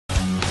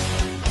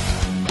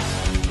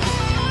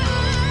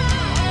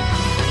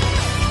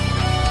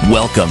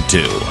Welcome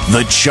to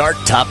the Chart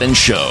Toppin'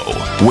 Show,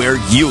 where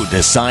you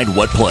decide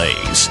what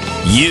plays.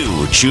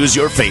 You choose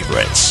your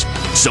favorites.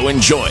 So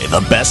enjoy the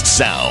best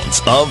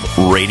sounds of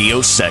Radio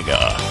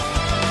Sega.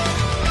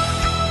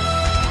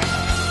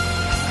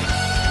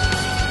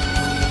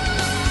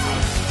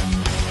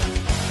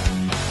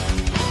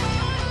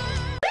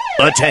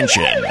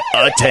 Attention,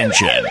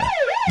 attention.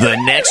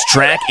 The next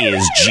track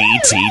is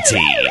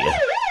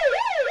GTT.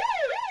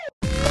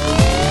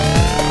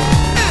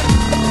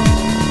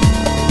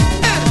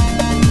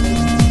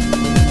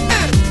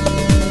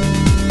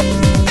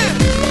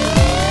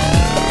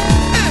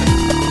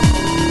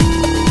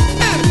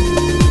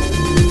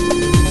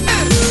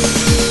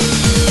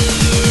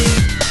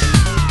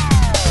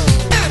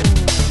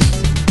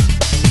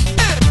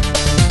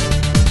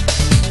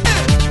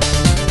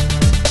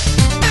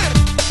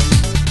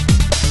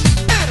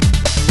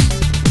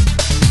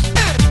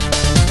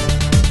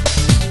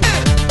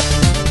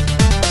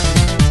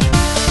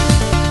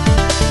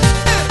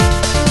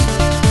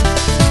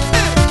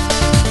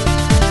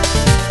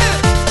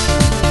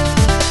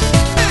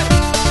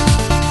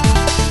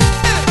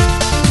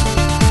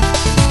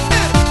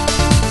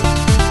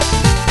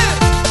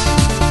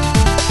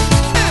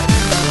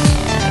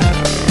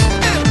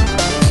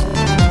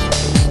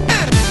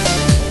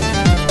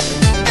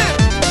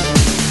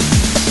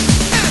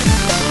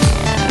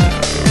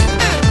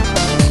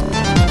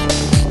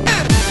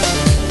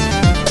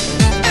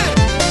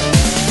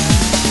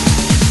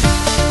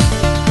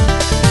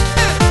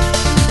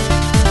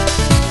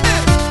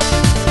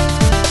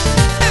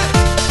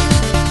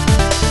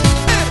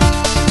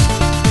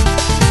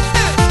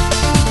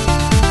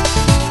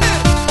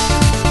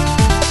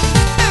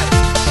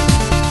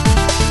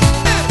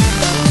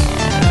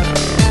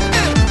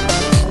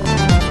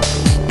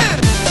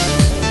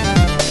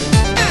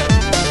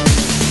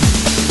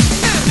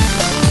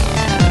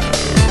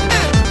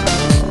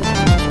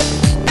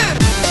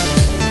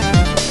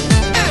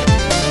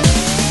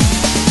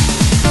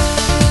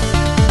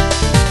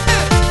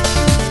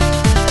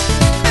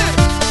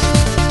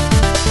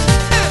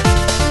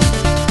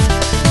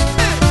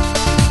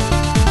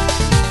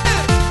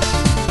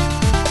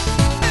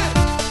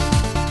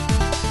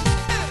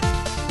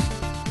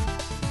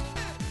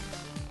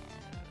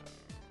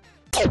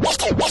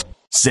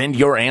 Send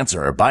your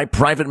answer by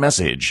private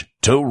message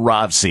to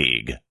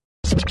Rovseeg.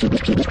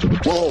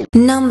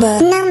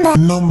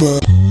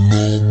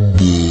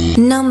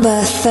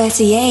 Number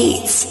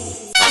 38.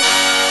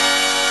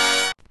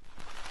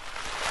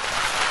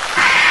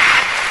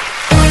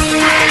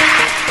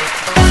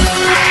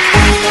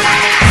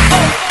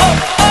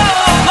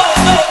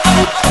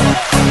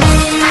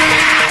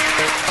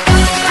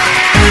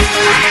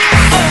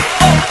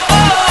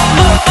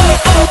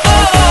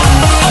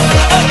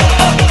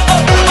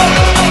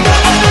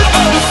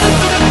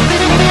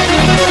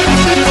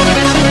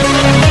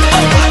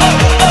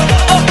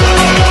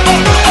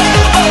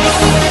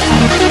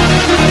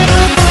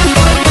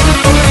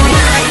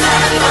 Nice.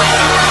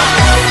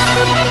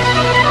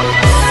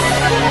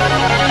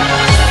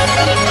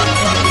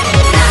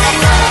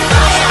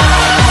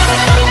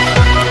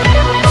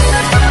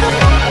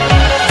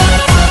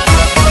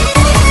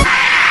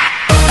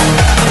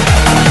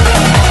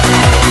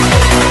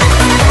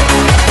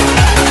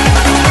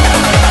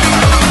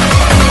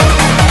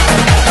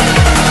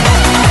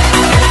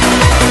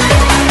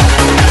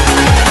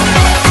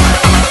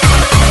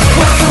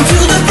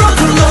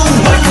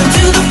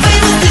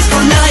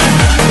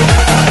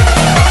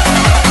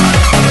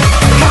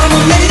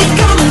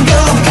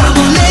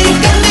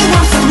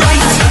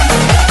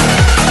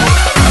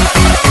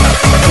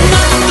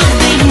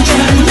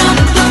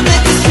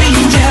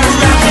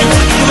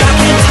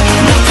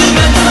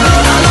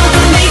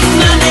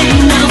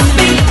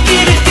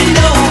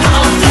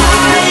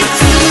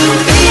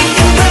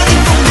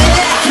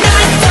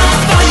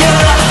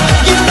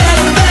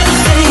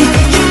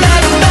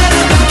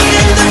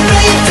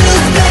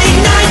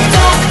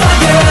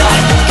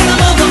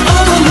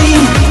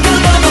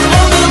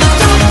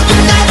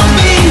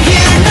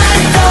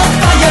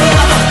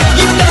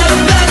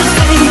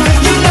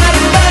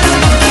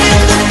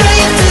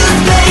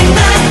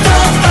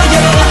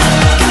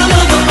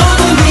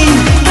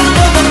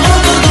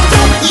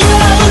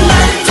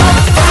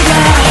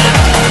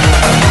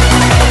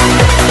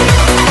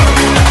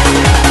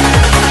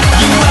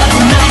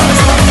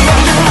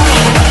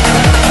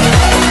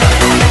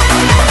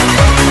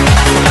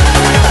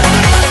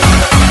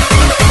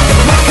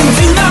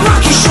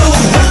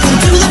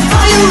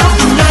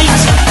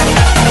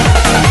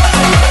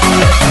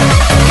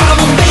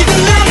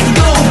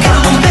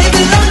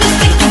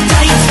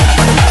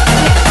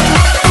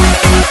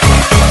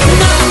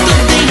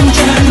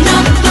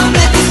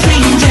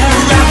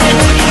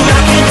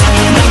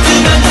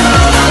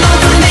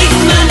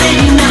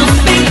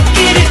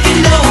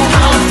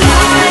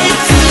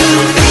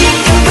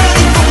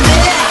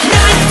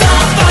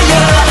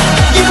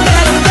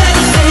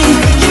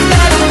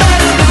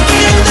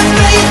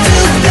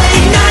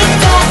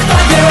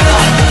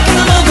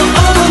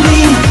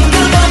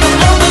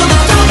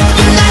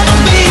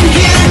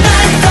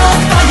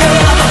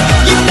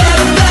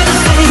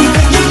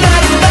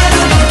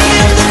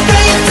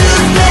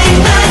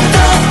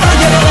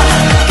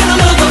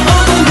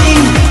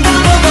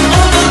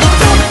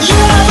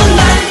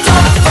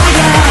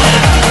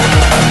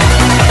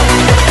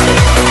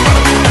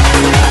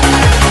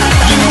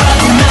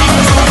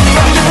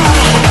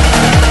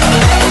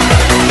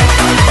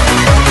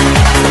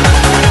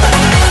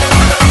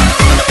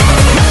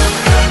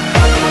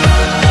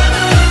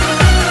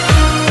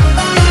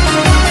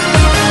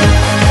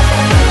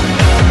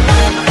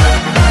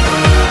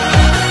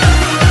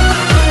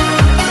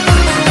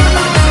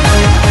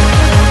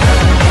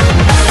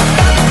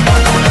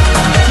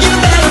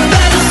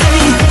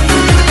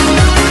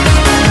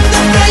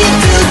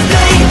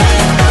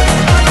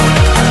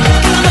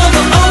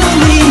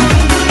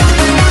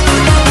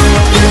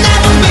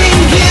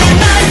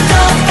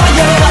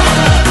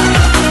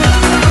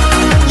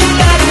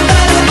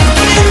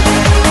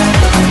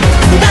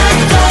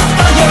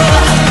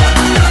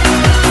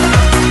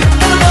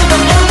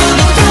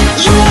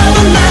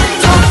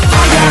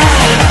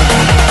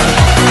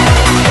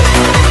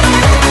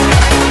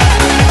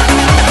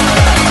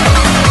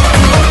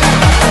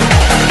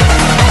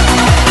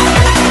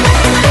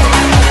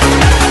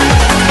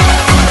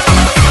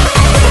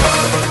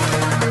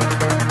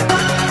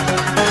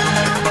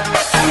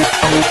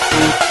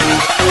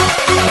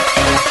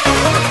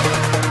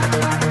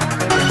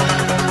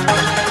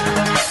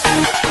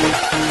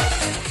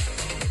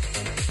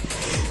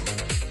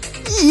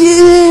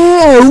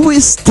 Yeah, we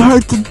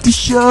started the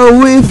show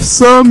with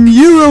some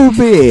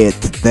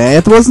Eurobeat.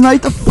 That was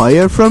Night of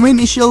Fire from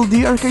Initial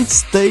the arcade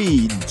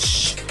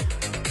stage.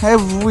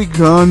 Have we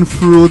gone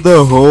through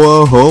the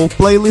whole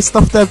playlist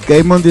of that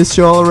game on this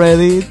show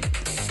already?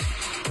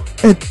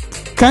 It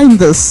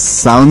kinda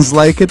sounds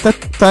like it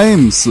at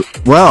times.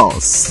 Well,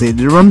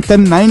 CD-ROM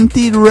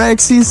 1090,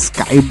 Rexy,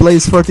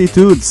 Skyblaze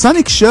 42,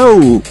 Sonic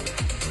Show,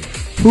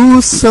 who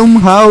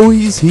somehow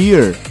is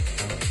here.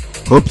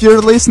 Hope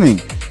you're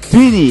listening.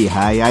 Twinny,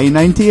 High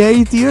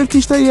I-98,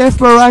 Artista F,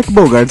 Barack,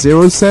 Bogart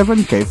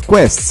 07, Cave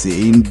Quest,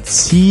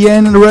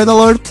 CN Red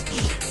Alert,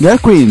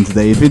 Darkwind,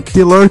 David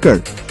T.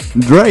 Lurker,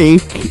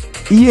 Drake,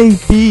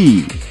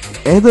 EAP,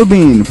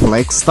 Edobin,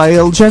 Flex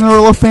Style,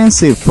 General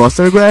Offensive,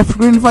 Foster Graph,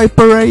 Green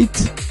Viper 8,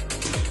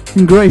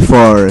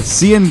 Grey4,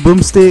 CN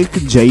Boomstick,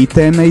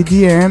 J10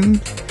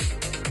 ADN,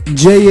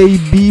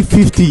 JAB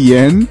 50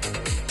 Yen,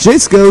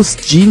 Jace Ghost,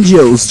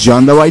 Jinjos,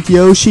 John the White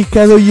Yoshi,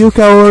 Kado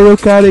Yuka,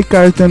 Orokari,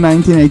 Cartoon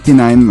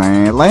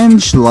 1989,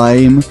 Lange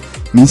Lime,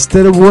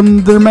 Mr.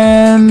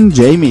 Wonderman,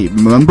 Jamie,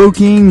 Mumbo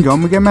King,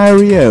 Omega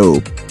Mario,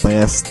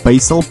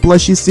 Basil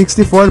Plushy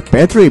 64,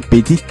 Petri,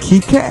 Pity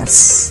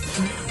Kickass,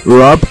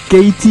 Rob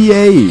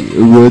KTA,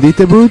 Woody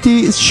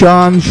Tabuti,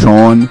 Sean,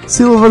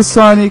 Silver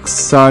Sonic,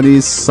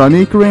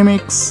 Sonic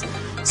Remix,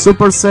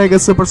 Super Sega,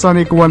 Super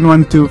Sonic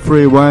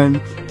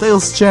 11231,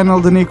 Tails Channel,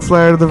 the Nick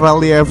Flair, the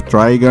Valley F,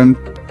 Trigon,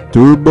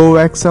 Turbo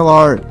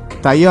XLR,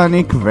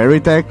 Tionic,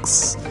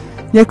 Veritex,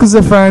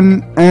 Yakuza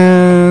Fan,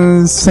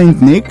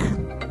 Saint Nick,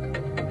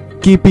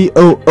 Kippy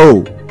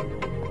OO.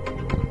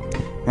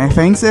 And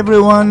thanks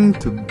everyone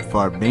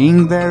for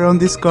being there on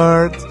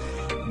Discord.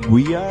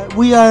 We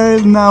are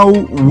now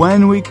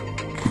 1 week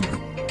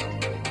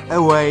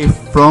away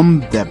from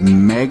the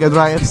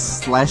MegaDrive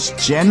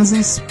 /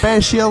 Genesis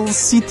Special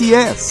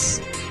CTS.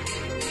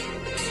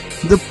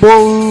 The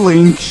poll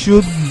link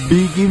should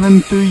be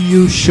given to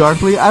you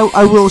shortly.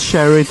 I will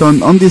share it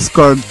on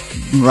Discord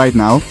right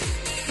now.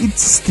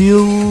 It's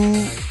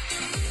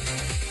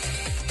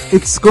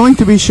going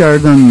to be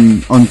shared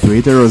on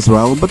Twitter as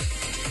well, but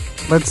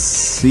let's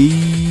see.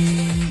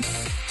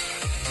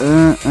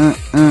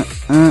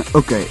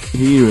 Okay,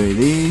 here it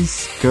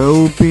is.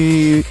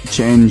 Copy,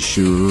 change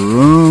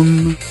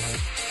room,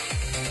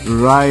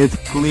 right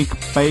click,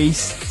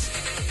 paste,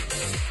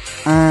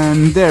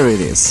 and there it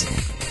is.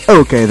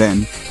 Okay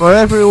then, for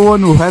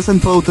everyone who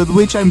hasn't voted,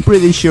 which I'm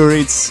pretty sure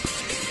it's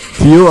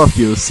few of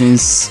you,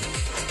 since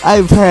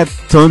I've had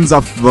tons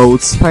of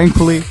votes,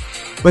 thankfully,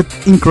 but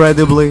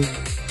incredibly,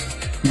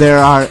 there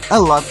are a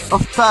lot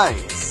of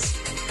ties,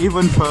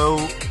 even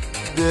though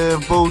the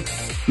vote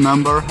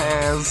number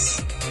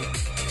has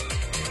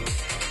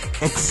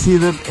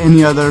exceeded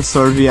any other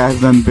survey I've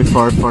done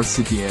before for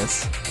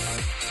CTS.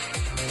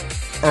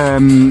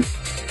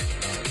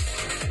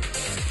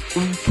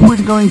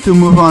 We're going to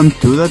move on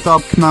to the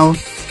top now.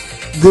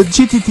 The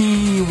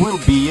GTT will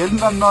be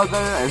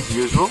another as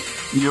usual.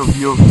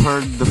 You've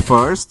heard the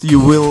first, you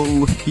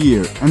will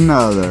hear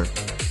another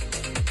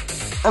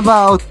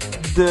about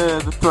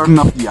the turn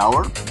of the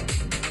hour.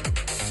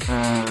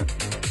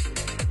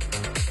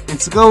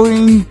 It's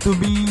going to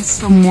be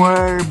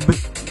somewhere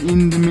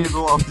in the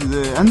middle of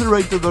the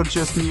underrated or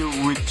just new,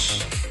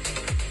 which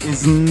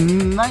is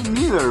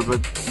neither,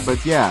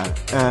 but yeah.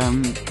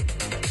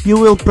 You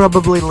will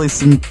probably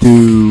listen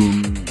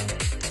to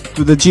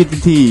the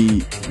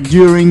GTT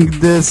during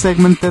the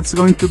segment that's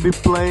going to be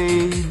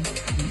played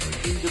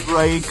in the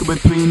break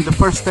between the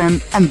first 10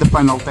 and the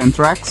final 10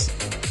 tracks.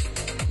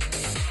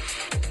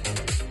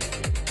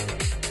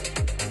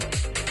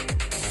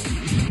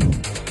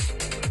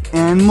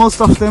 And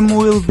most of them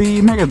will be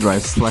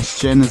MegaDrive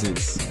 /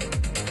 Genesis.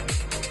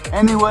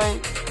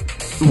 Anyway,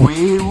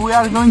 we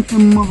are going to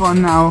move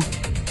on now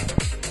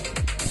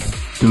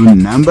to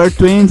number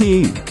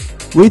 20,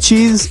 which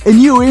is a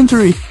new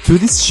entry to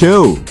this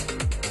show.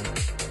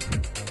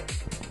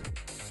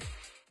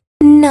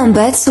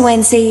 Number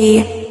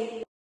 20.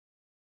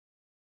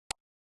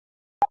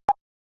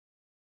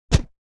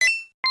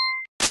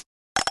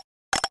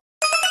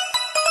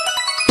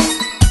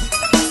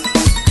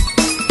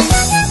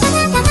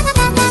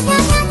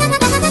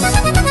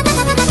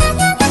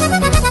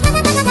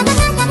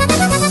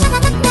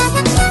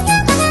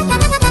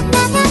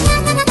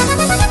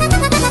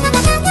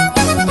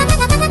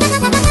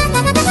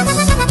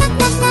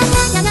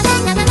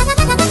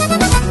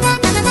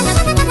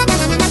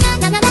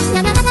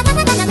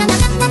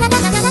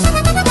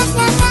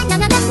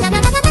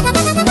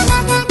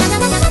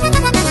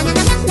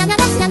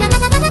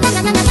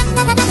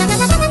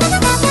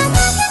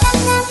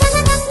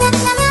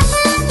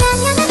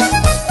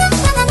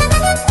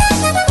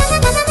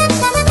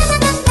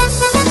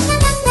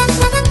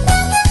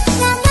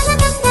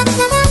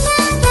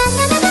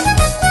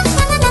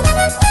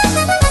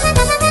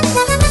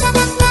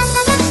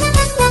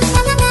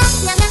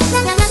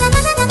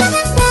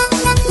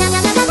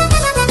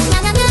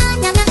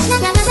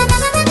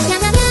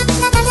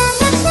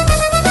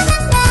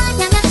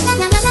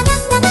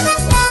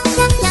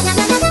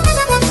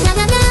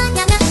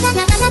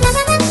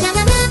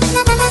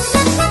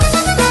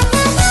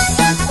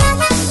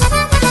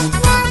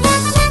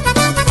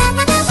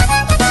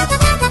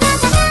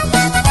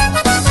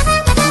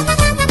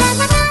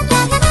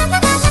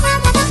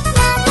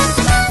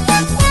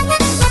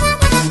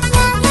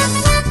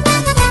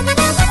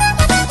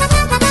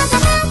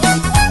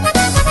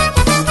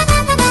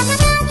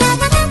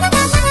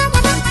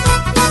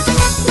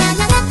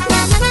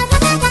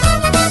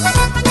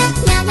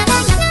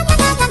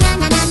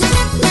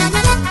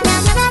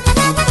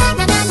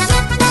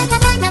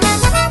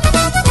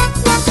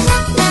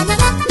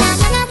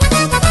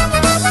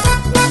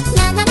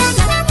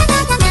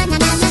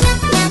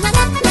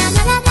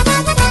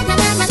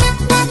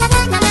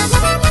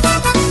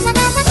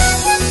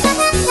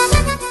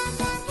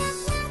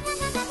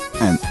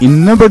 And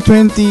in number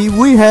 20,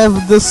 we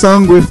have the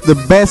song with the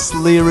best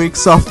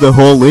lyrics of the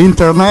whole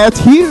internet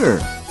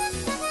here.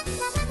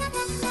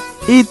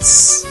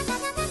 It's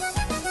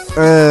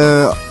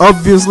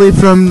obviously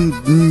from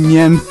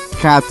Nyan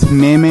Cat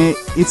Meme.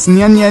 It's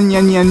Nyan Nyan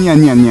Nyan Nyan Nyan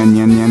Nyan Nyan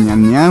Nyan Nyan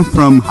Nyan Nyan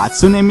from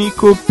Hatsune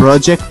Miku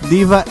Project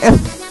Diva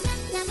F.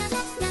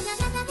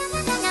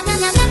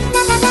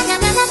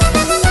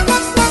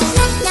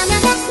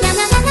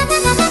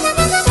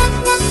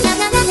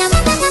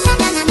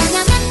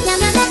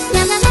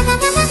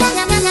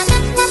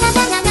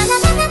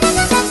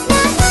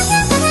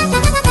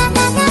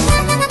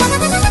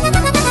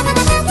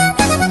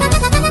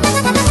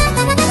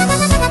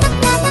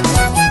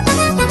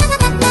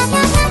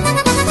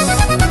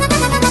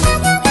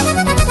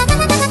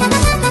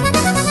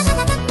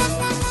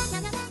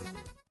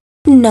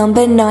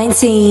 Number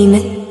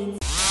 19.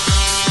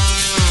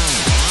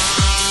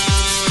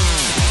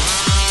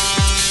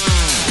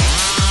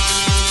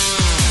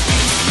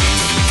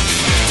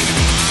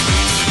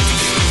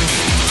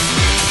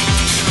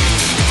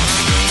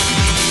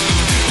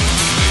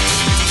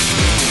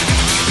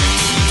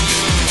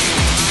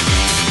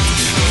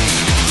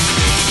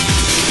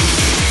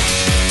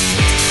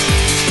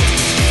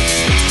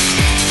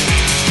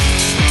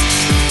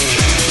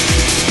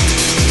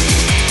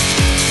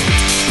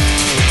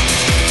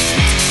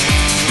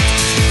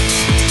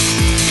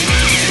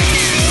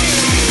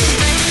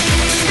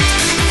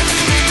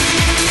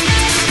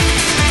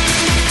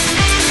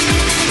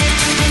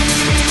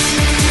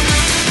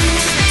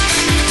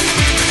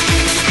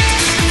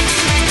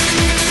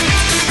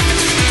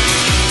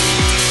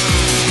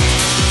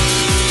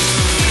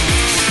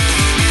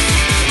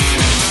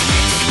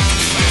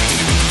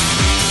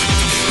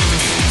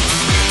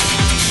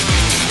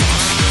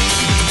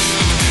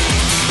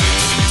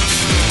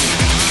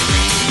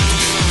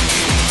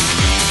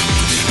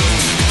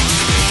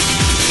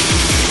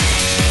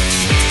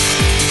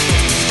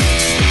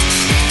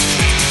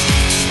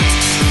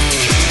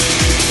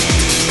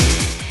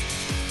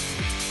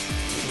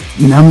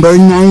 Number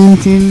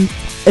 19,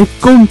 a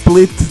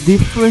complete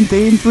different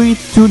entry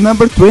to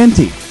number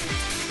 20.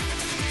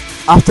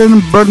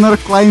 Afterburner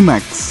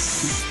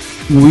Climax,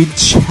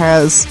 which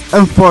has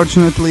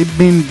unfortunately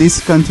been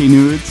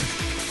discontinued,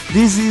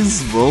 this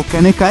is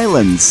Volcanic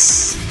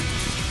Islands.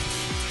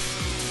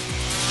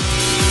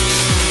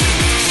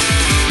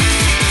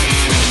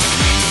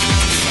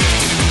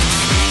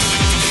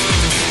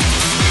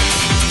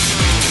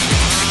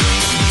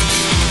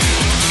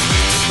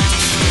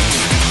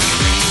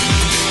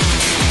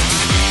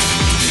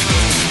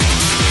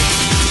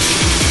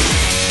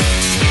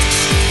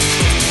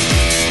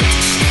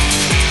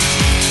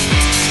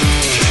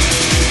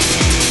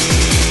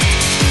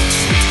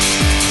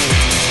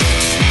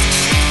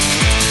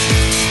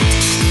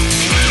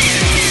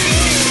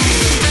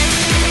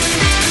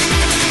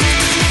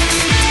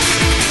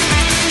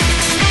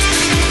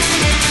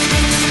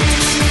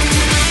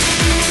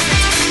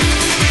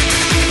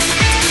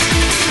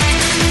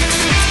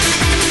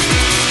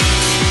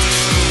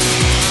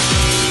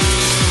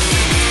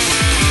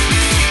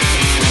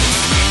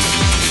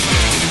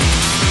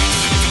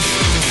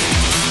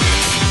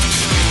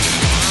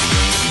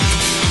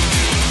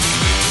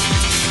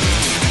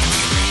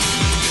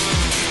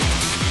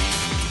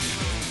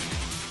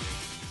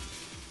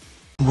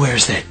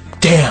 Where's that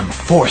damn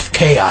fourth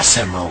Chaos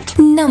Emerald?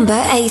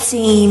 Number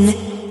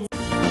 18.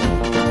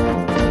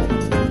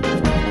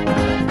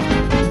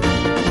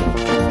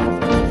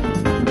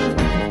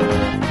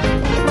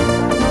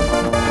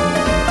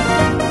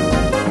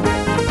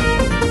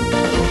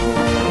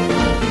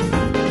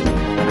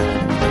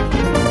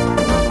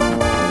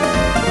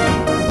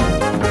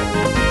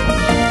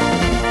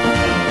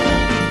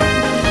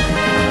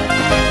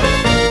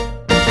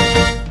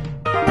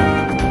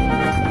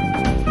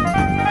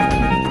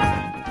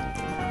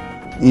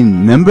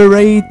 In number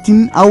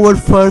 18, our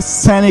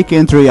first Sonic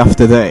entry of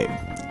the day.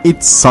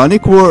 It's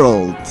Sonic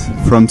World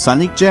from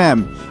Sonic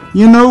Jam.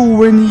 You know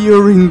when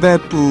you're in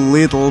that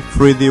little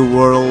 3D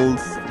world,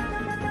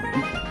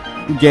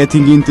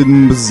 getting into the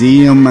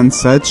museum and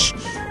such?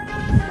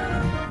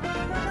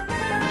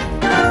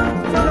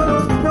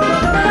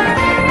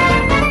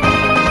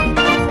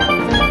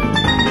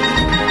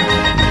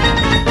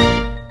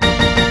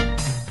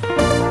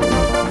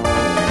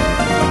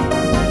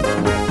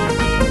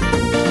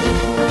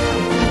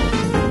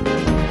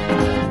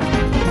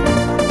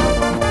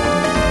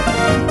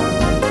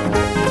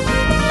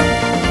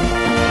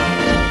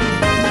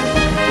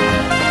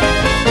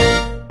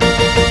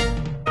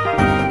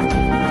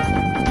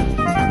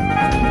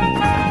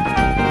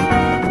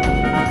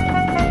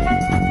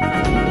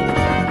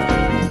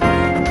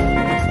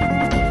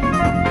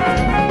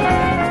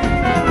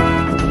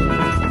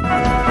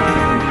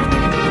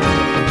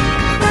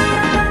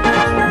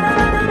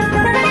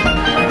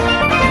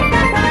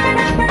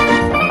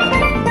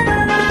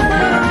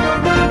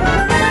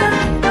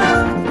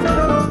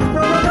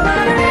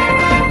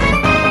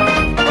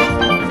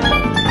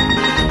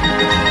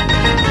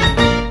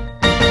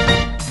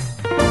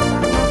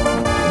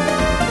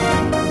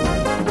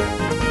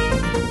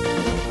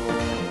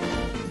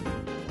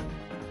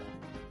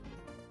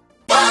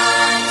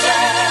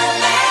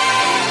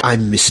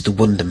 I'm Mr.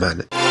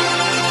 Wonderman.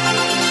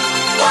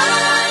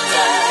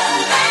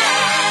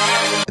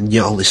 And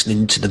you're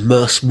listening to the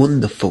most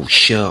wonderful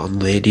show on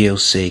Radio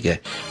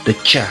Sega, the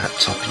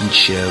chart-topping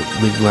show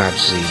with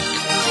Leipzig.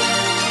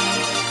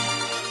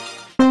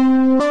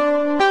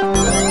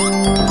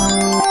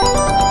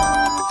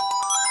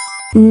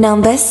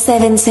 Number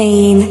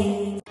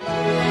 17.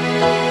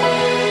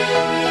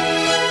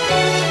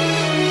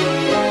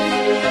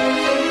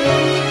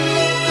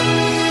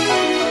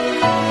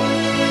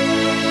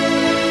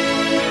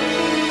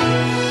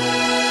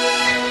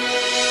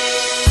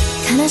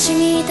 悲し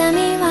み痛み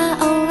は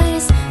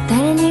always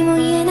誰にも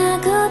言えな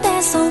く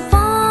てそっと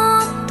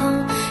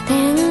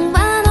電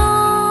話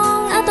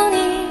の後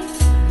に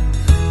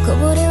こ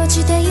ぼれ落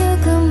ちてゆ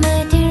く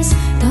my tears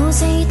どう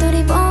せ一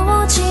人ぼ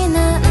っち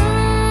なん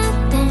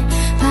て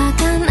バ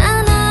カ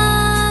な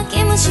泣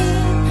き虫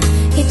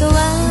人は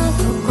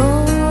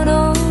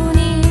心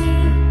に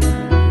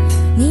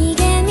逃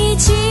げ道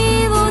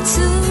を作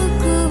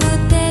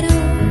ってる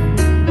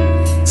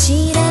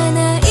知ら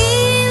ないう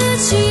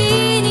ち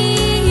に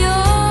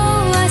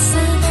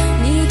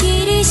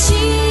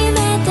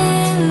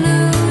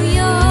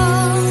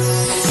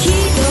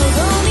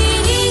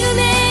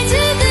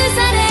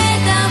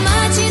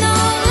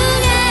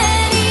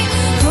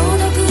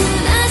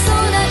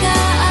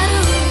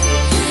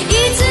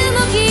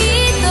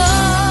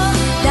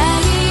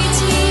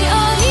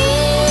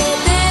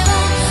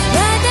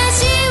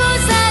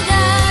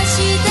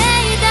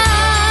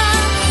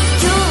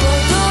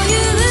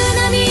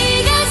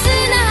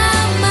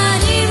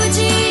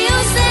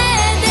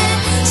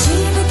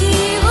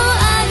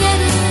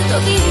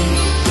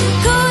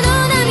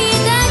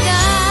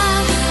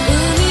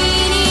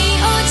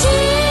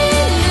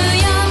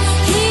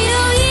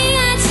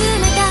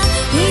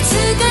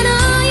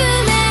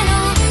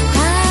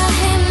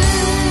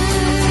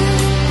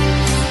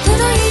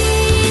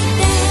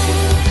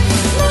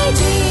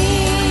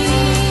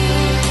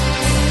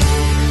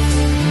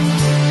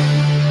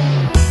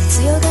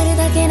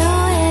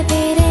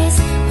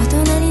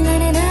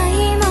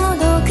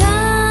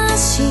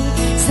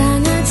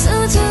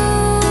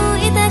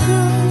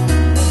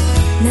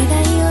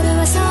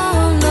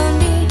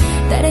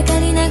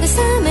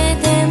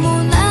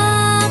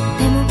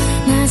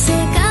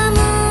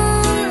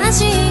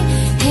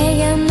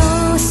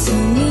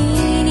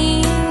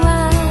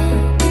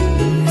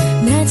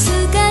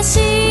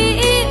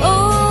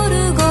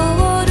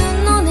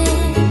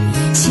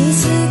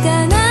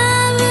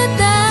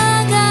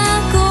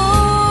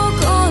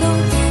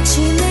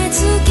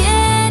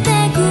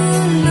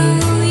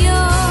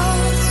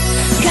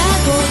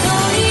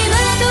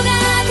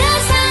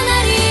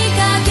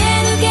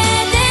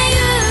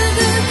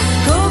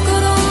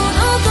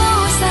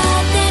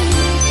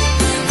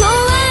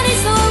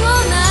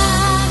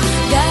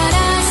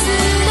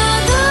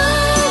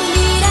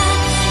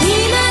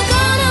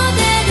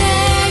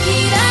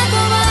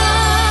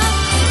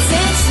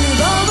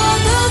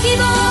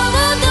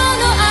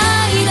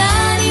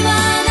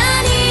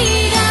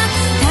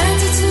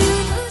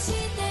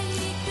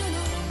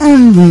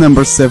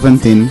Number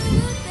 17.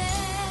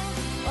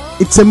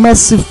 It's a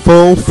massive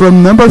fall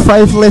from number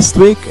 5 last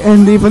week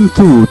and even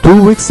 2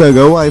 weeks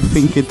ago. I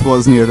think it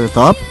was near the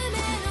top.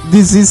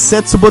 This is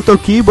Setsuboto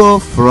Kibo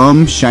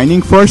from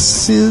Shining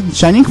Force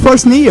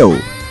Neo,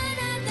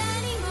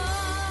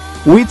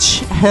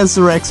 which, as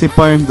Rexy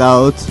pointed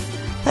out,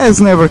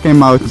 has never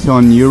came out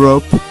on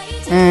Europe,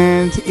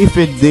 and if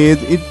it did,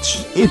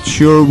 it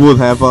sure would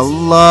have a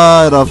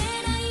lot of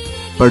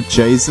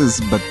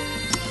purchases, but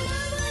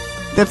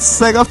that's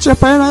Sega of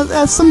Japan,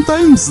 as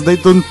sometimes they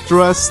don't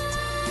trust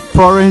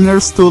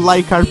foreigners to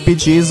like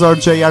RPGs or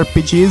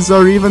JRPGs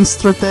or even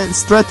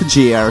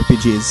strategy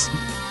RPGs.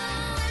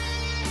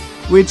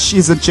 Which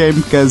is a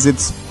shame because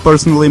it's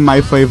personally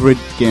my favorite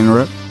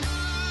genre.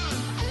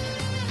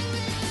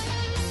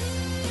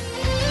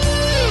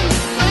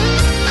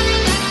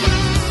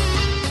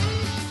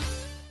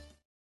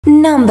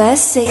 Number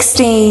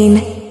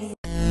 16.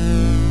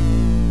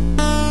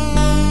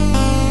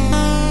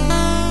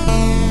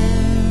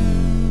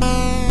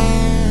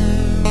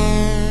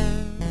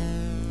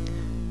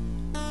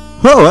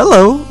 Oh,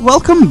 hello,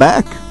 welcome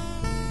back.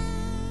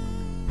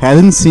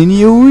 Hadn't seen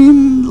you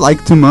in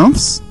like 2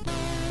 months.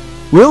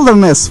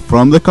 Wilderness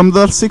from the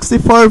Commodore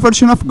 64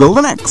 version of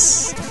Golden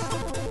Axe.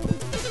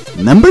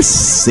 Number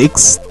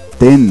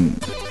 16.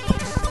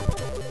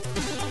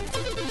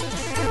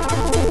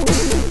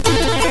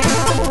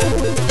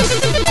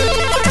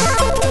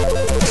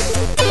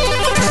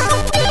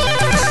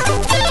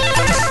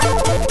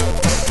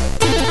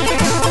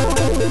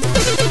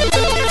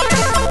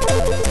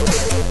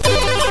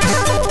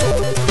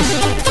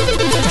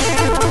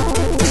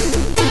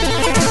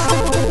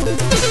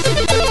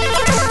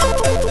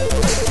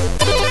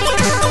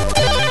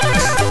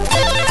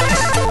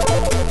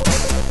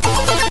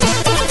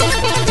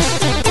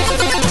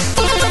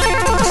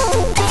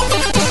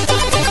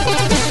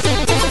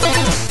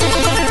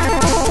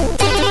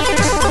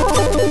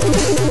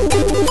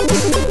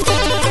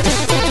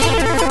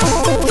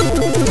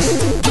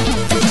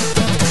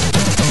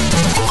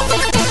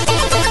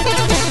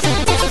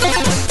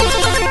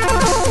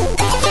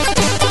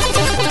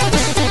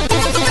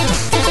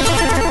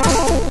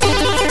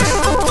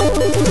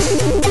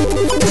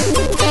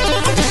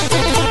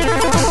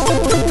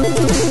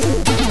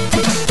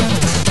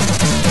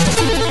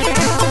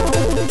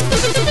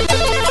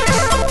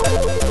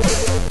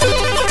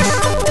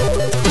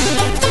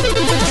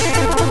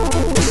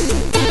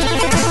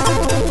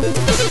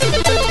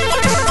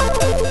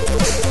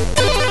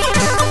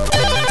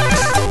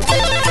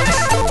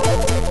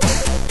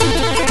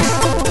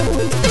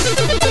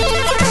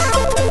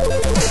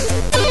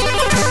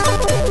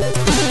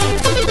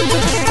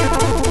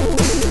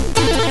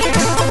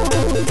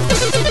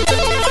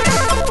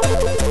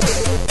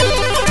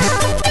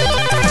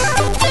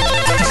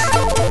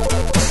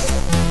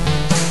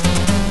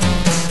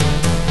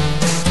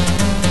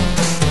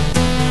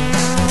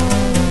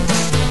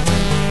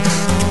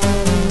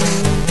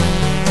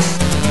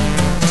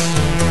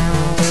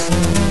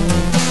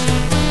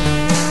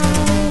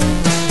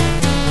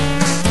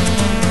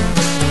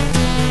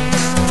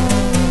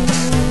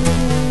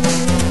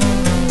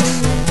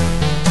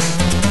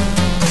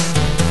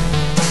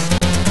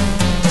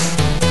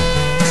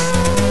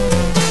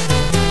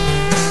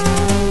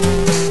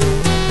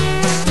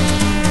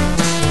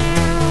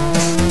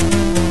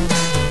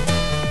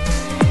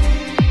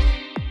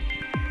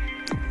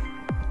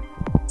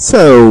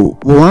 So,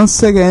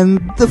 once again,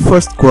 the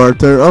first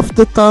quarter of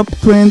the top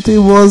 20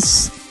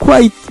 was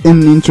quite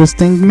an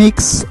interesting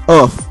mix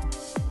of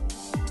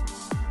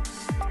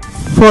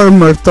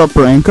former top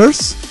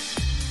rankers,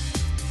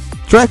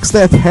 tracks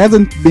that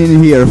hadn't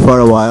been here for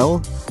a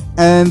while,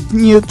 and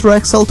new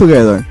tracks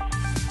altogether.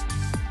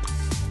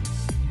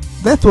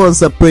 That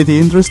was a pretty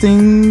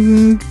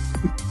interesting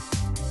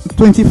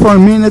 24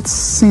 minutes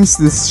since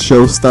this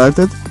show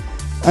started,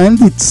 and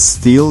it's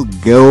still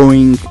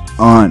going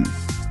on.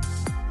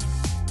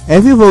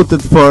 Have you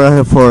voted for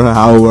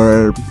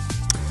our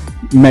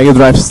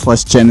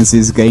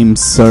MegaDrive/Genesis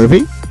games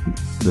survey?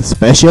 The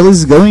special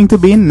is going to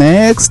be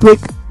next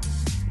week.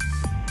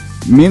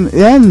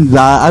 And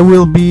I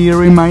will be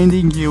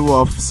reminding you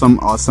of some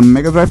awesome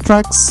MegaDrive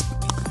tracks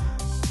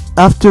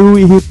after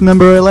we hit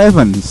number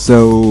 11.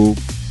 So,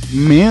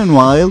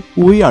 meanwhile,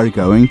 we are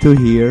going to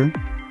hear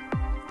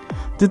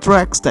the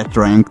tracks that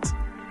ranked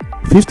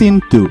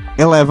 15 to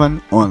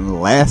 11 on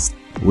last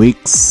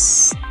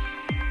week's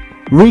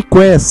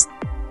request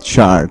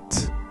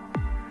chart.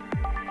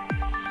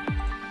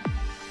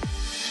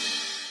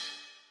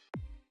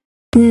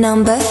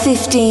 Number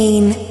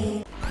 15.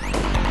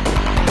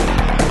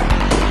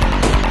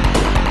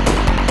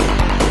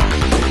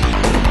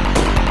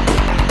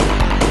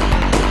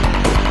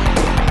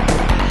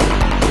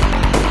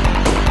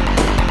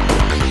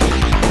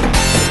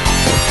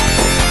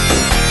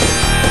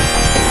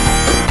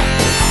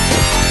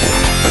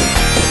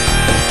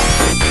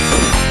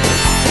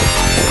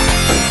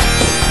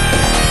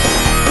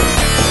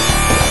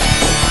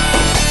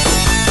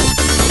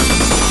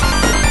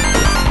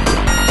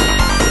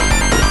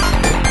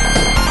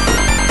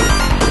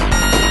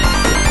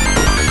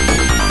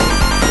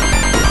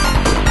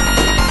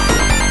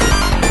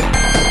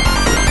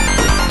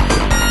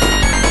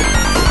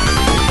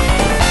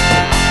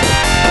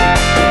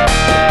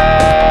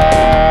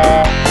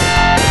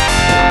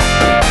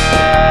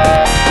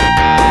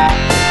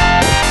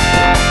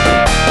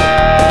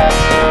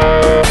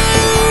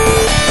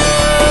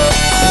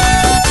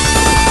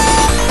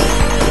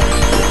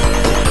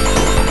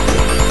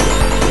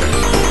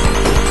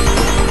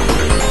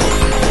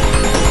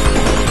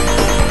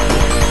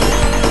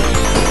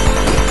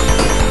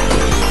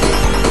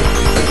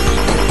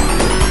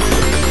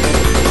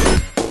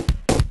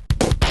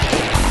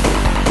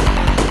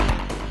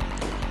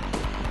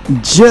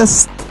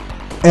 Just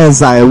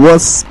as I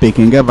was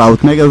speaking about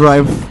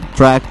MegaDrive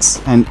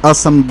tracks and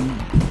awesome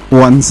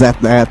ones at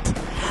that,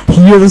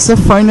 here's a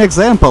fine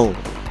example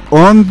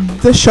on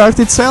the chart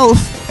itself.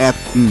 At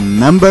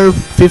number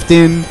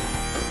 15,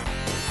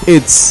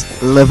 it's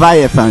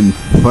Leviathan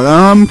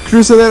from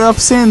Crusader of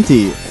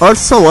Senti, or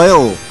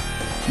Soil,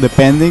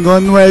 depending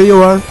on where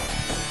you are.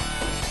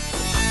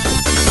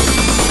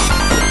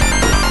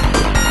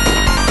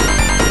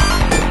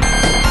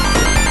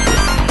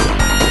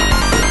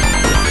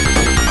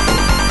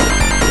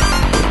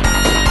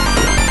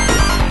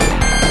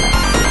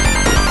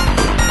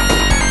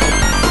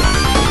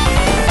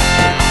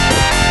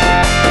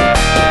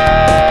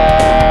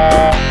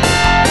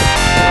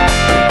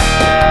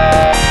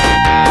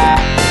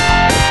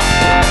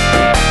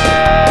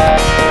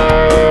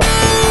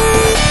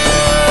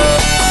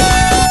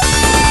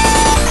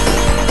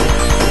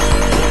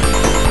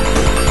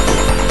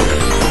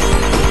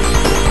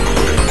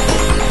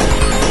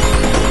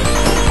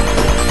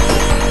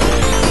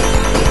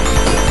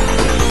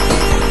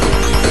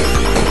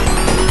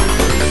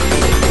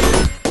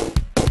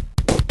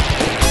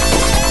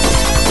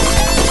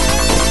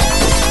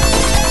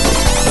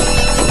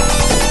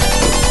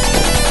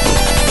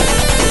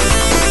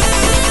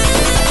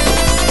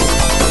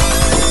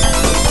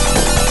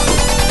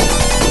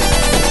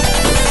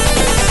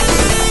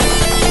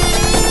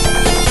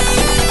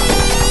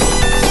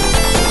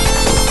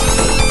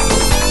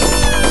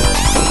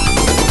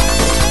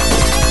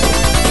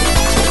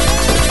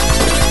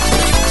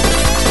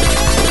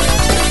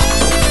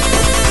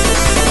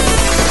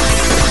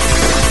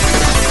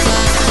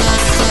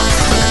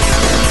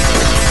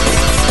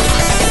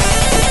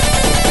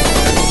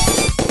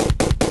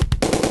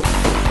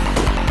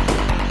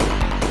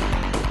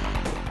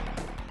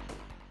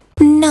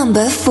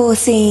 Number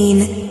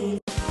 14.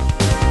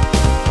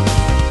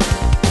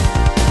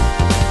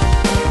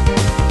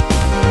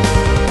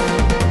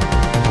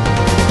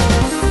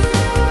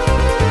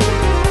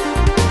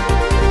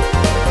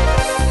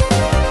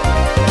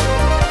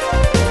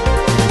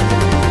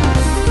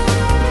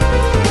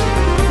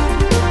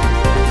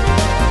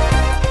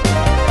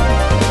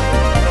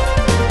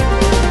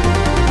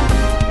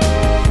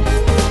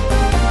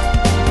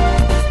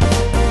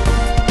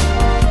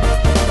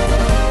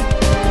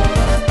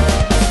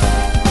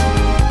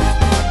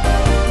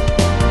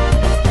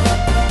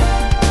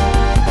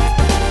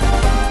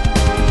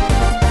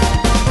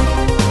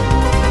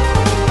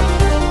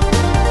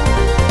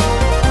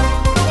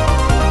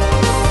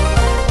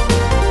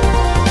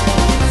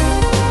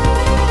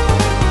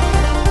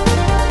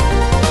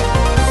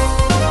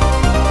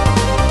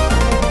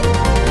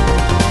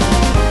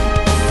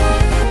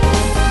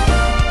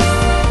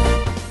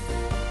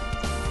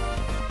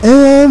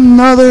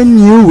 another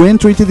new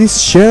entry to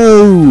this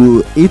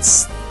show.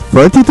 It's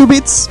 32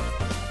 bits.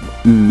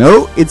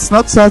 No, it's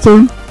not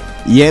Saturn.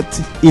 Yet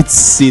it's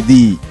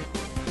CD.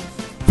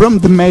 From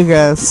the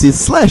Mega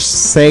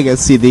 /Sega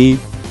CD,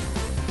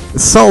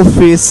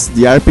 Solfist,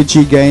 the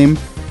RPG game.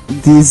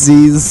 This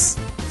is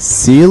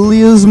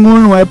Celius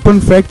Moon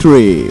Weapon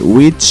Factory,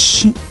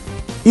 which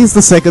is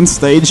the second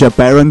stage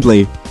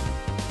apparently.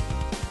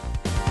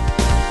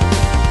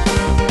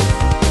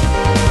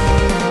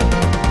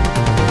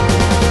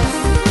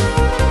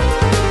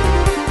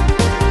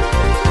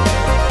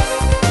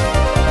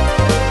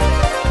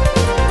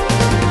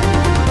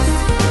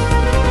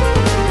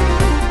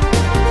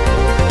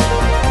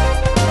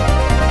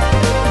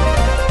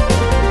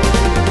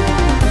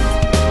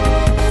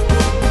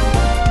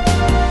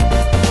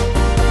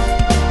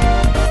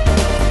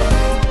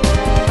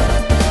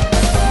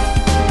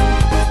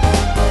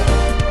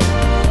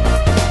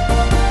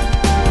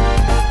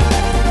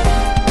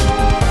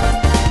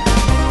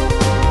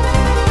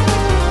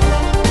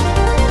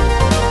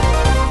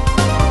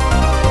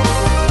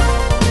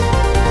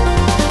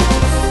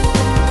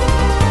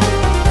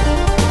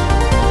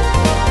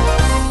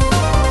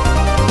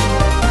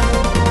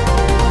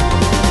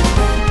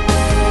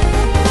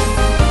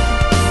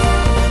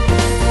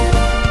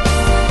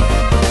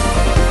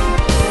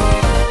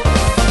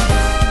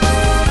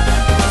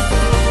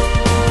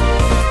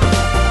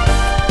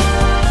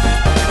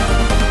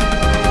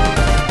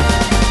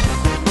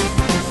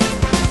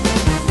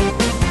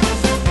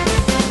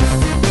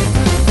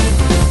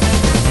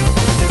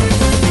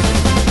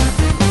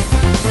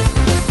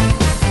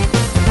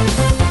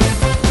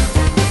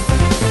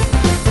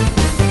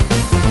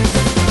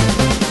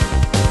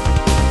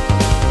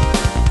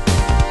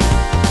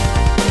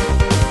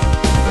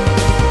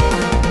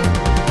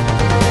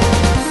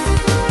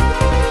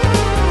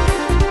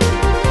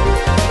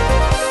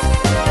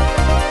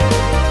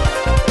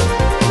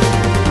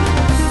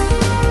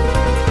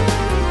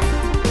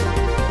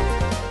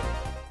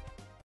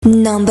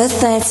 Number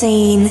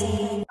 13.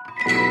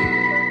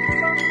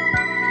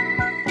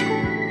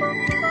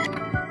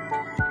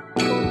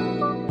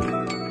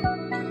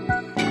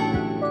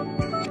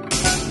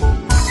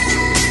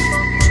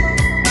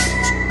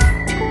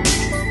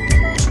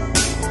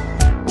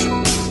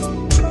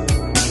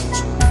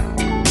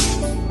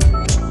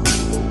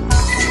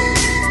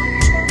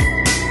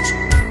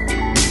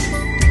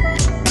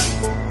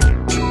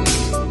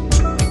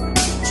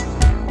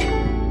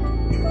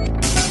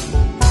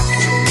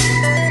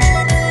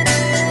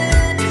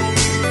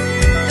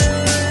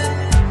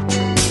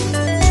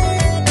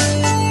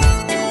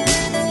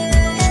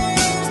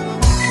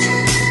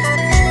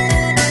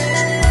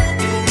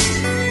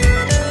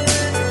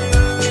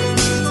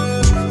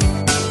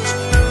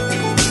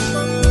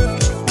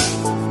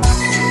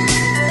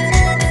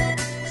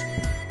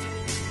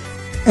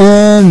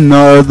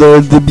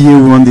 Another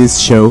debut on this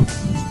show.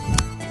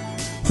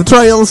 The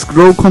trials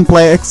grow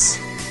complex.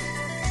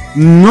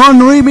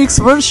 Non-remix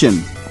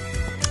version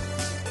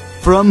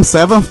from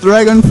 7th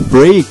Dragon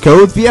Free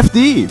Code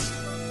VFD.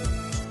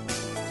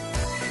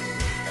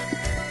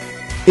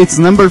 It's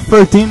number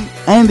 13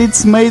 and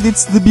it's made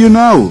its debut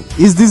now.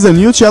 Is this a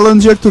new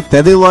challenger to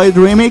Teddy Lloyd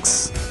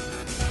remix?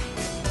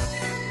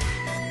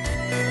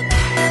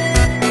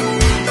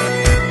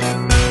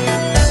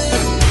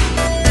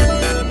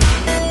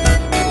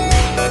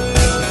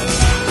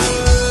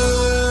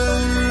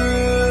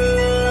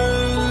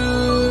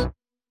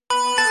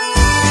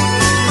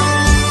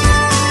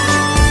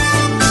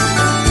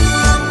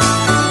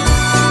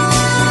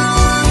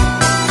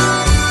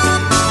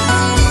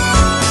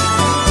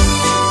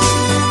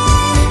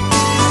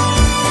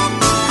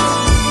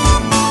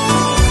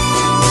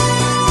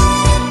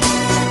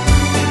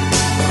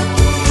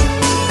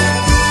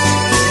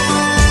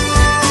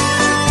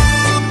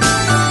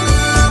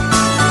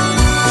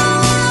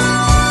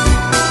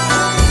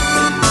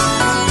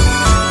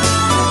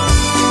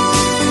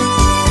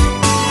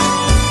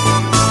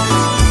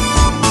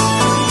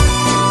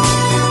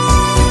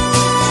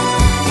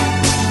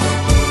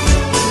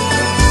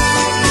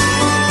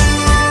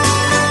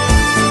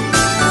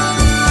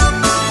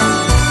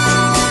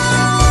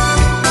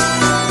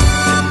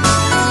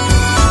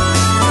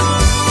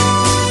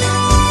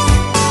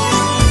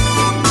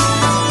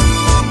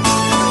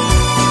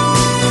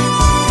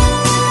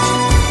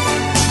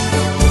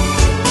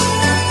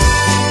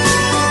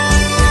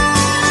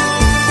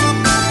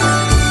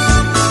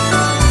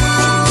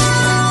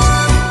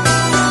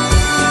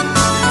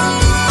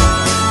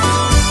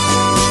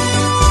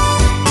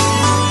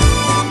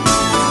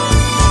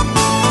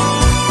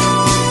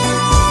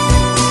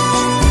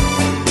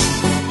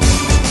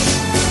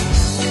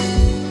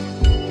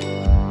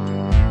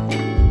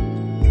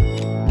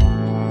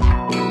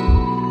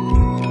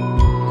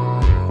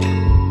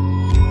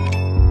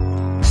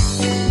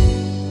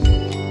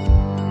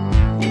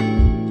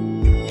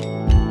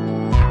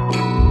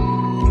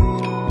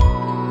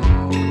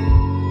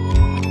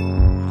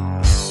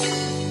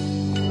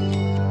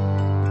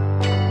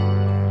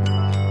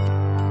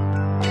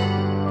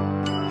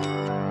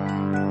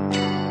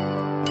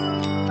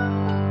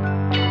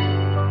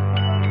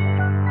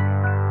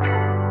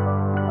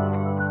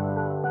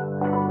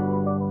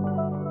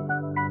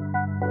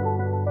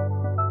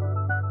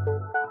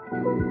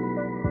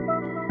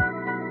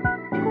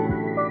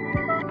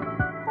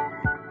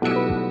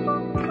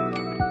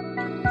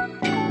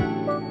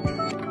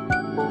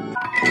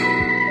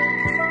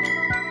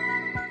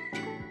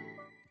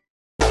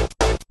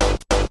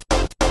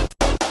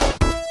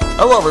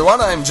 Hello everyone,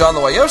 I'm John the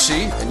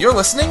Wayoshi, and you're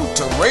listening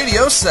to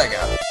Radio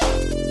Sega.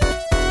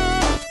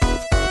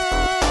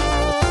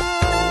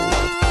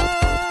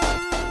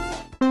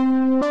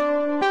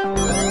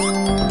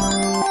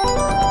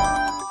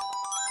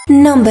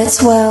 Number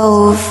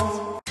 12.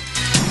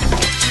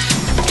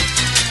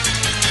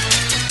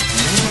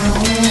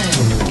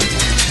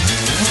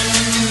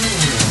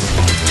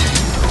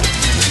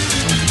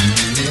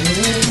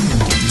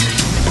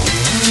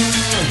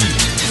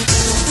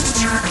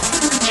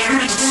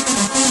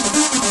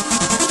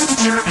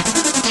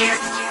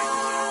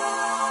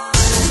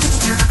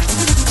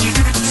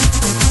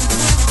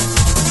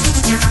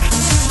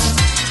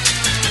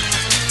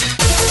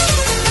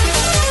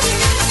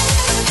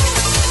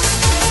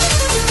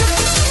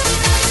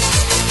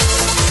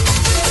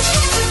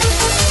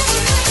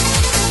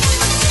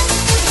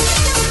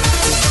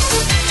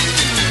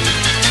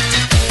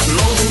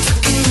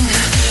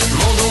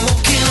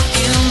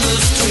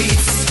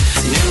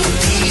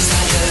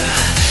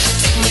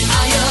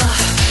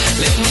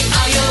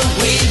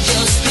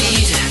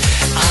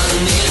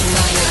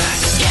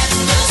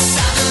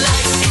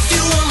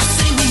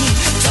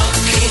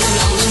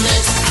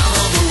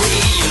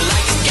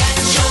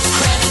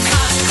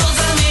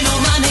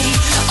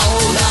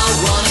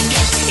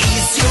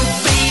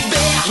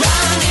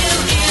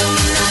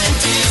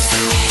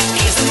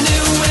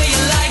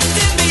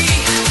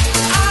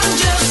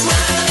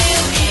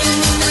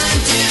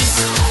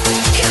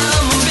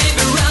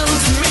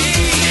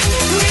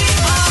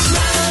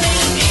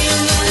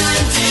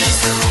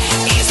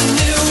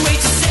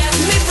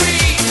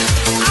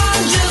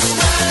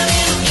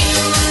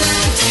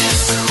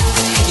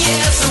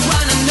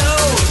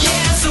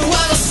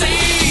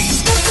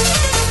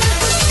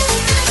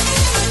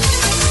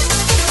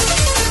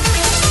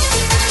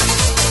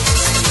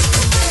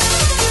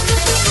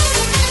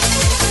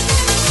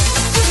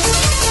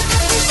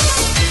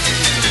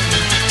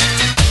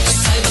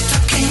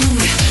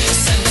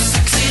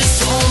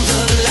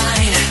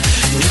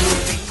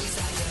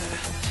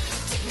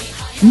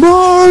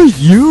 More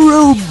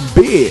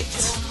Eurobeat!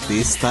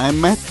 This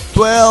time at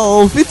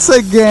 12. It's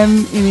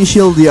again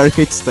Initial D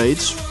arcade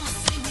stage.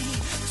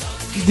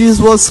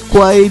 This was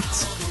quite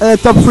a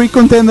top 3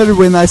 contender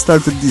when I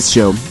started this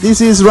show.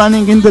 This is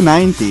running in the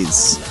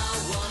 90s.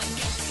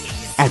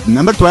 At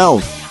number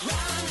 12.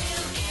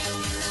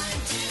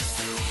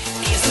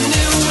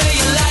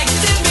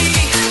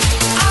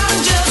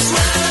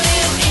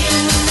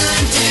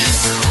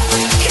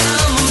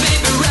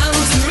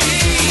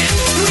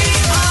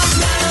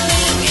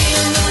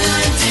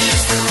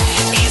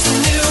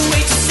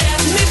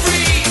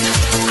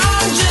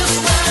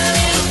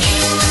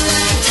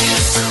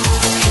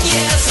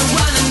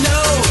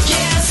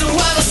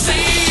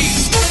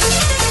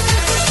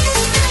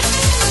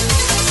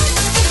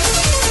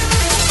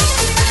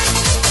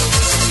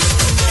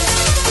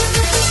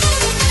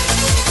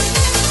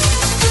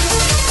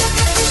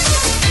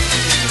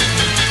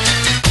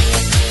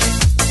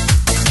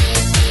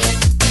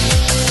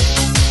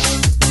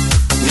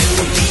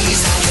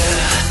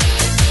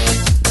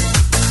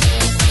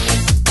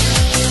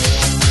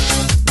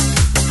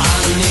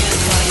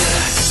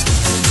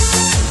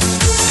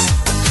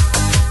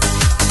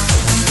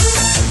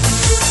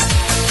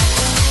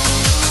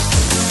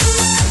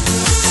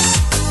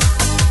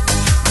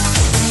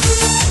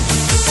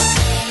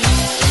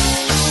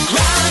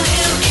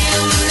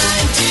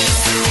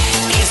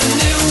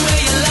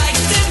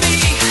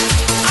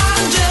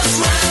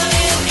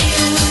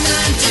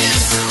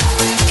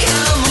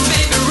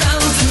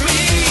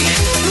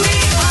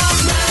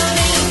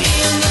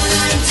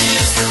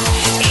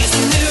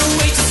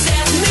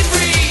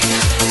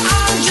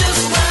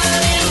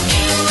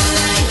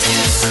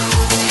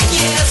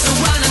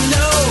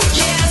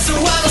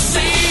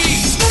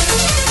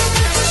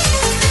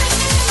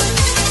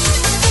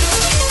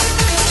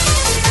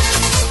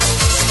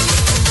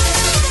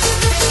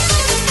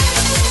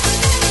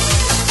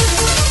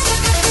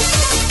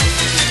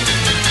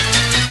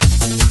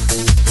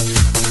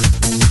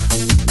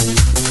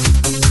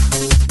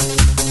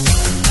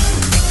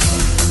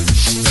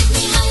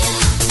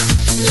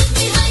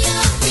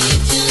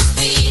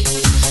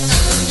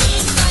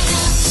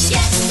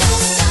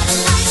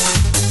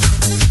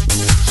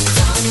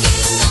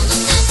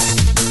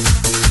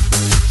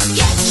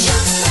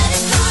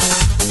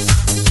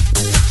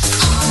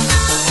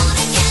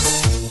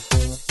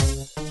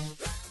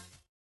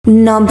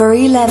 Number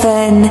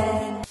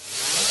 11.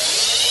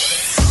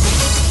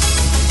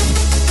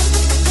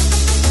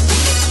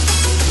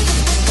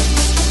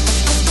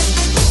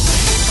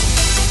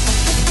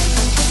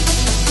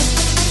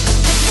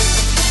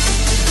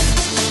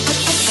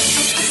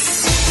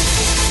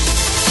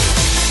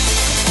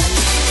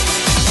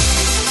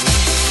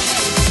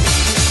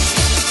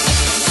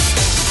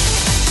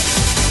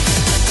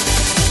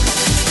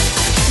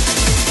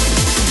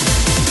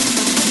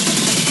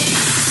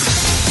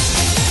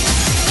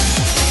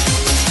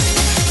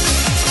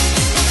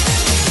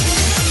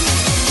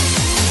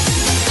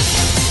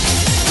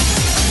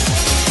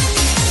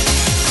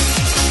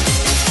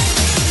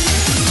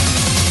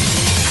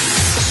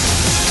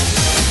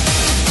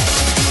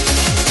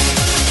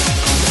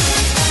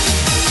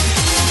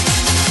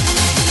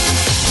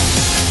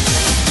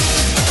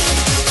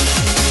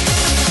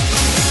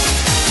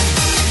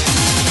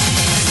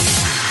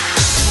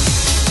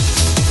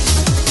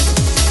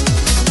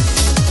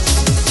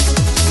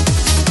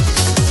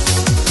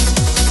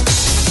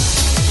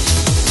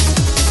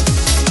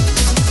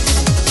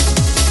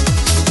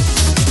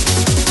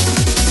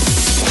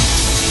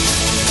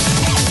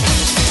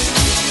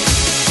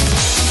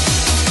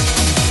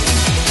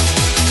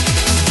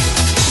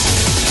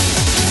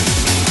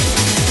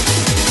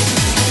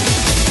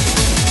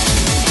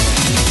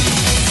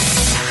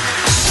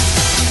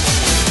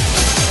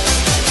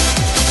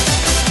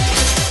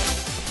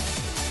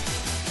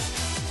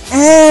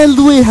 And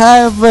we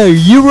have a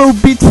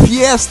Eurobeat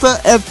Fiesta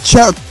at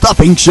Chart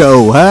Topping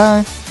Show,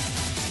 huh?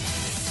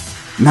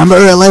 Number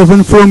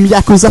 11 from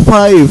Yakuza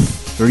 5,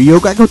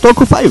 Ryogaku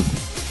Toku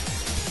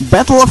 5,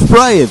 Battle of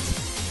Pride.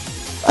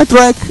 A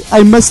track,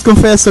 I must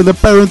confess, and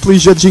apparently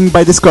judging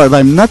by Discord,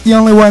 I'm not the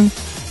only one.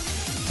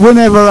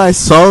 Whenever I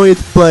saw it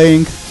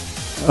playing,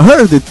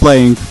 heard it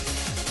playing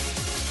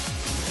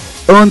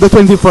on the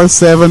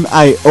 24/7,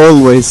 I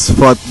always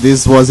thought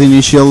this was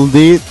Initial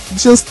D,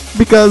 just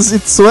because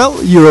it's, well,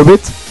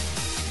 Eurobeat.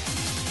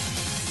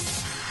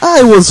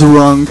 I was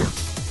wrong.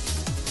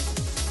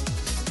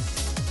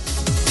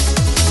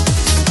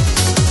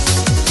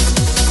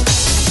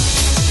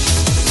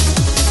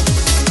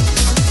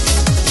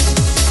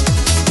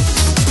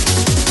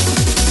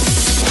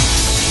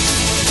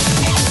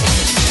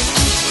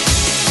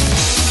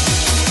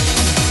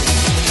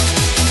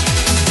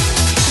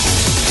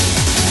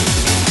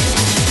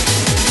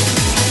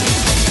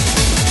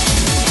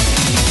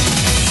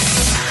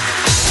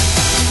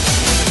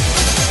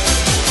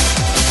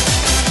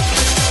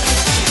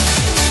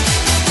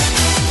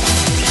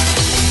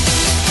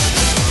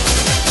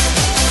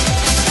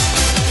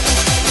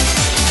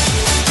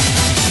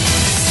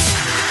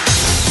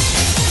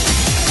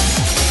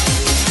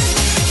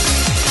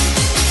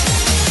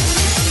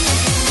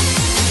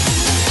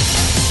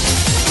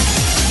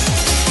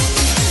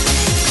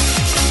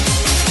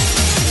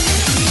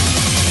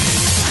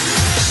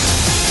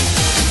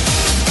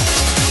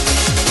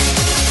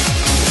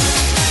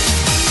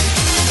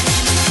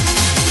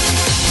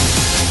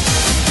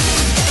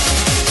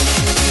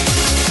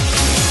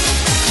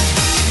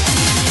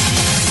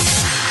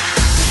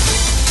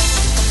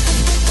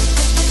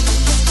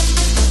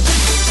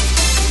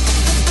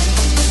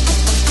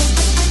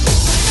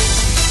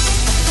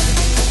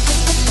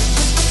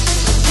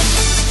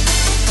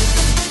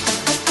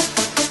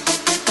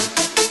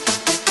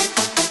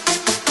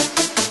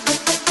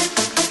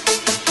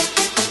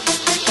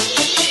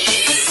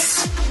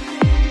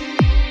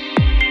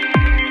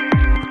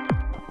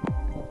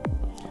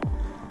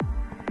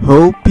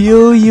 Hope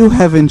you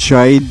have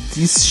enjoyed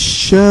this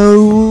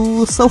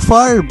show so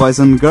far, boys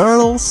and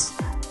girls,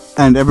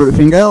 and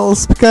everything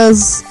else,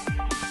 because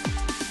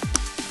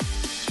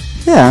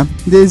yeah,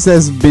 this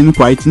has been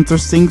quite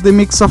interesting, the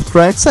mix of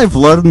tracks. I've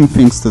learned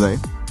things today.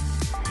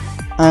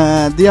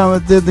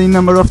 The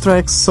number of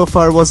tracks so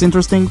far was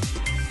interesting,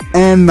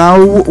 and now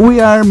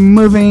we are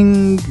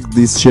moving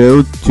this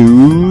show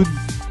to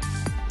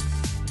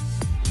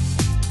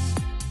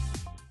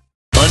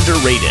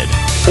underrated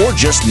or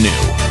just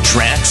new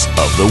tracks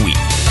of the week.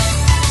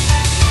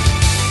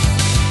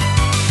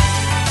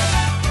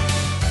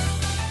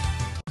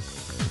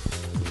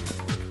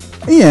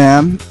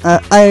 Yeah,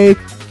 I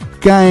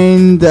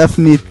kind of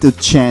need to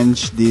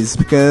change this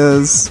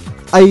because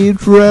I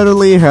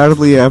rarely,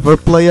 hardly ever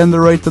play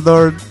underrated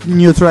or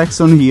new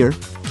tracks on here.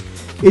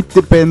 It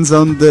depends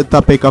on the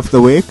topic of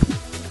the week.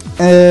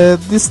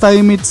 This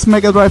time it's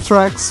MegaDrive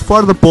tracks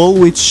for the poll,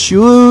 which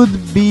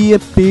should be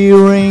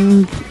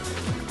appearing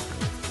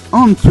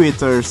on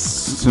Twitter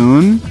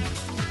soon.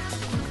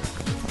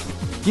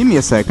 Give me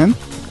a second.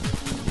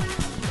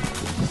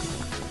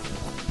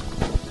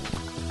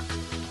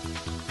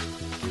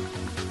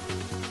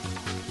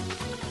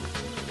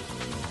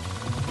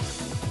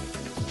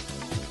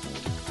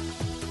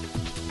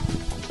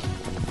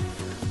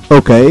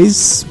 Okay,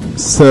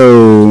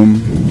 so...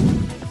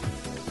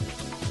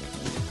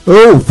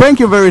 Oh,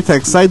 thank you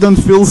Veritex, I don't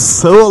feel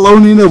so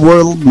alone in the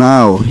world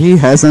now. He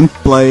hasn't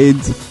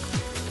played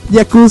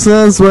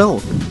Yakuza as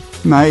well.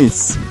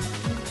 Nice.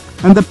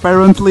 And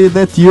apparently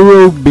that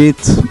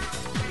Eurobeat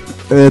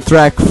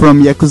track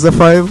from Yakuza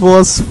 5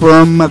 was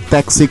from a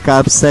taxi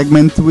cab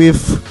segment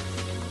with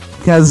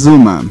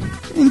Kazuma.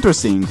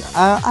 Interesting.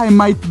 I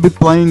might be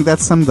playing that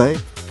someday.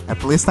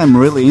 At least I'm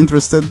really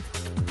interested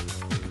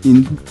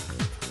in...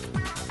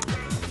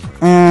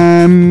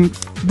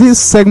 this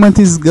segment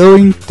is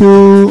going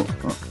to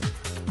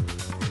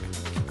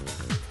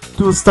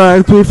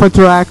start with a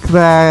track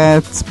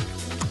that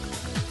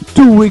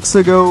 2 weeks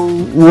ago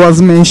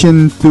was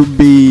mentioned to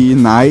be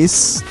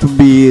nice, to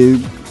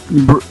be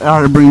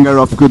our bringer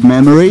of good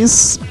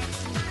memories.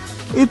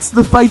 It's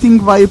the Fighting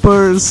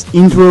Vipers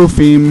intro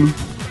theme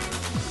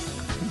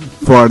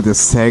for the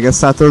Sega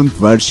Saturn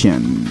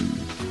version.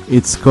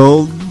 It's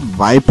called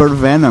Viper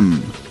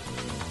Venom.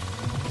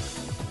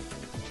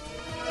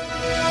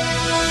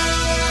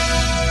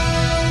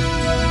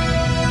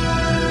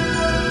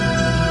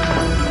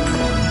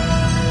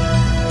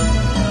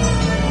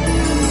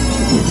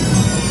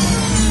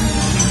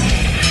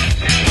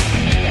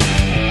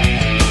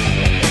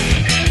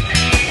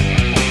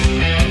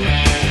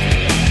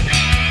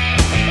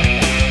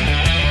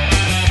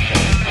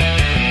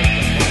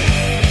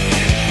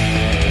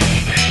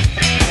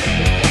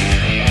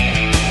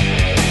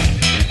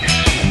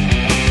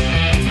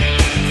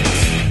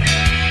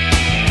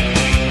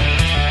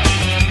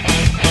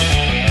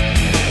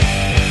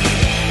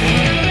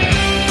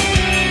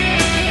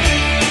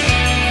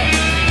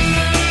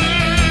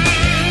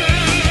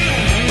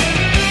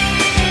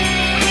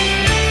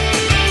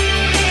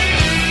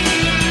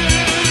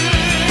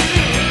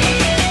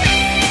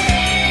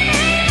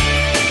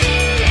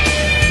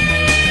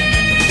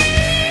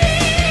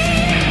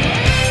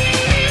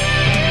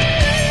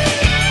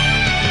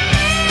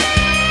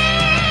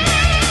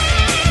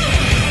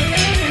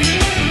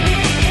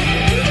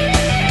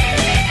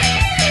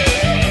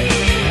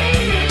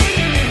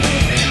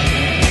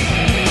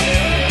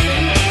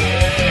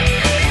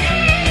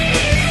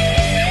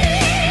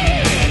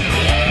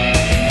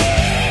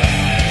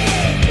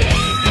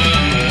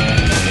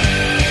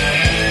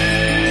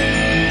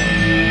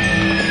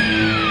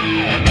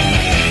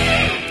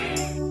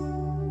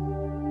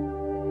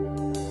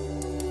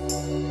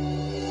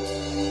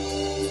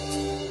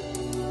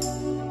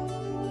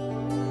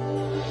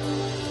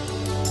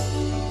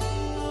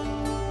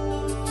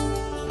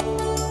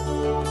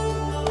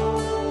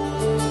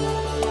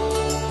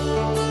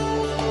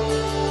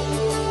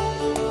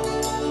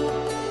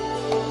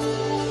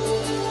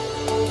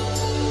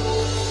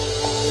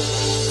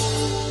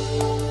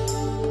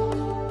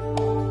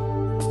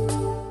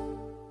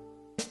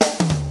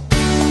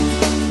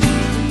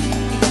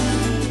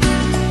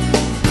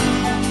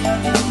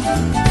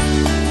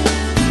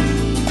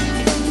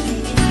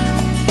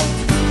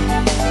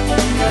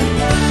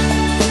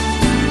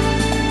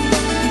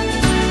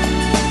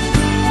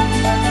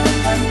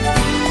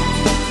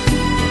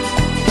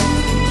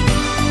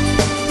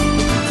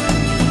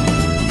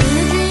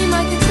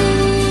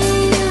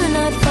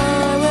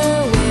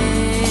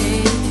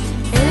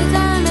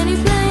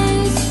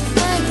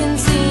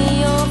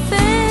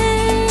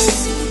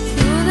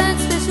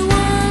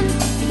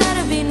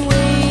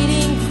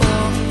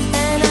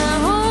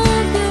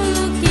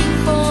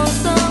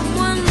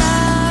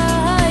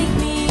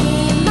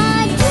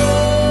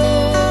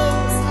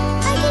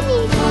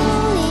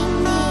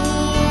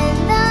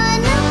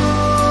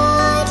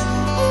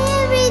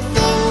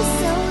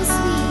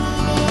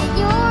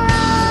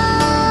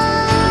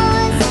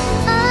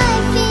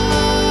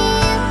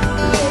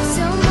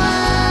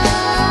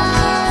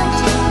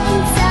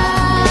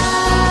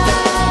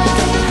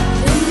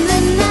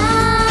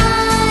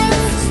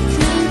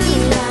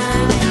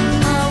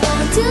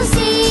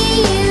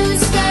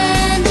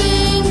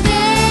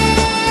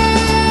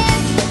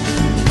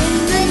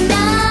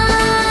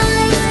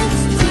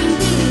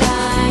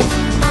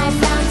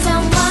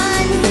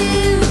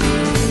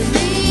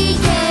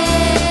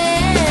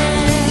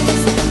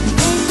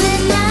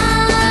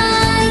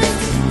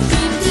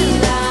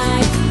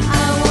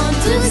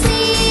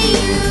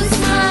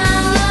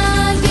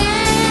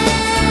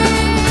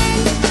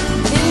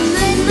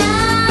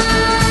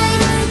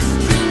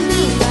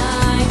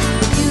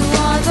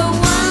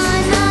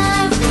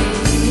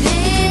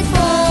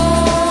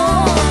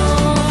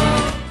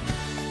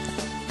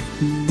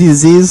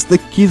 this is the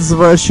kids'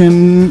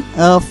 version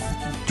of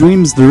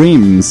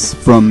Dreams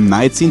from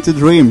Nights into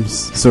Dreams.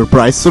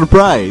 Surprise,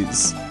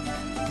 surprise!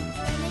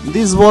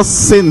 This was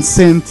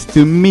sent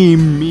to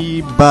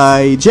me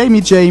by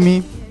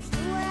Jamie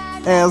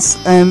as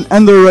an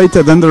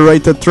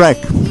underrated track.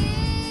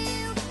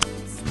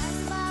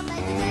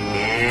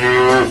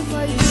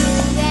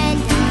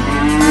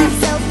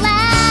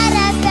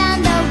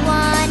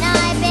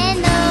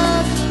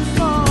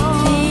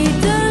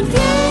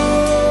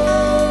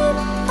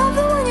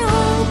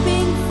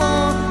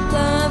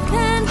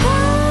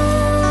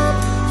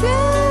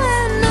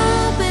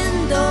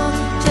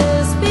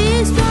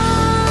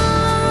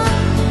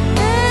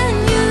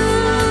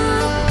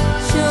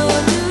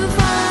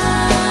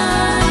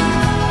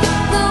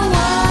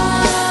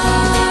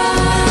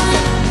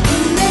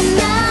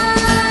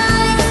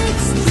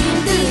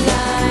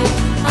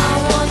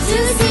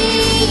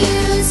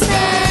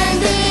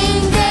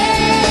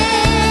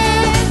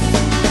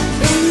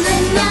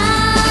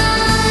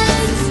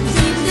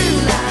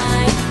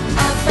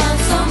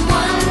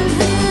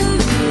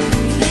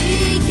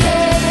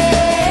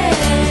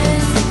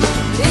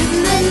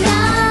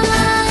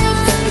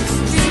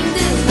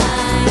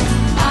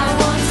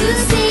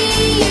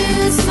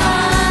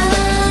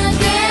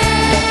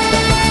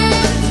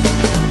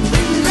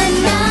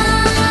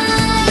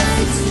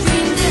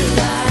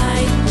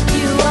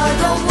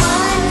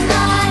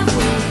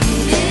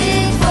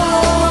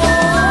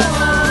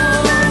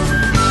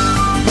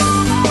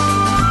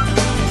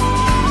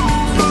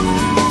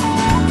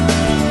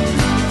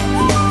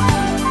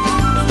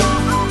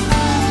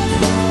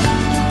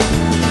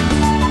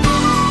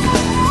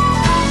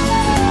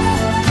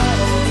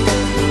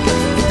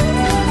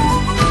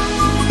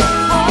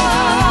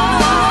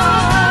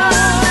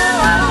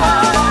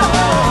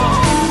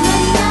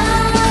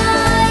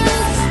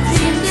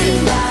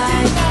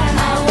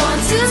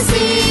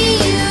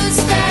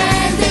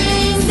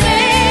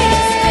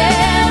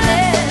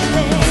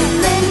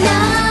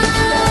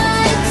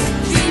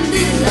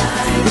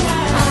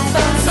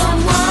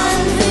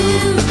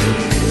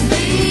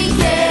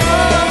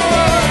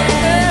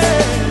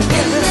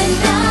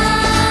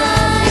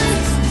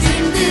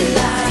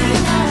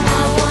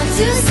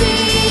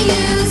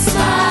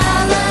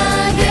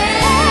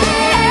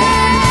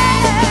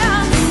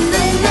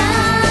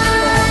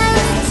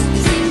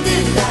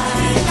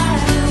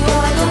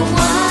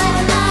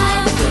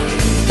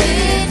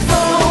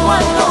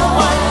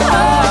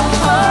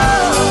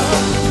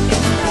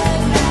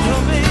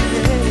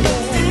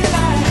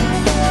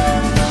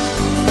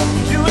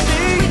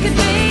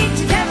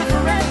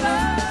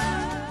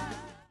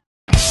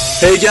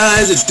 Hey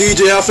guys, it's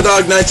DJ Alpha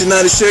Dog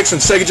 1996 from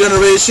Sega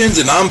Generations,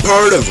 and I'm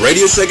part of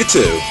Radio Sega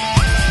 2.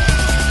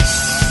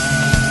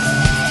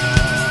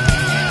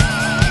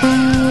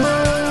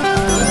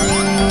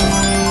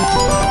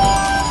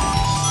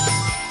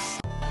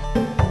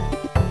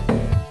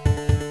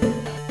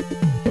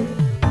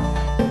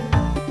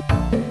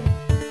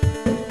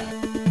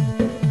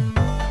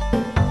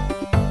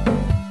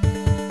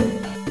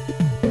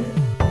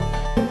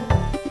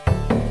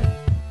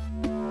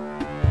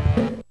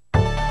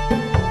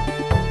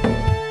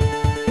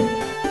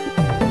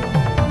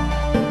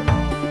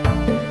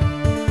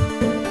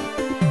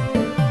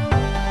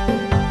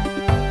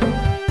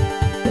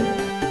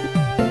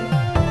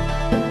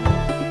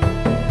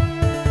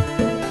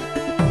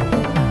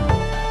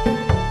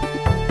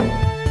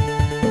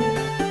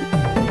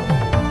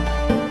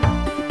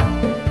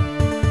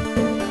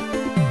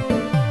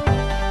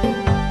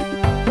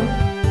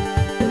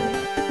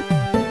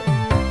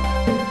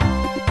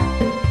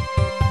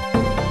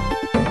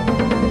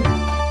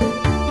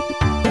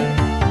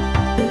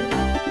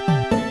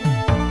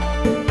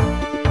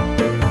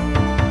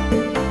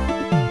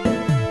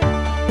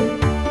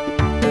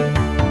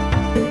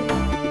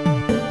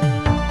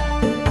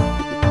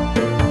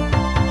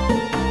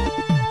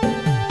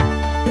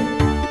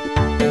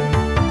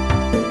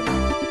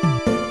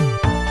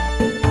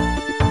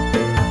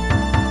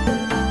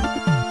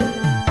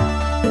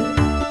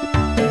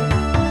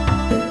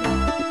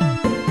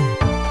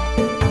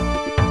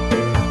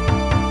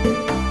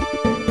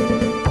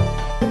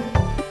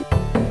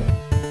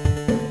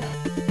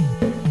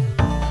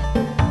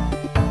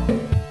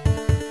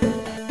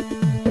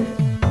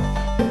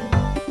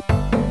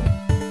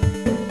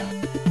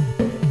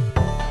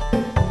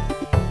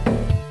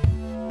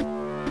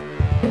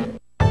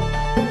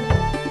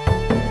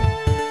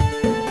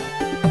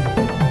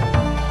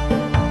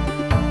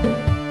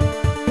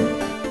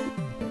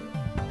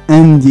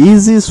 And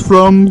this is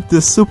from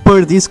the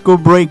Super Disco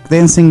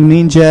Breakdancing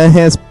Ninja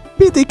has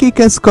pretty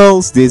kick-ass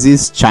calls. This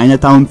is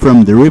Chinatown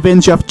from The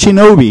Revenge of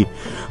Shinobi.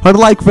 Or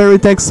like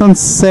Veritexon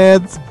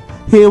said,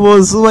 he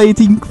was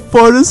waiting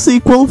for a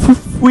sequel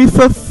with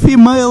a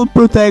female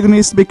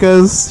protagonist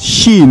because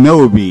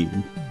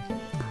Shinobi.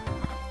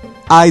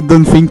 I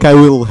don't think I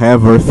will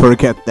ever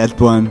forget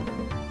that one.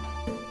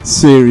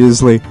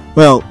 Seriously.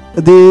 Well,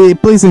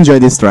 please enjoy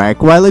this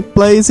track. While it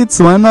plays, it's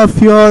one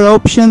of your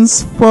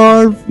options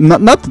for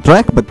not the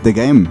track but the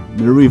game,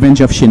 The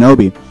Revenge of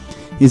Shinobi.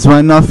 is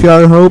one of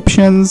your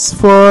options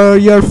for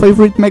your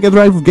favorite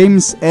MegaDrive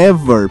games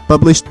ever,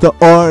 published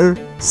or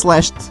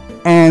slashed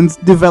and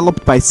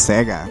developed by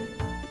Sega.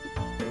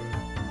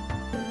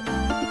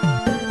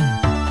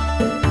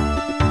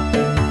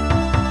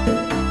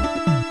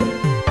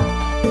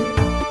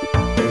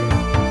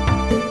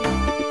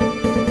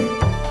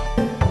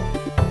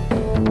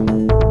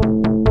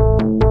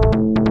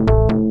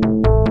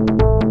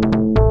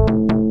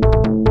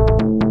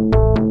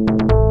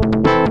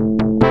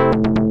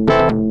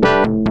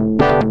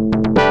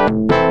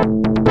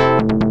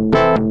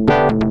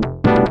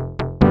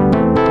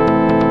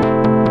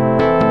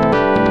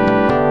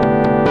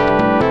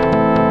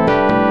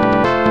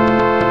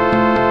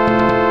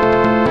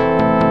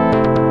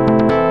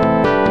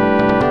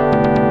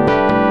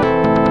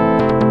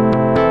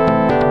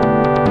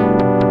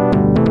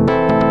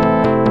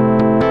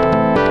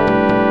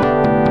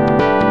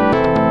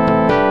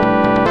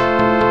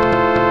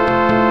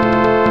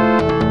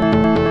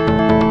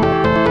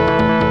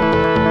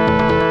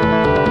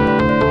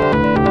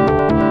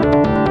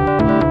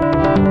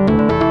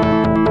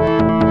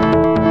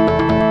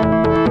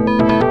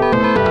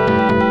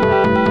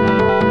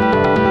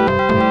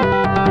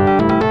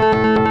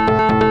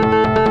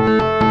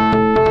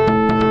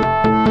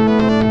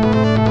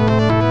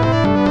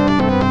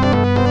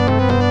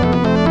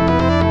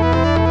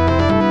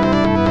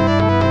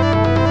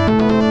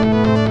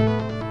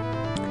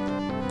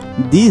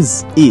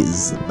 This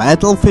is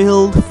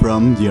Battlefield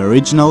from the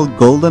original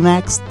Golden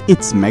Axe,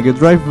 its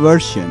MegaDrive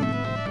version.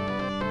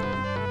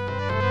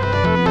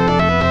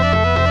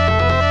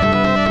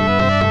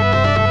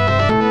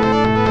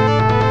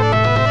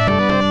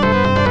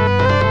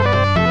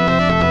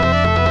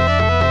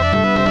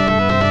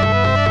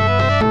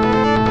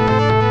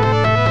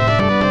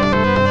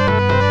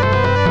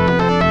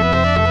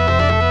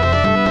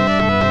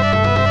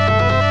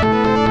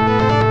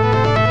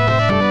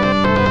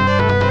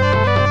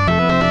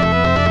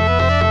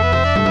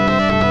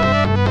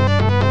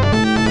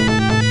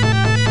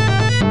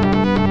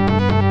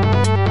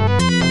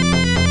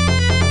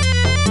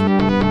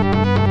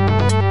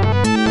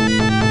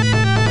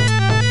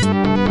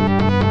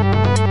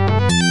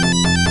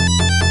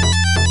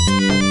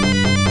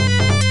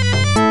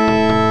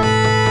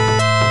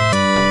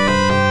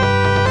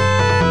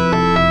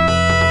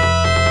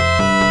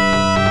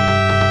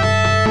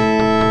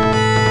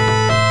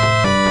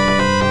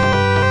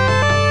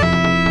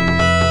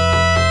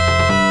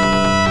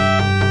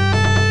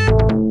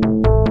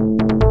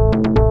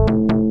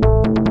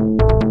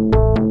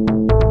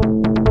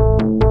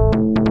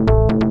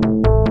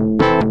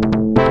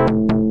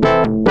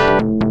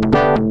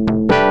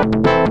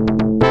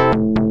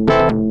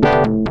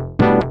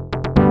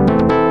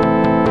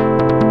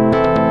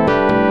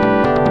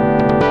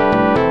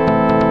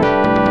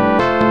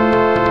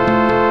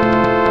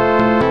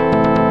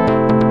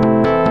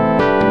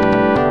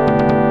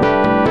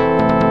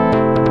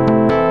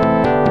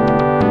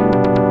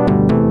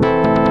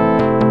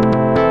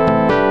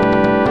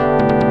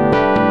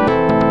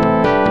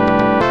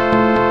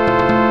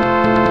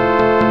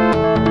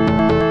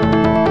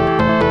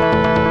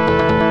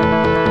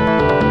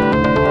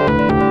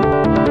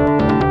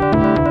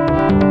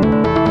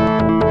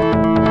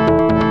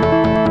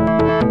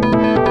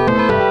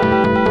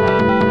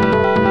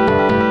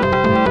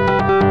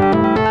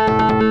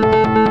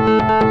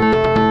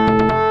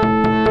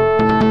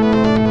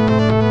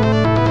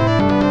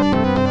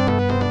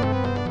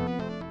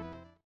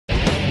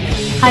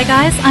 Hi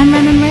guys, I'm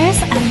Renan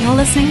Reyes and you're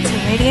listening to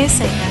Radio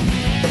Sega.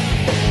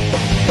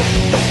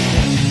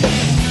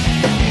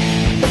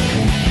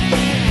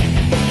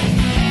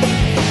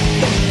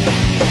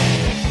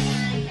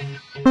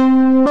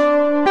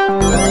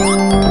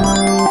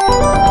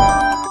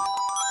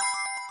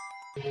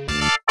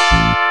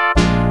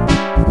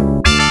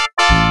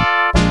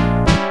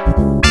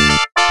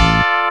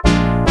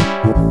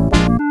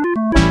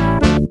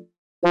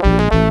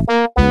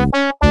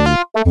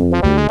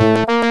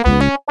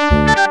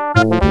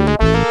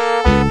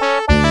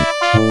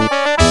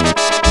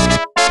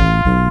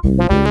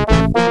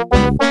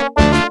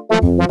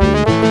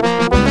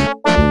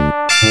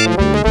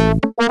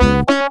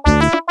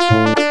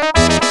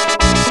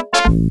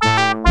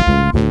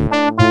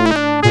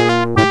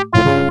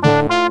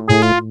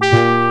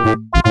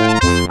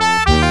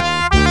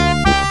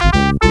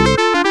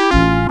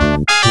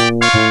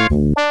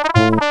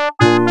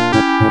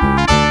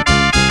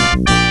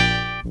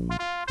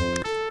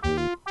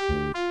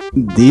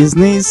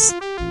 Disney's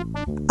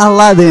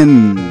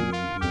Aladdin.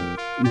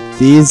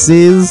 This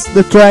is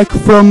the track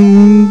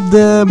from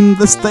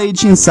the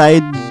stage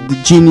inside the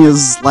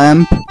Genius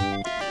lamp.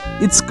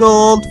 It's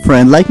called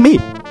Friend Like Me.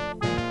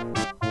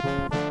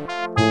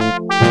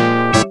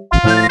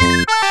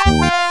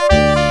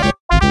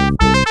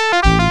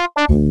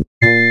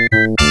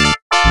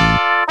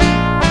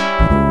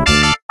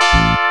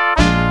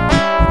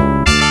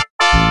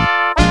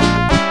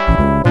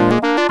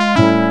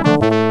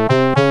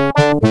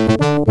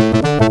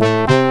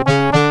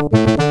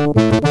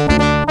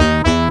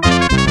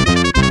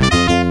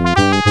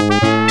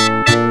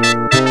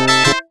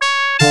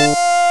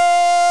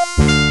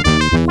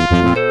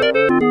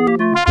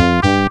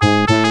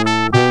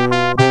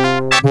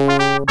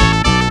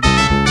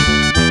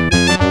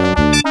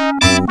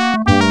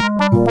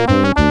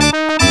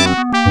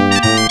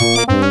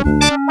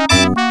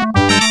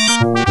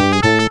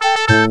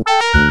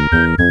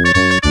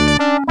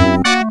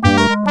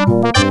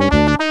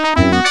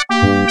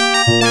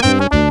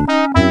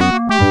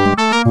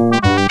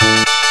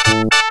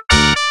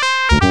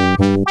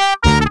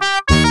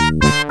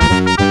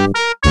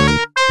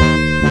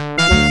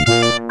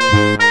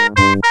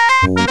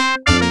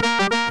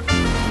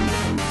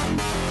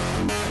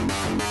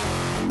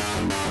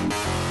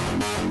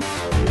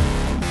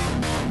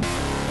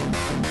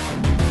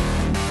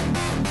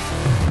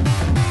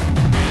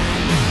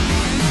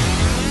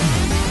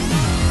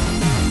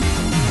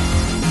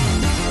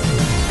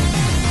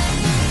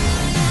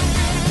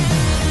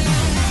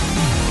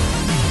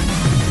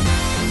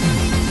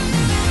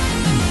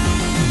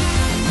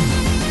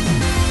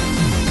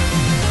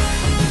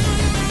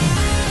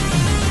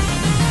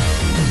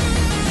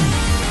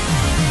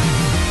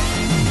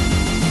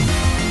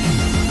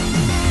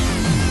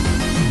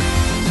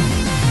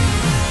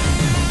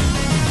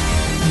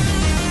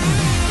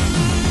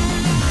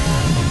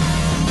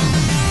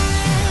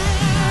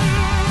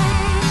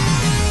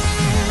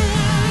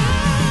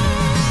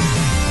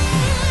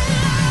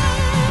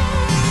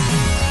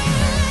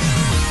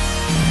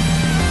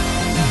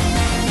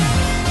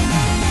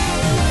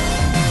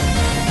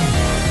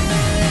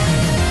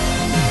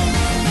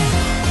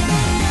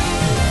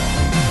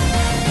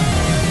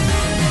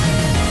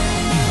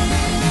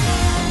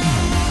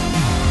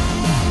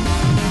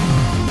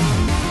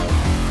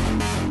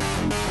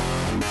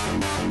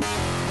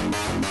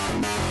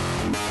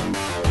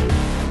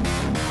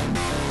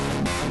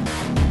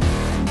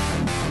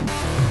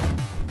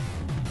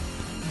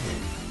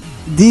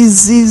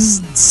 This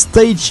is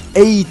stage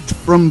 8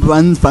 from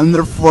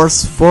Thunder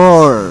Force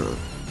 4.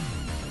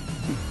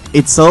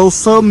 It's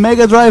also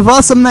Mega Drive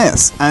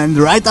awesomeness, and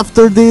right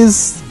after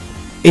this,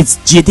 it's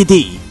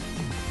GTT.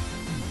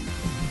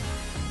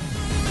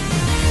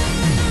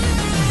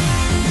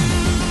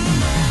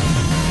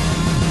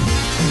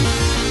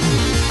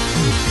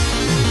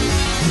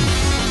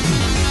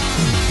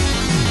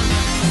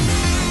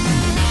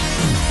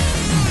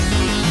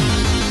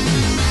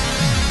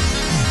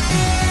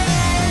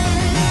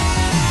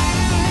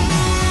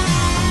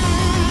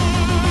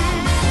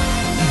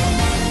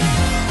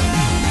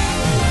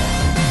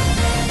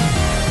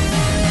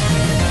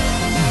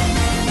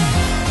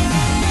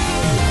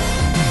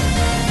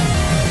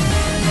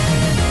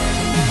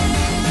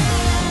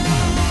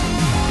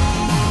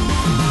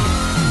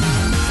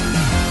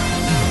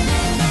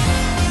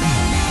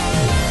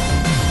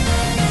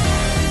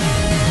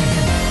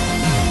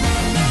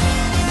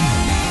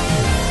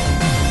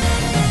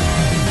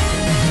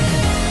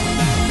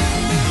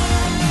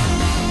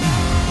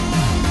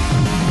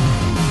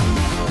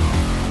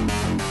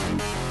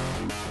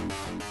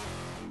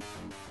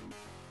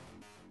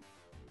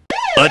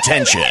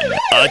 Attention,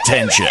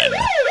 attention.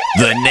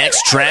 The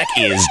next track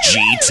is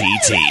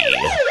GTT.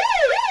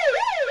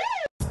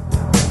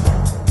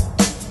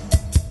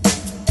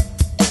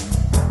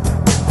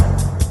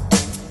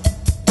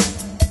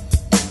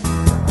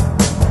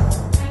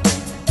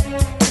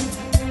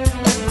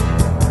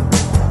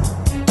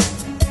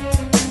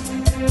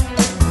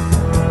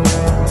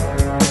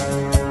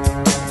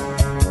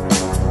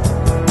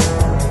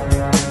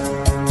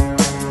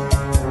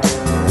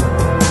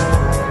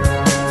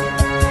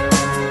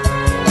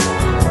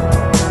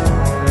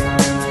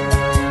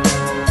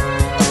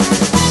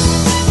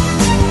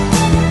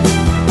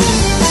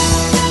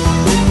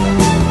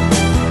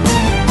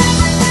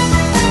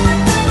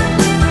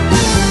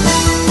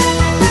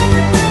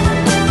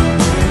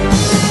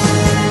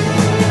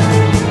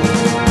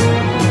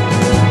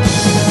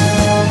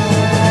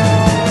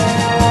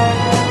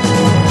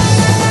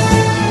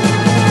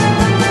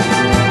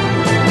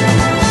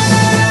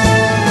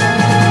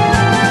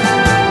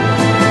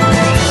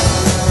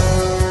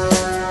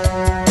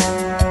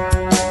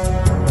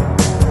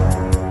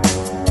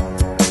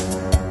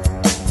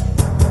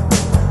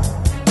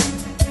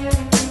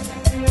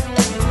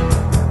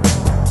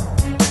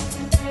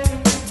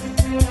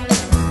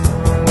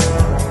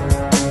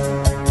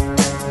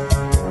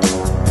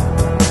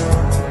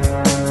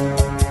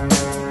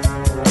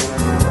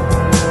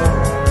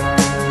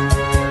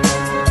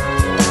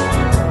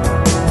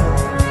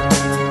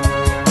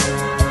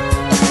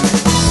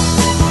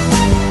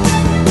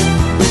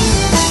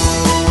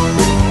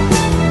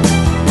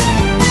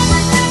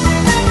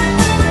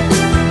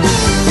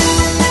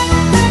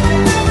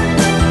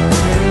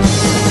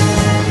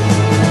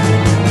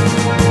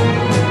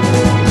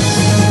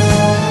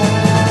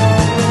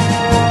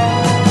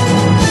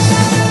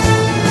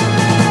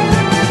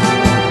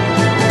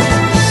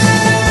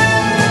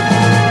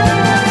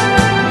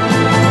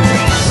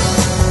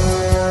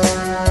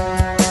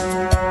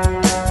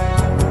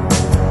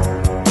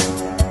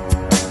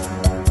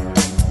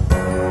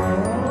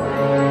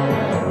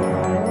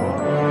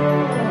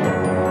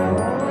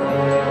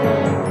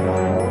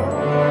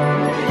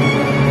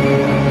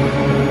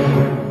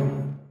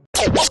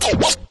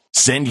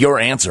 Send your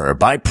answer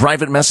by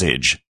private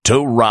message to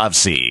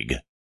Rovsieg.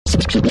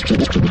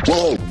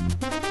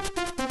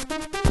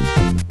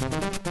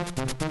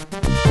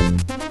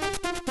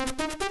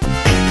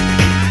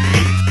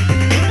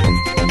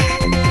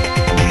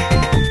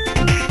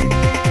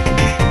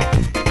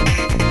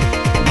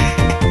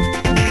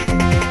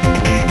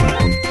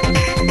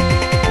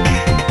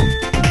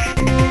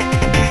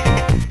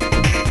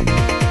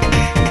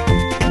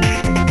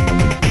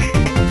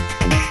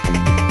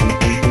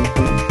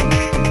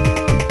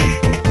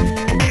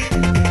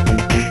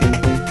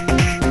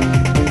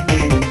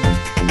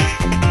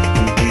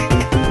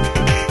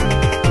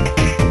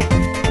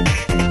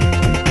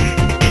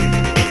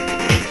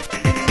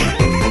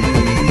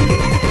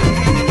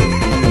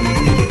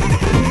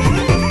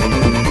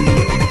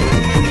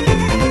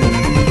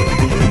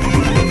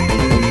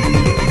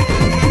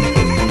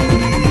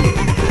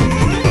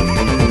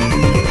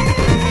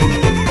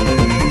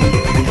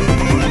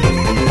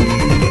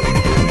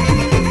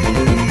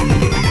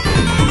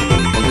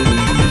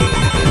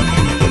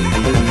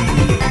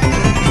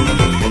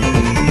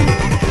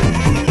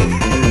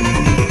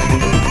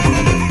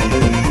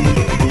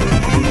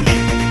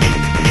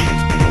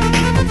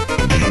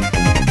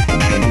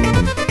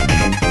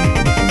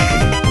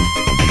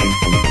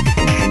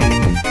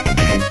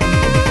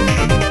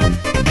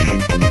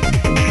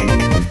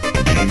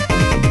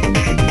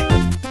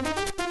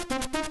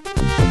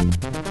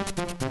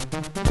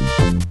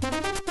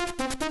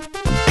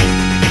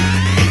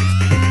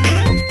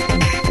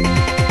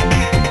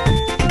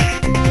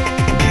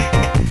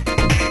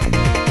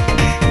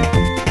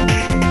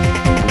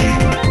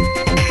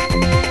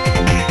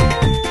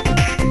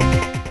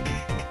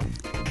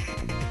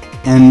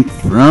 And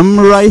from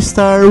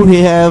Ristar we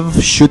have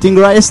Shooting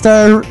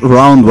Ristar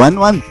Round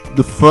 1-1,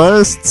 the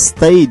first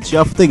stage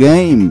of the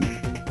game.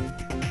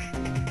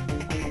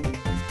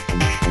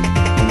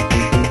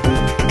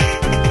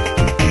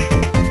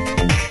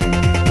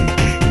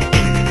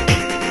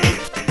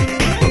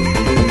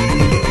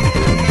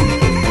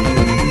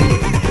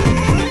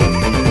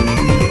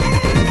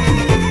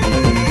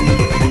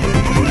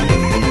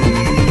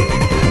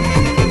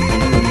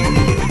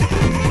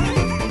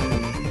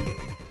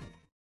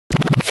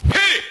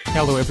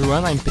 Hello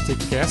everyone, I'm Petit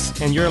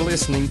Cass, and you're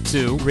listening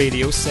to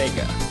Radio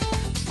Sega.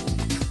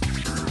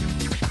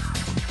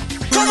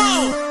 Come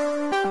on!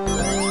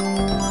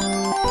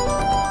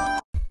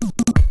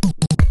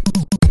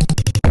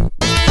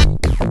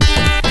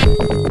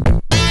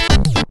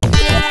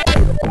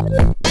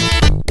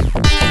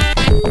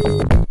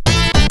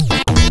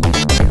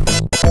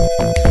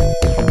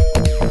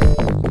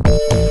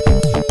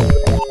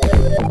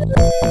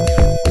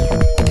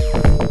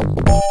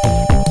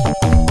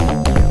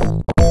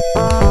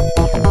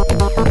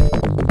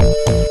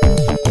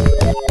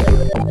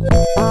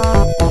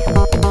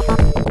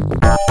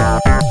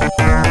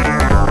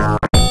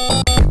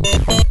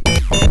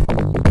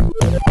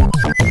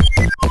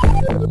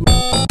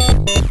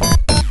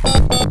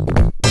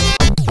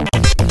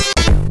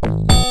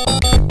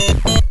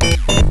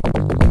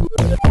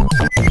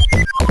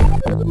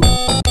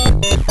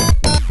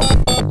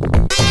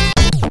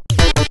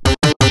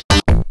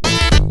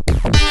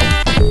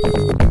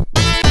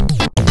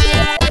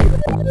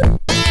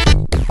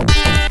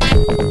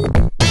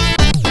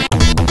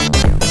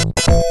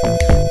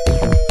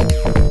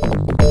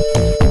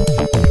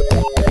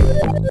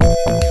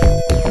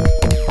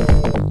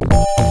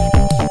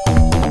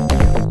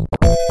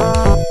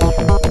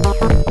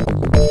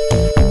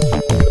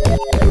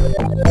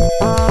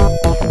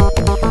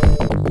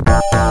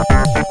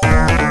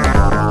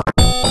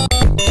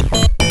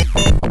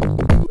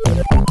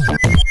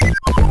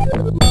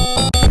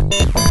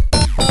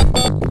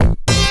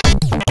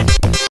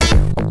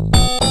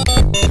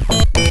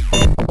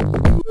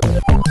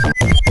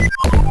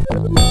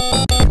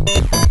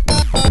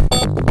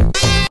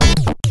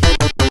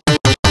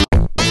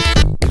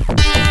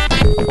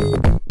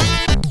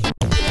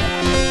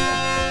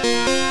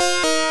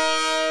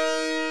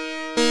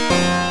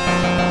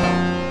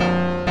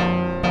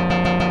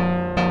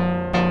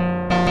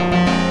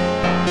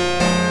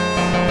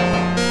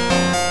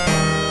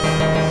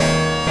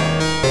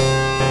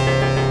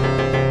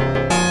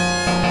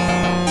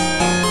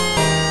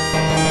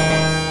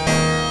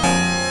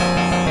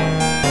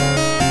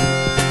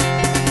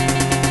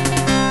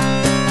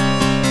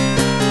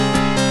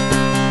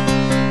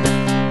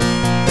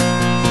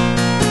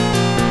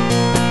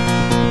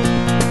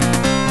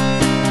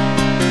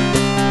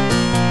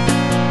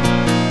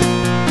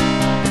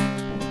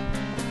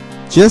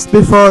 Just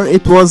before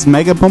it was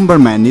Mega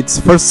Bomberman, its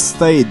first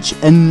stage,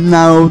 and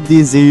now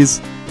this is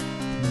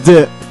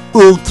the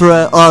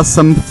ultra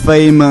awesome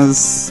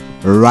famous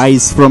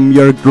Rise from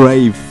Your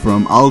Grave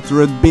from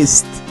Altered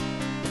Beast.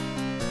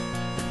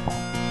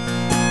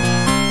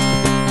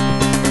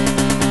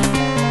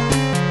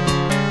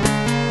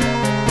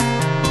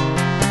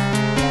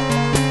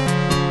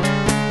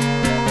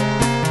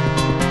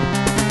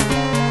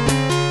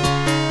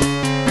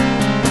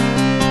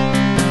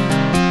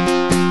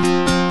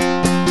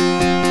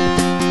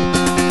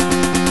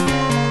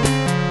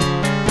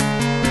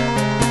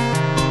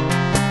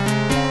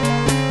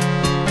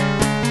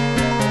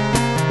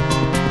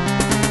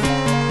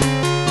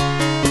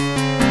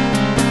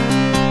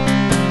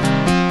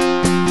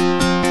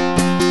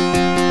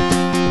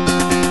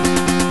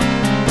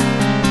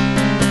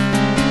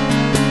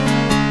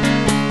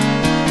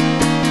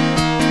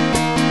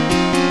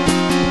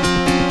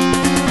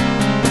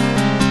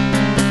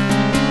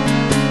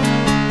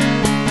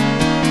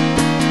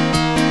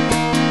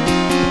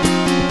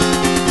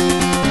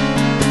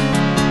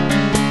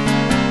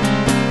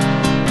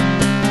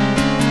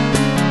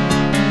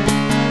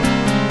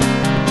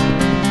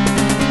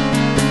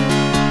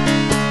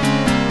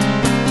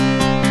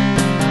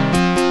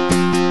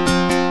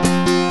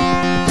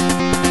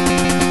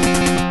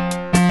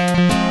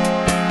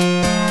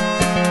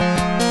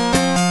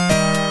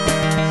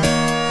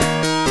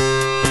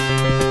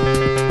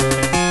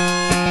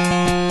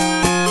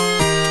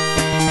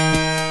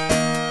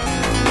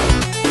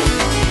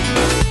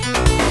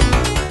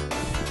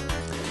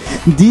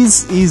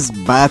 This is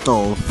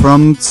Battle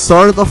from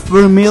Sword of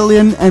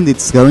Vermilion, and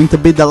it's going to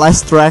be the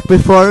last track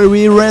before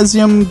we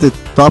resume the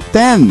top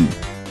 10.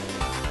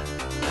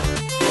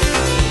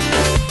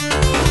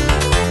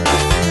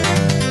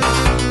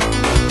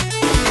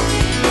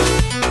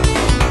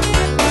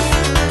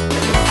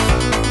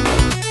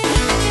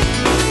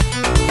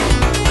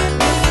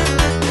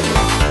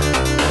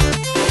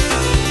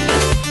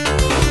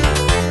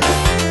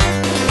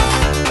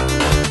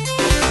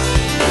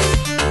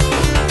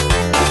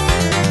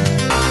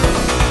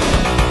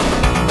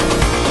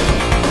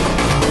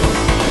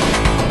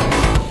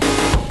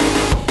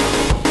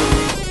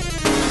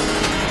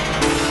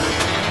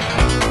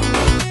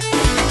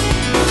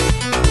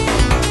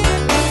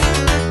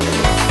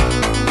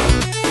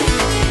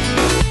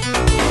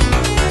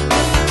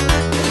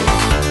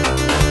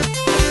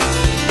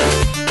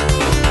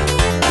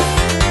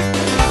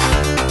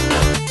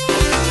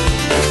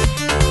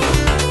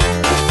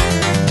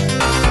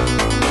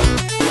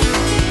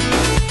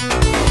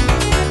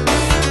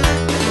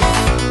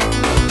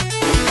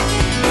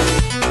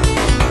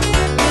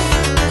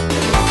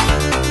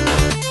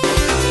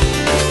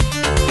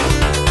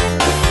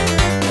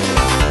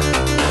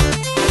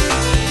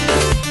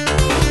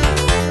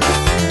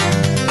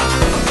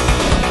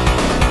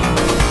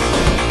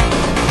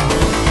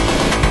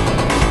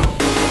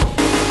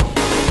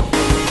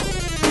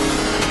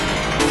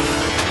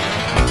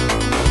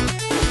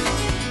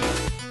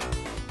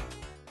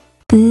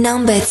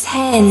 Number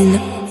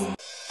 10.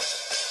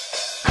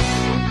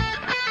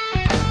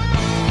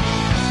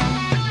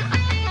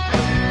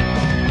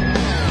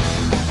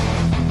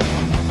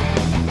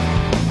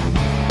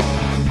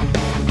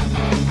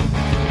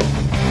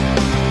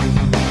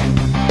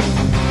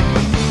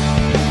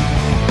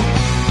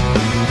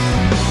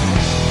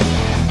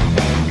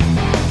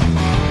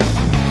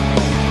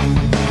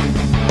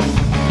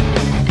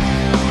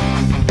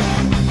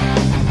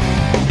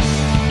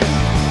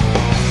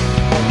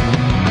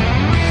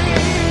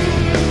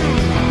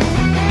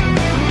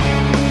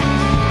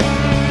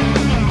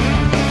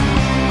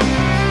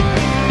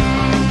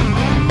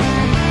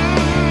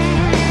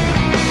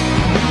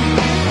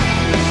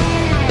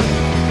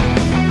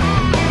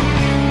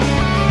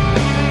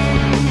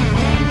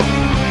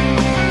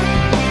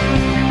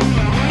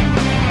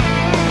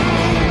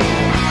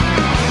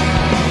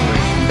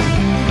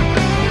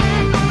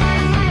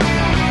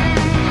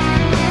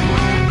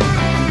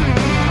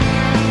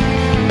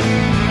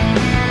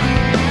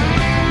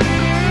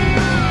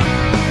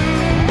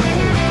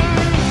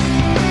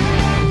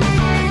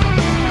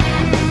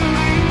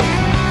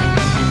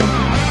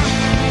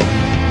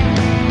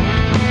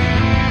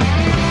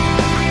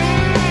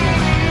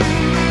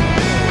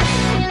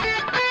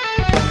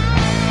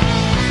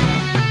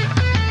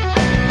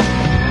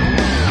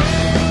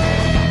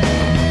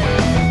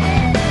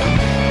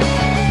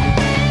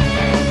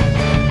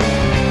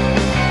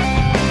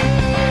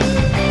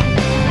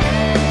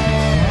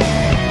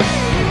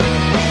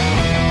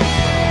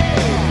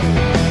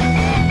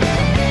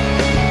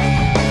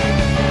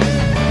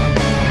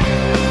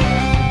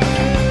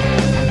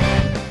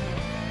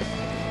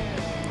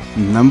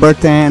 Number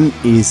 10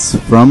 is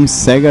from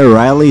Sega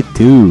Rally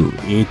 2.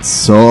 It's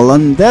Soul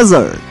on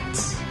Desert.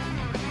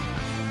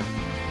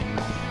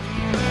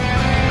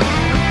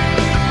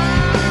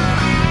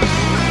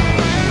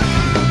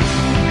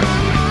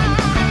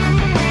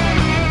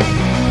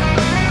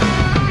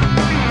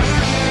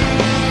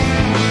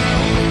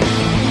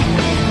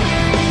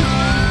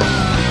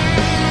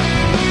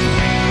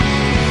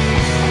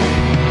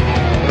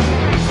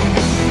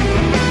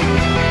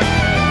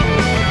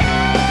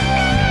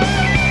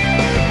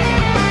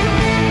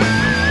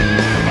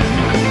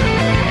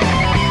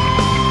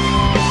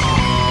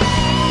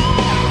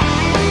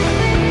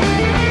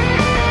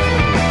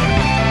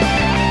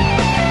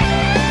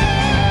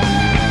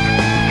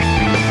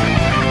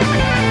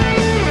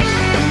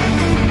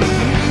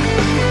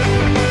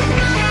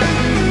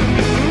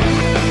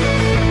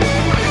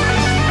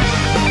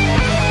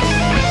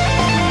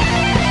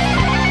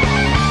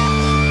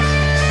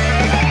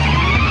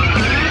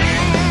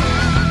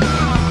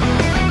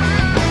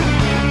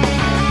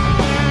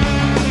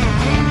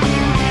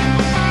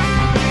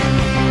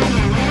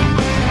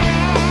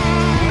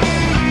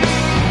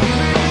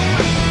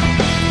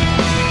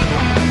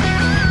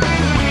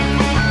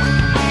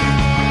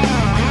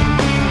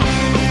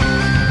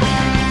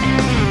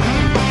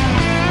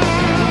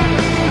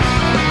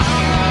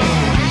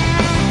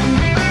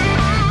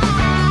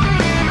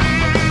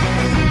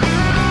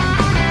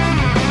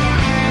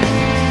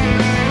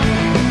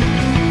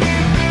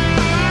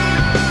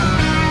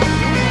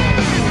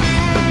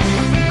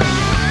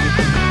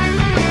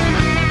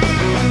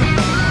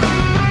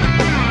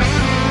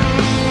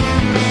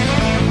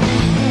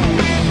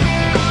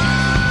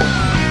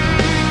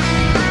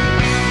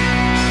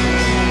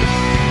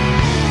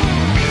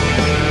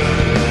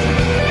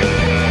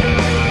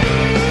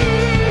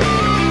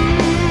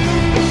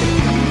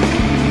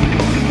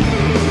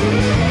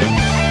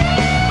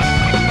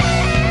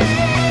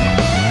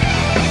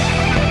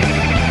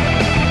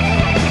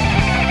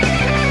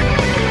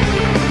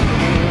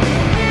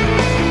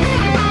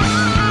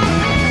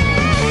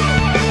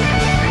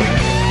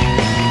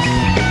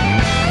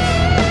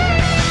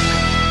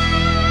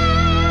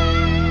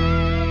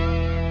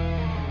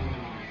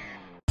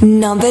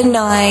 Number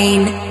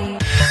 9.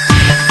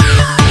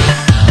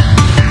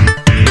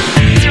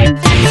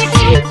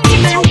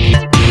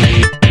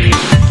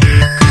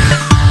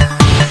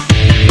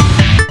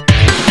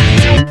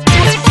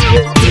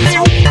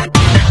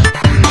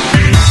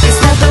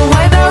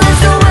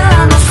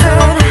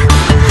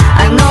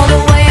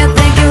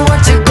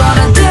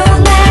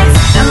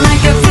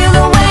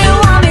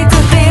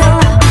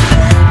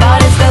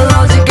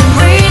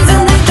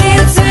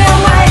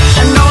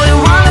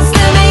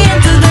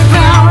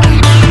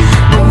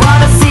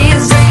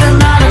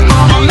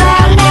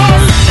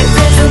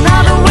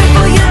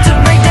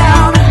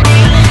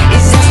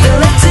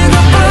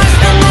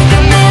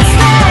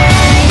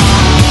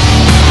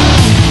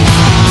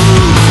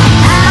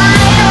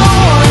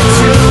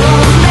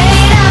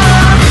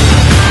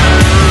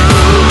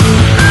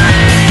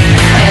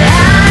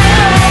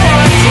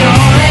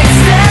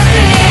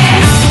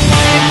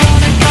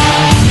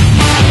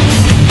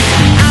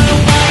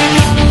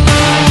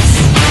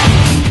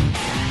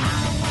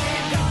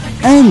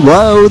 And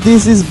wow,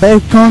 this is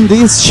back on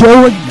this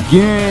show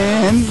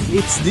again.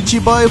 It's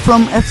Digiboy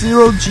from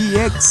F-Zero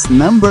GX,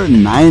 number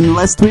 9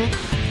 last week.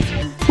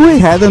 We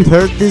hadn't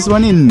heard this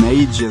one in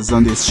ages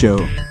on this show.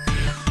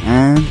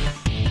 And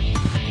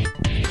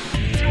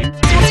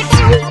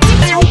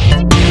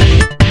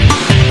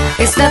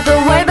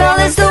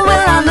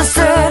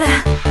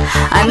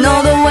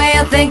know the way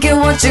I think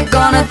and what you're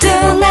gonna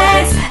do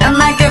next,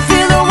 and I can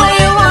feel the way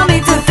you want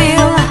me to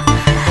feel.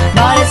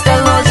 But it's the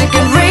logic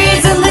and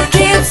reason that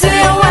keeps me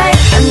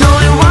awake. I know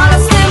you wanna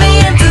steer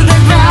me into the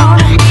ground,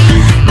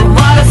 but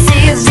what I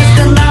see is just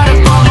another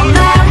form of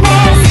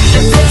madness.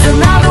 If it's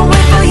another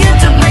way for you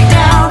to break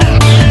down,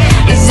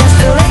 it's just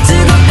to let you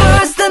go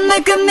first and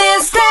make a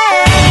mistake.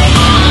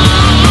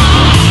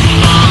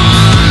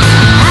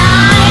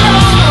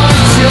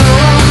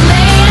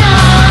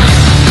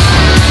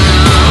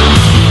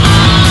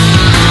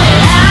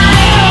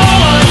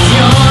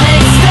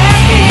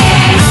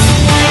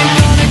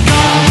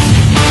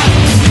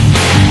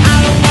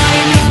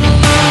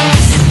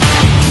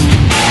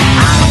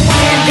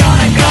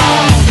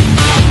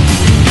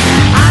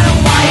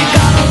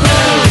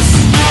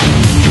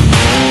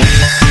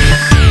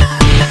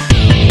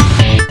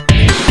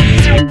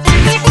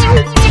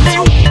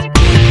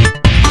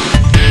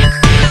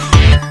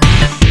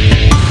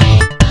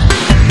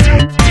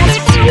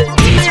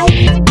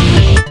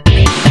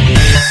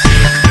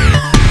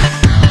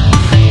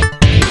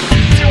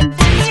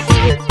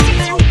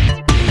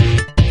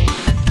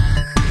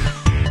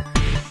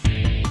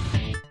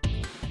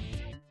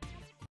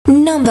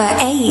 Number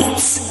 8.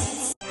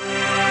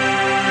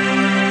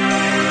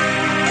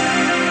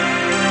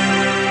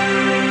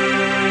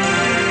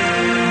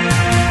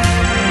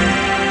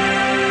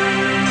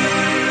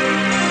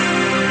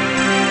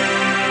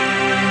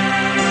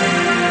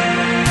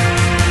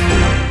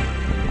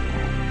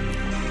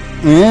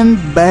 And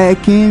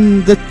back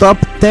in the top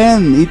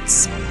 10,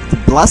 it's the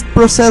Blast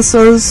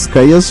Processor's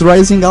Chaos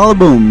Rising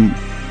album,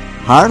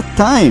 Hard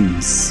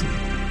Times.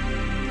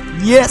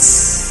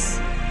 Yes!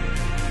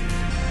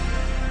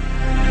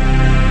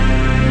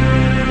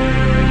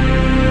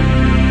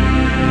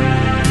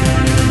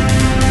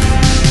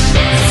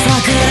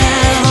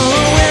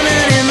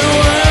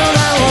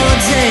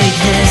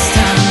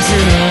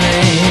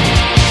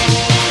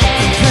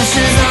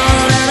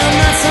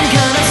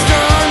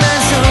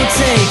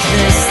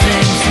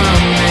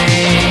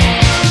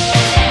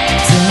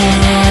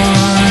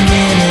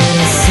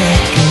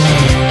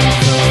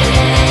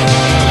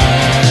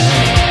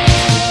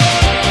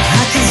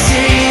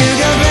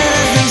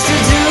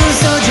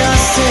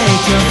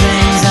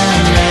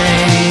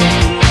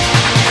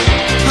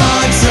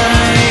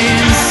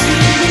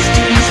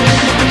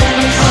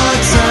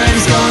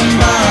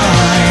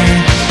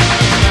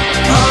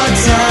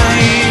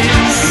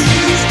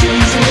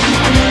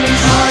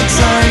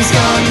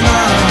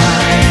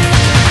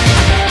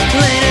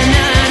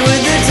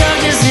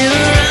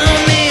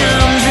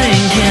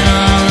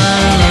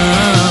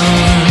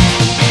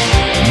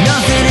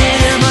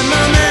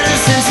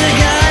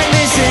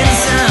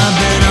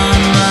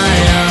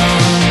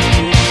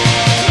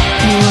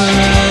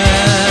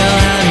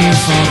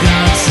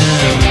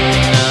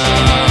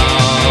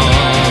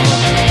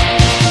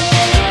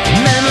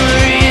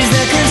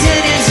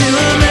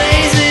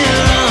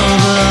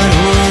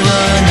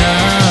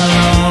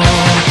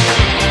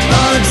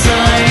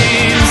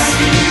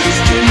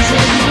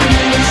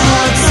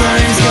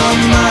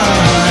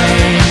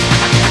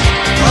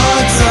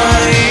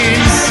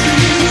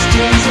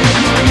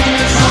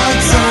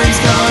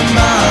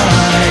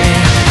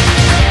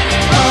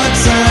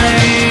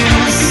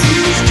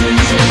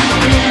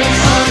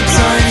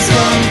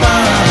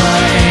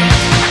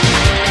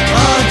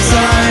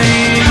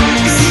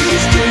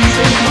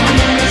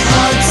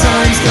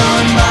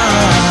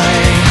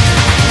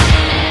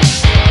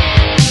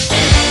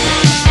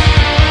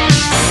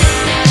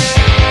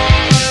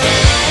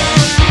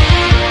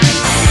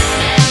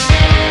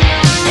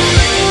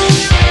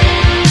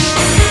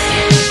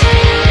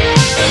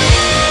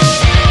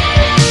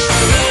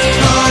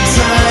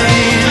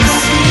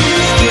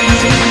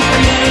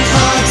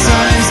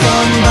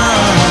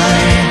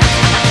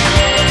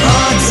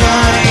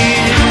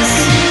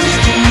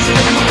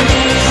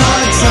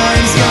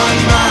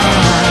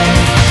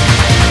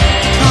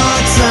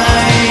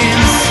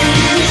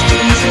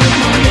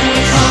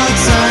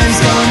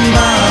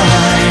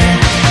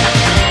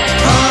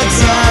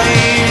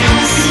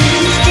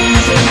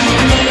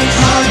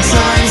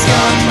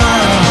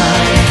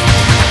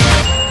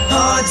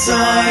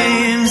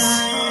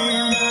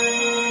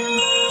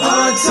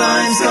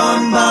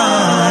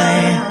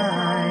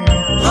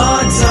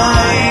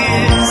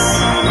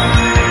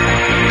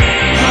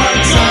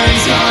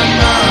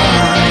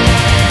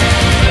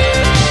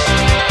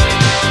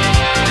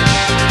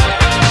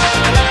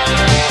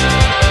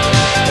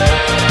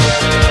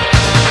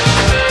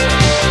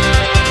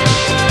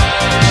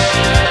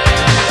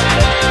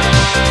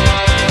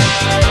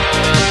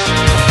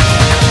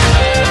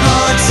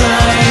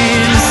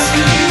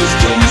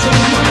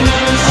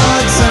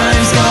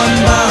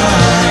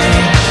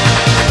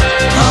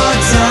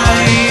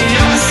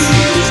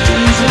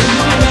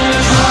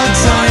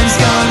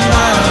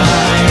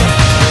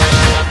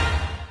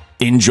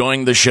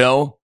 Enjoying the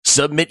show?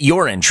 Submit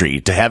your entry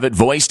to have it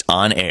voiced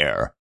on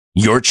air.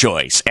 Your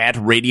choice at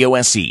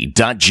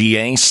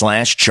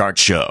radiose.ga/chart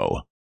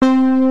show.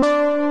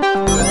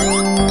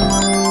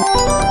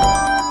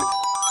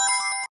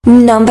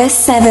 Number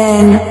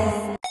 7.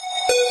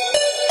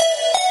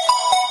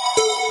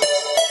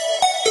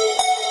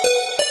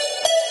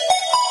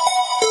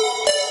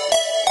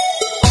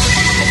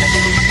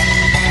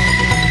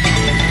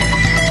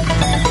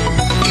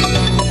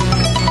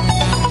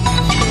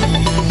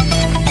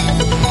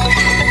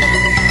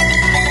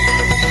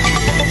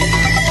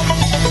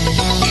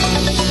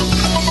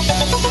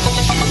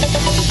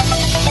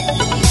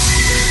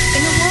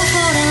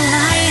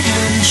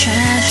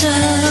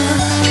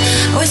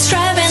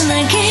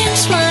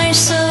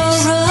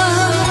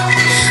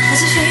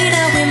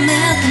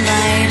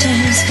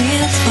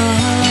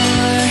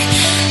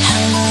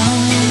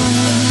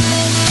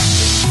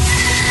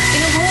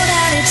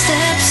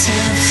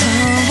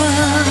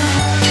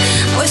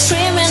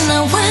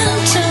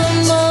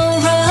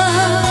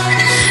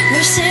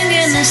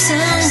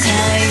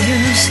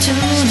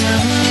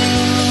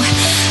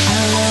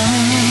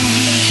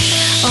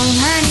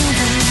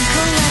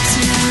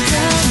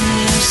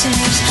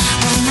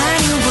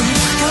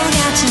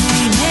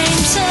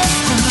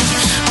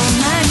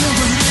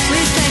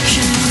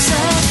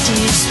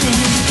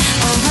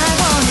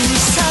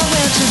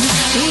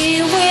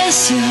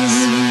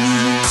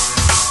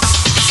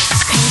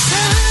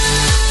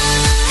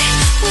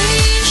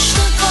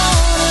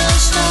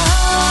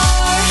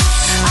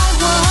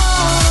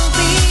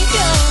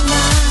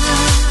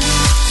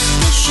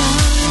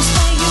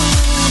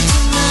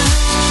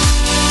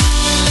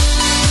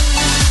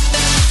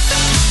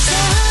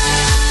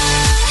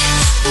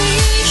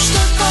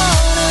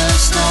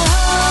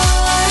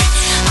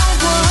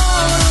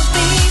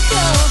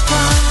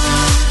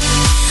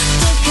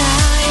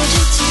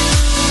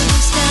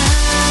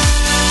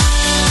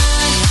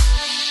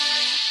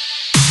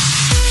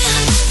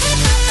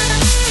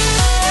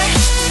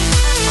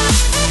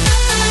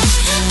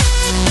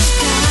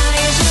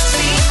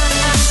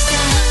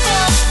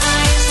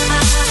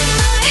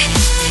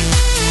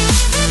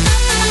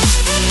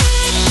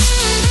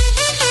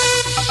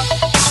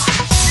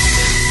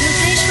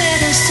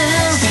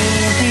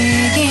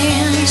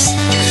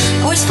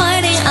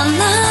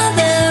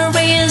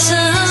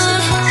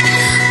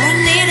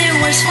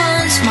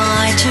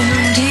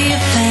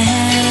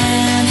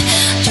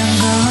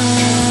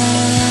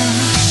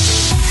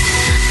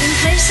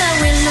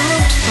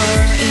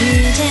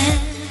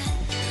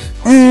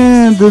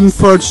 And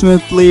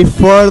unfortunately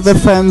for the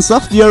fans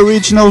of the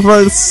original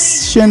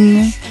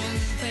version,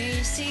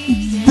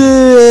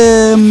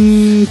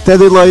 the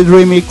Teddy Lloyd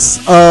remix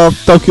of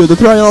Tokyo The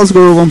Trials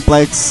Groove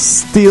Complex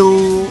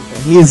still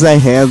is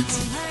ahead.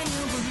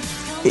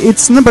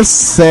 It's number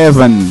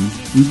 7.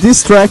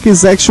 This track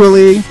is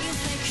actually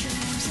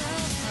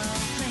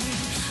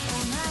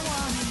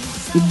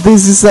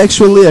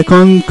a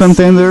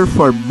contender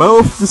for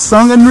both the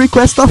song and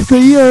request of the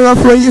year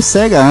of Radio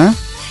Sega, huh?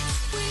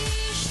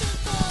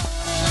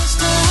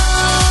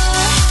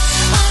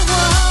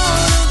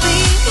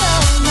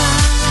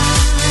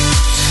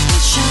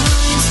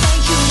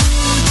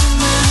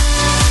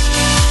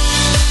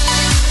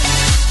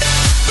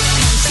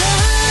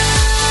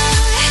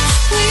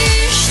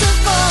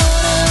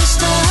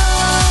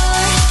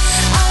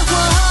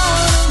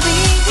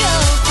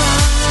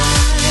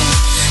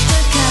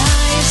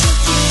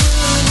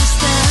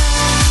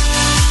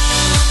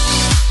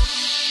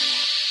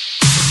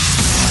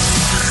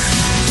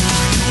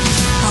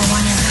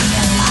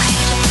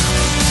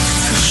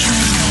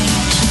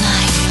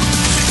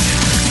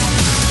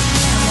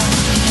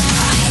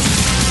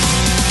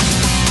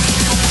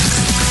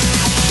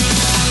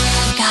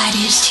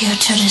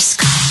 To the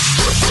sky.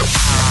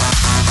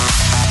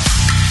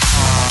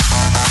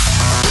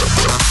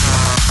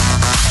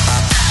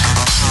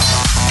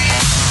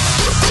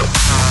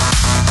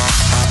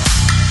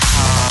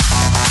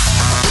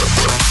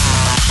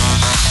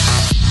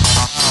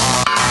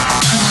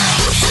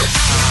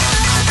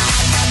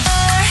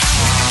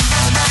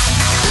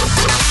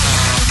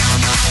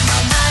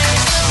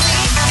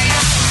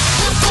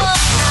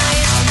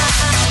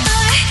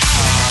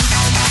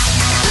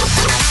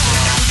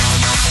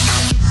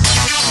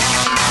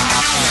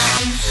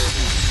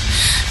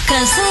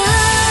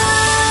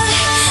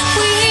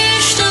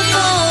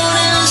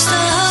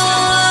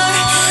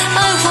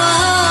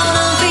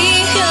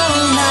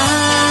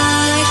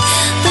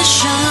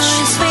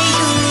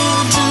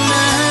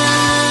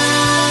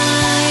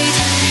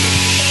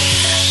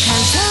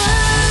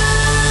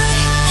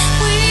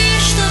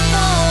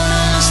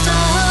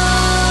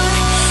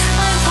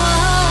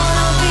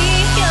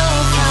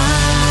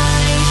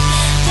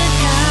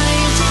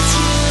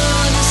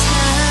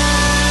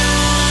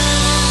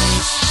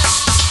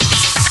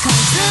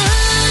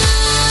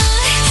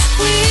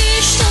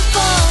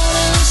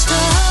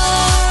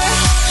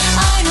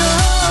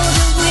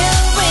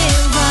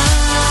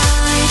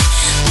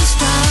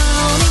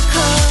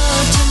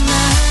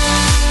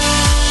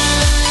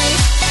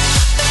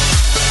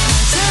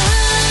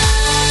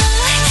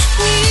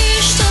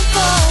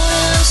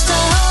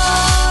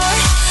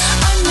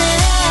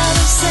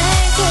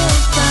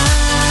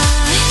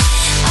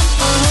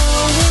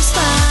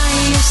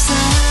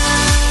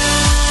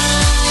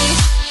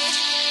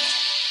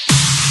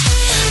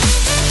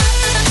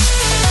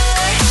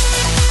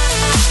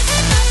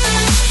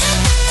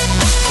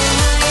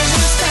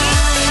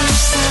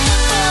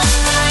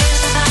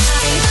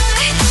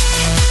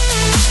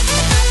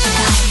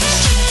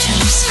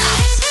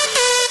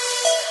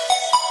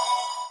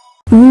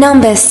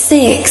 Number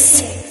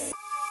 6.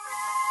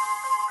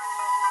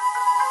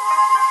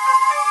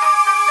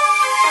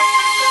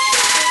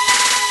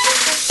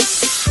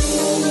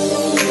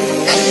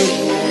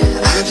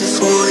 I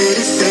just wanted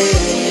to say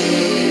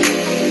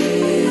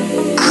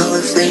I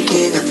was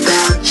thinking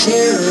about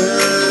you.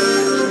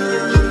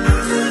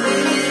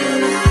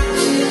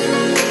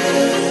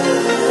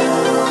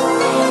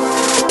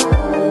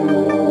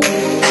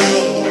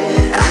 Hey,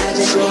 I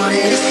just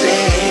wanted to say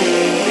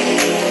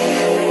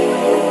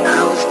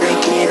I was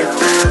thinking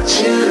about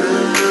you.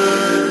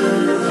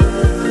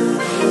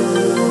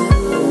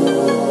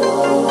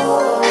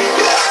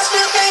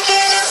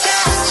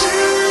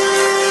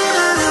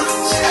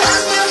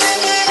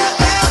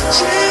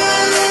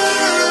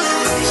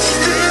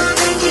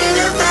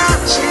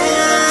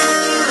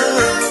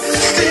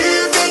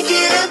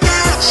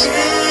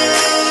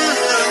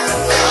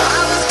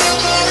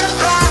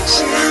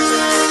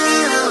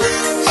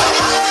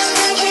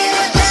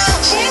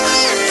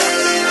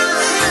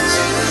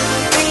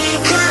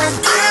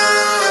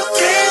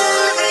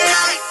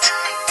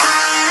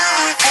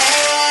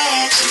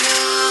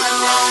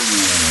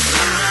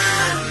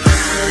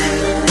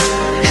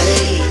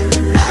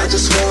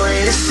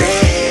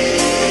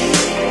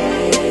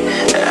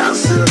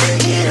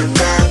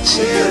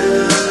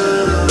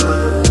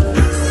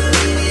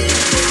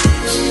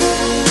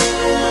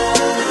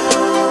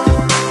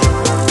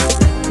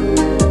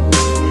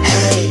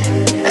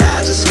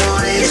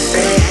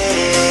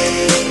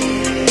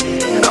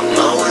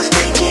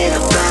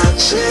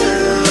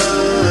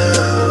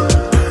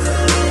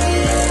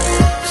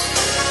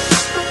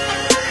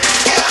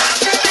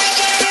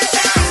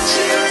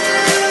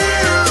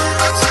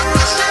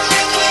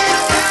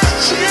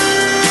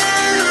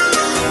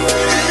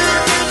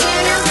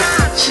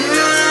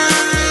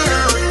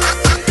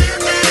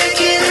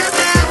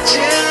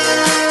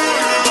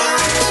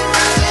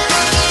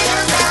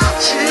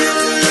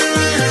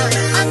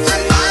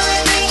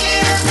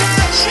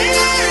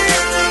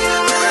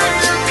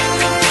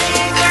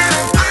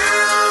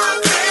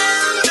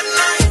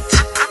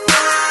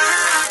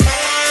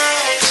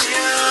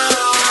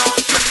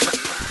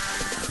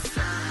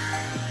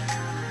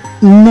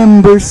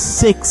 Number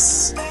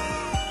 6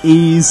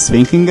 is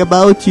Thinking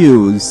About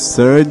You,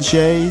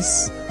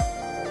 Sergey's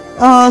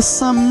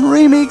awesome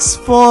remix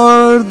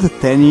for the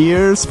 10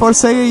 years for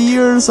Sega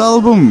Years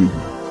album,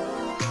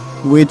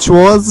 which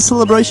was the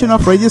celebration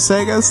of Radio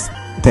Sega's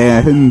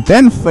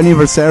 10th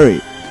anniversary.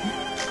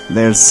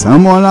 There's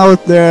someone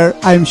out there,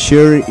 I'm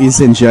sure, is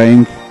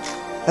enjoying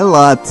a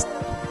lot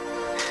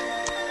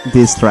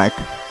this track,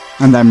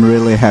 and I'm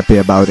really happy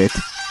about it.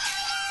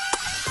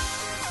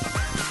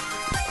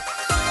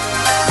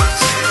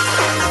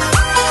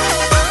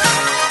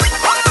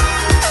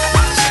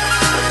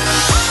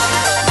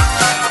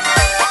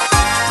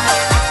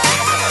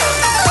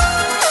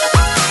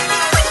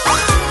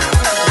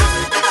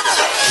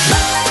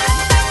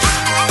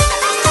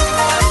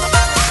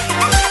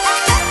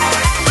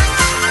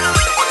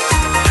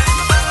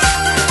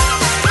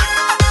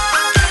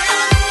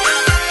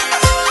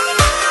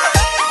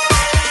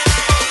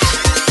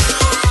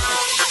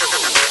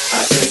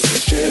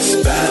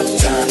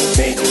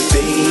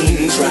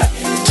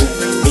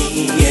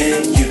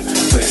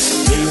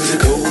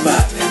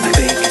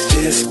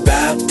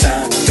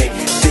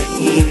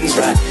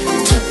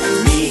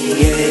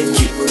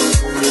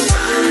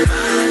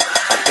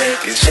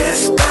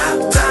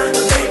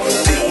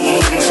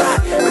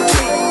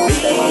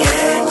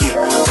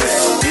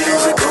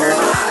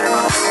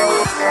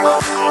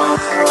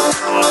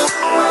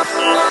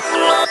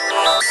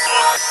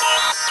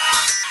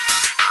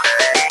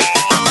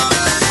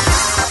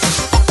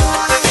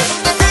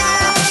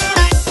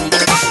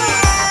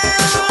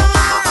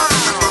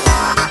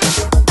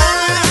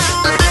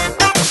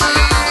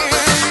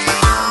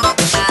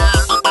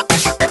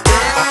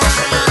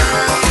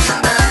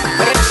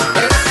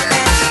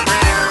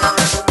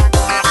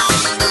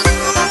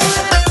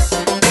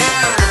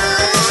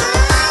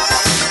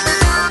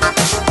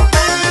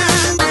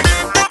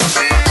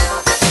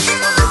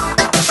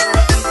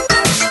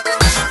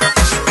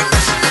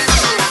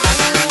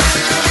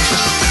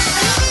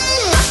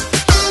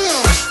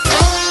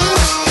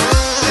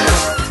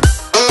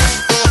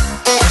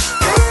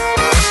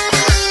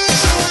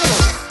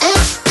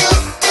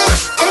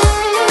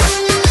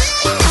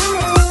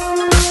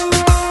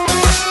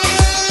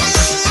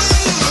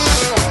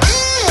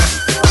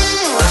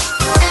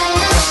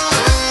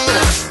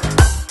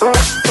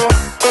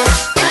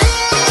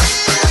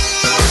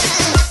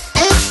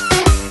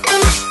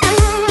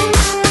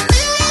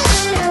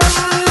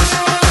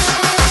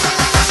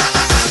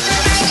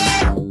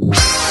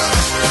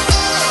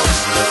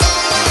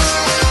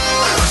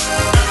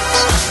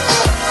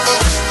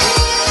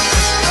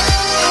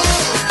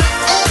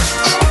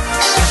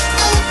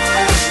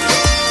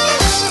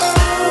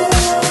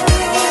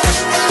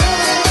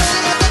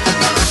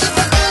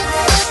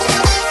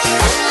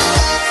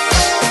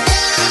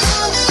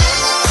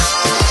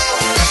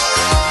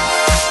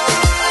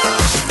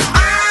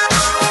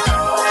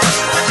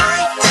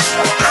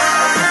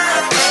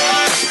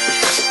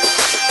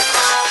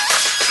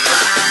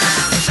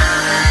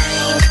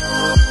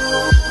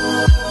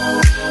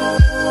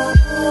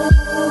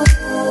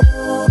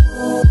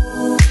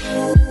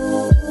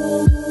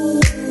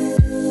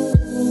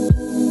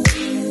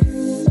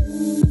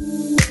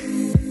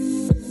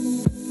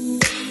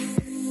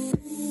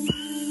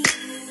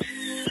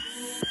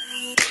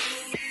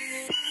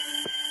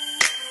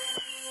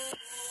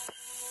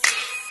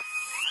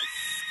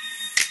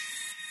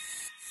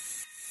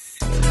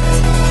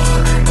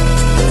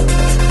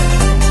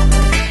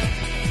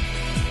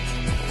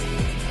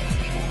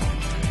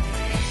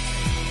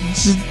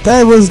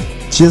 I was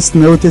just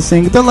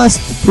noticing the last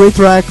 3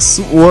 tracks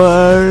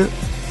were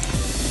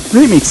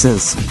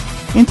remixes.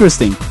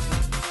 Interesting.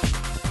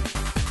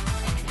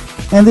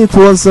 And it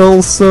was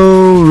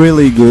also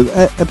really good.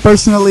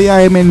 Personally,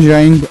 I am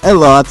enjoying a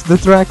lot the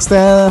tracks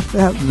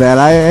that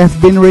I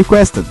have been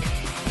requested.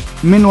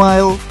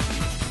 Meanwhile,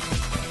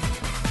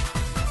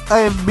 I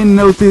have been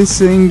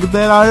noticing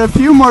there are a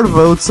few more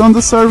votes on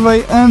the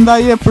survey, and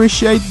I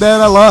appreciate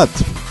that a lot.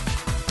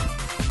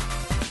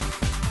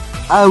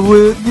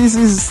 This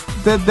is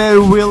that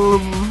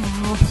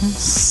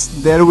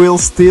there will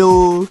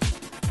still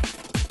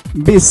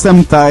be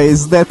some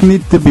ties that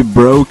need to be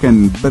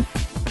broken, but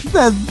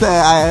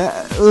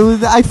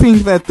I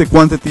think that the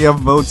quantity of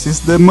votes is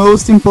the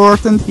most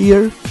important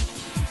here.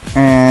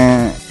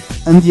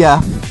 And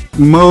yeah,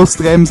 most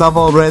games have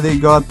already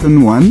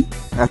gotten one,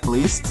 at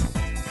least.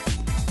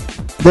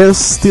 There's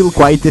still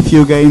quite a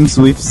few games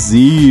with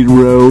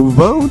 0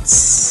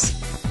 votes.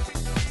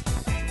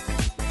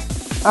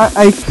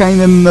 I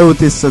kinda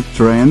notice a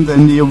trend,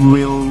 and you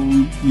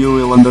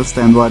will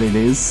understand what it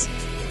is.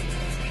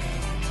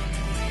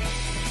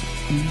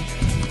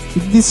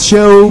 This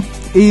show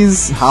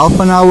is half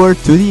an hour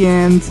to the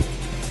end,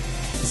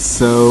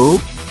 so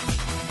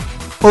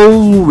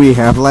all we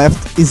have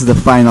left is the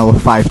final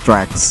 5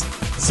 tracks.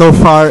 So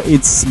far,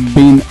 it's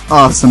been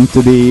awesome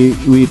to be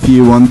with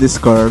you on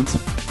Discord.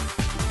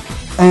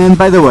 And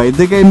by the way,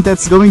 the game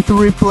that's going to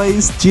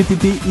replace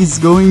GTT is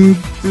going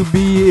to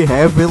be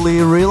heavily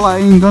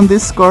relying on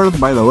Discord,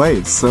 by the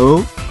way.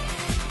 So,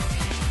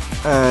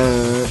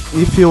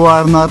 if you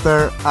are not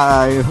there,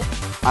 I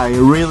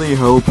really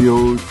hope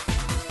you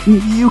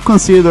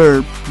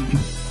consider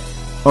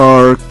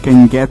or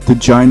can get to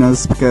join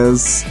us,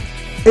 because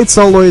it's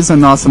always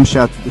an awesome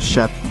chat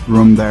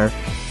room there,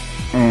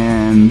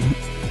 and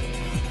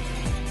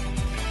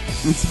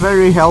it's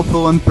very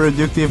helpful and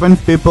productive, and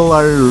people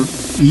are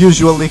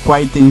usually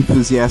quite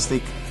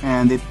enthusiastic,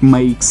 and it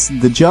makes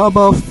the job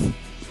of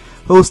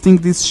hosting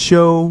this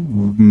show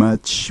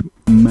much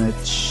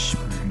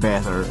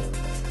better.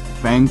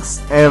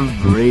 Thanks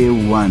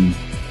everyone.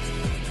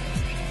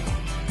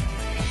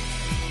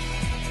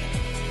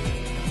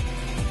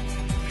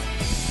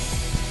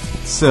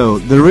 So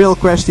the real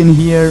question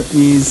here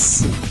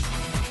is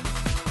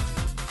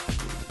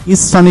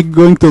Sonic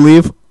going to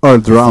live or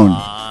drown?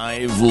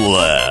 5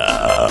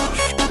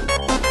 left.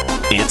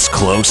 It's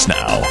close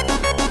now.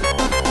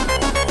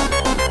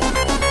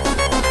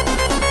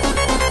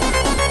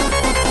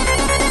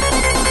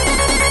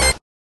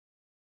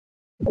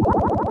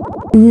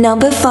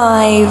 Number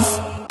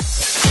 5.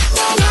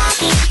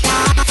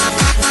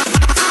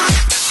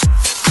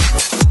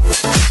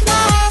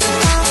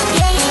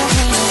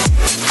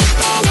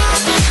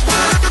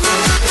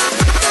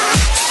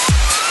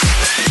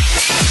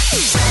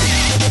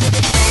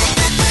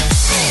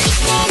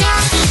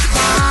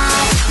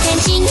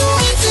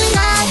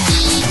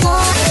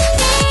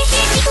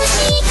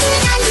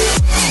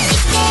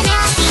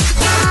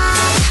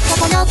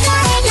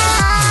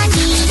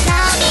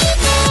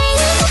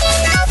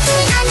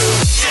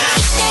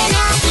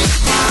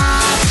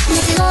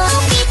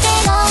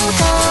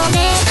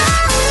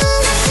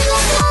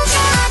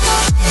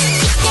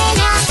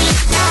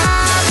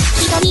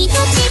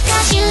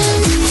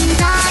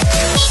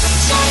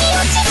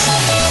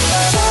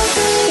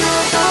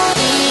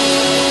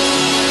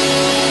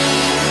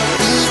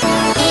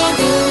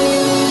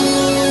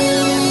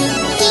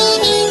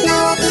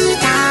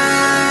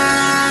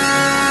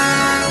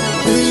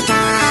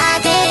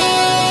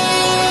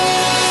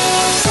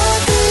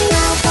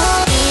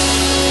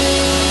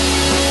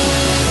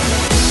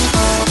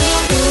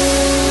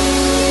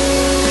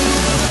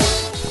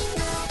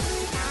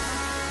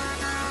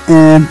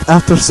 And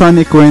after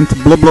Sonic went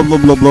blah blah blah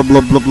blah blah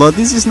blah blah blah,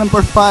 this is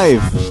number 5.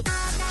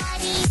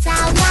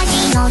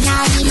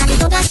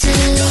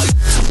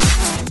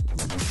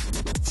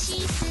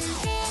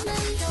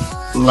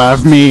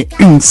 Love me,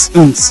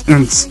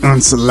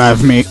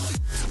 love me.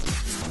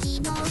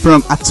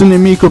 From Hatsune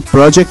Miku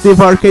Projective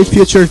Arcade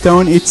Future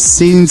Tone, it's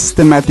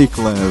Systematic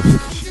Love.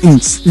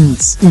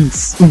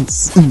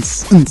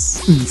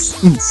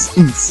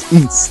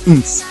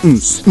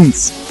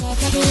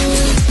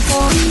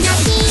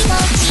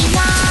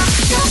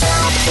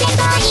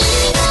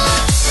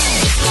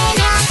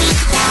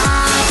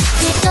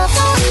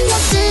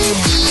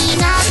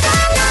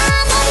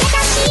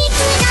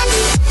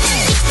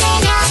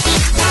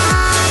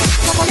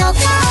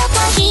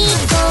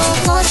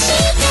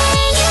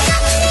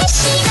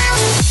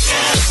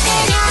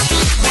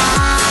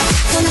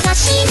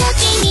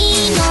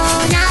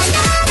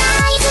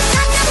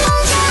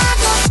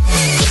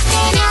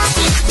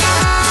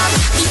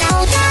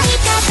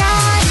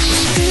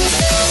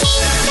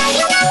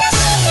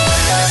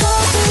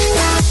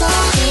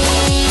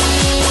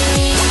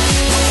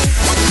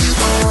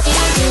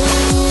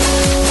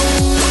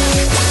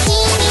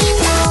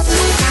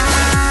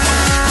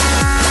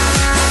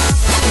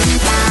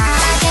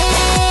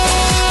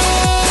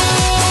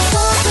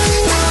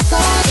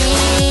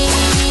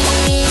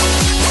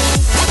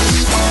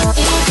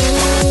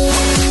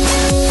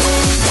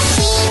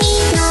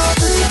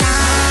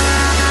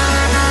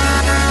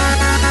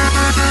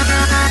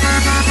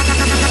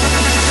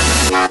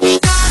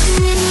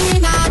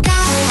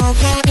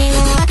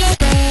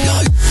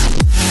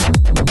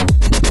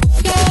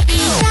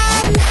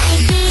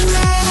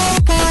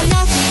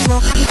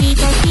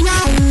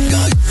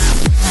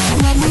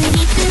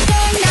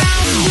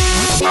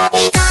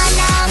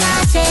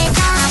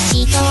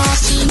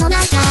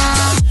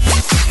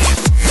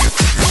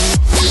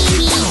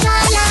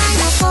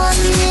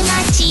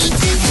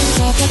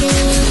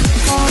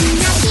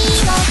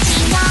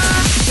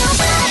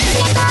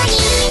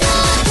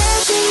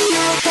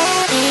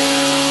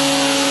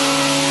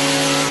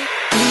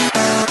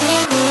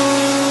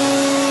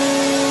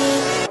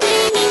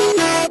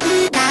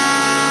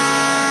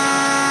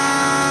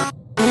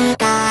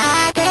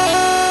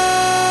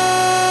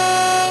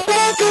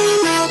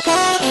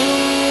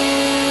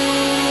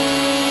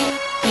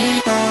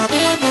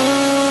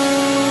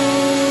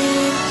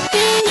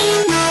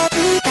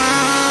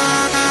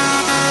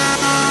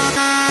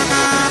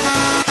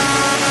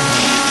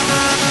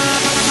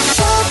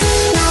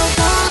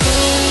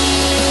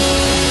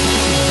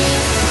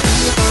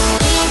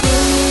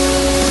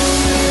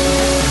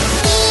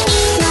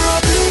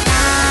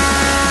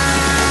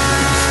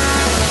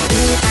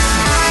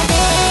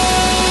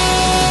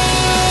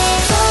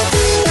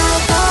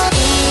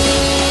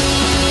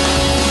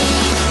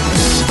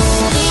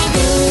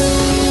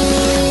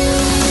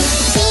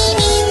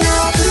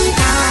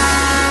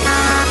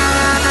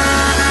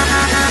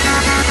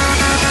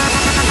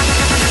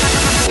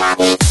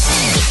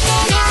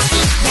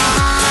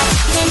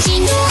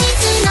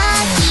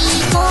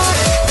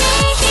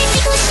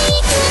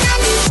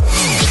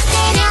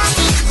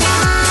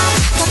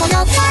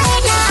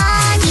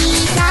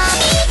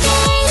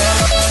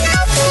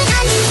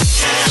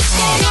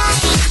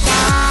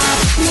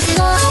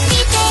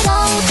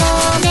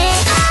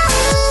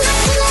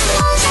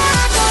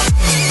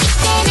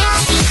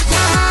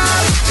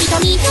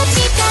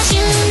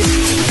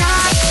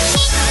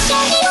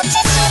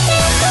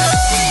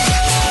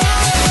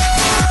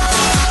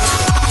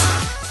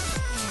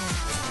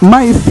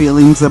 My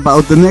feelings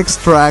about the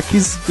next track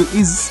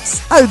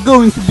are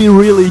going to be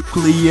really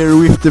clear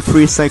with the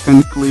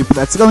 3-second clip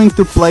that's going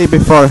to play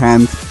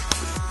beforehand.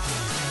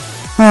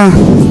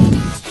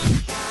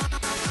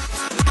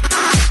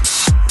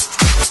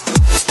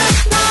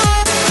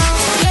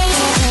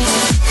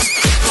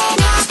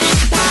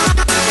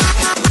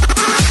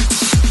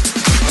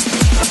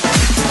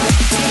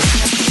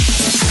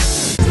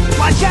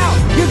 Watch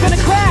out! You're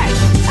gonna crash!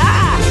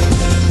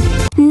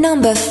 Ah!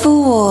 Number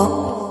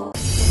 4.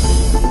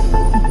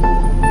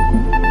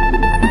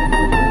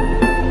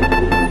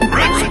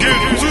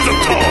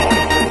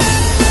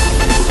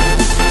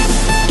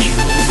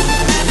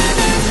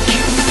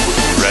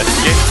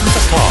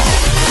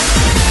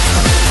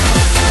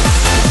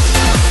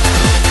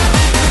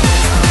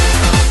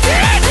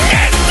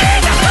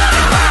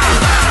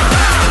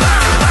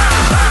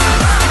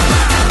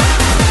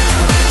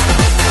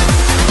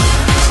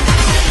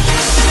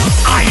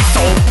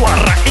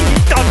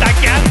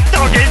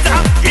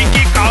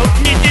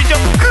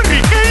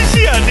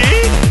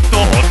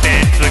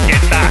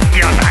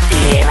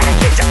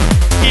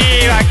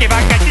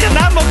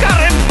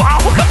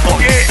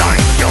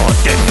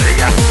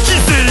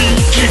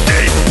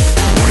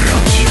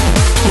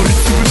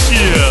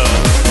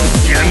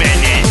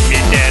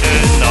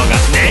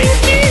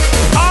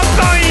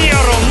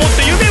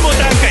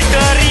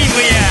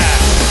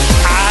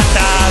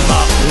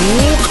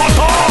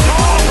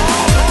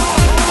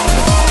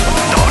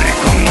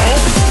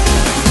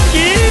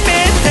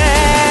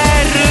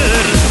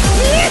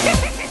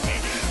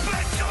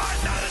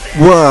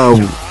 Wow,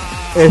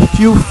 a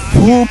few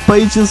full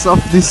pages of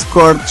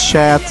Discord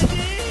chat.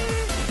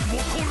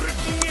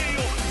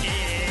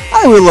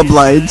 I will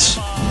oblige.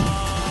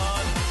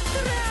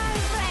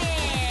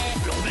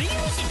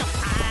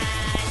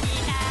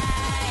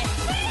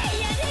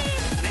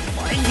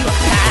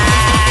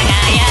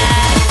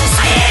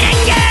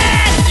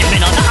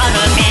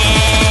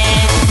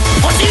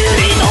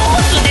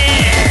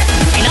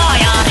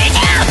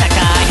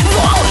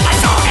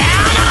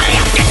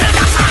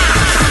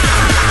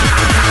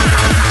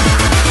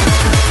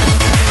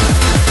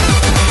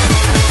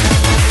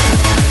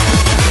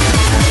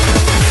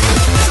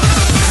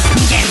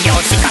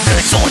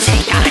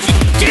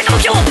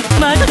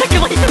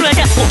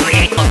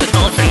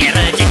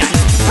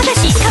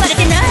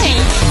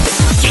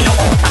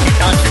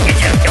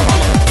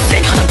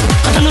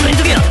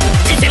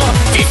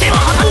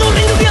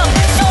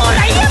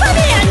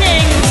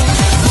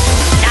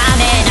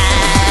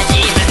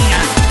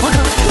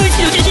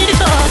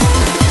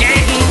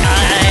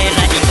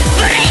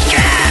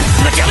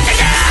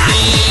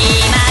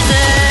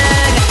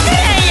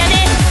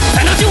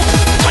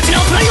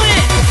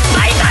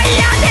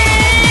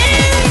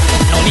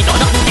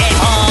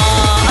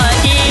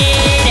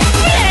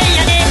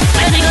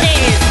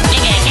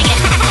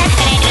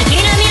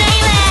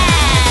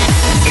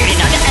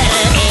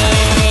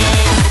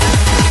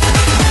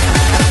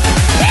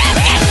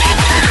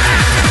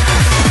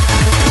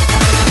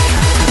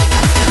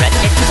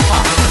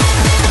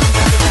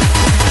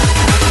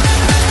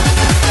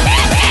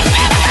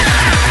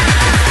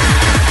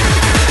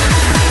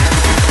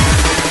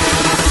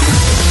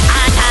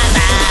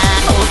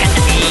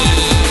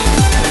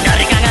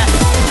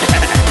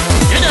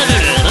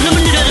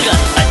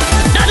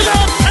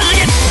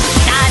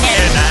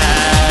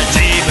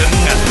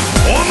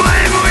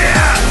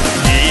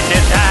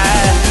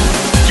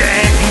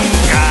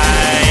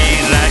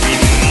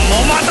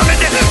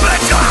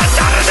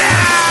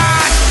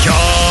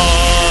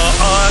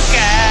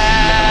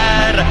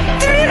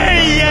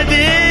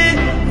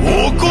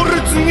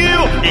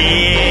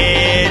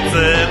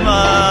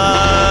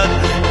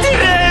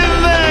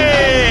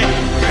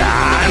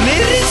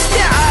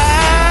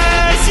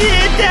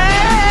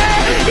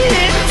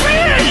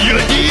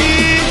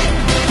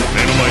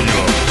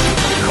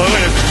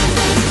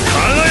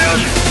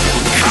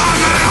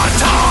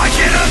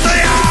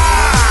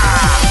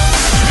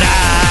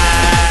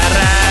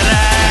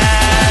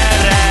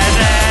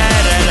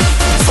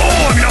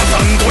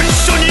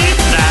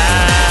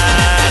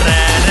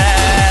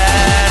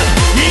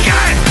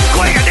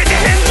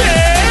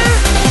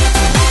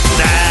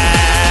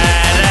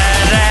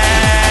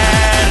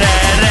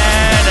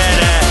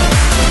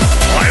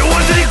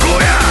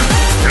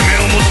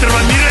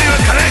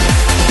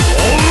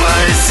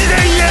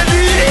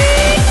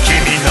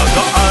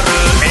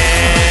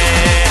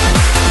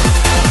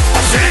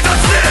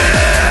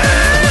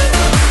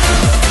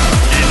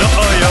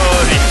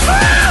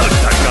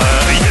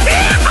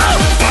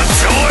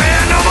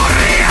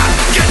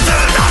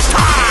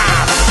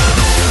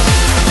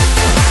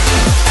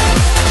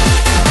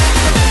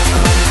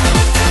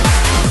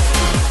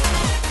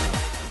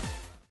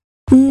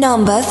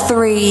 Number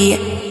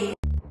 3.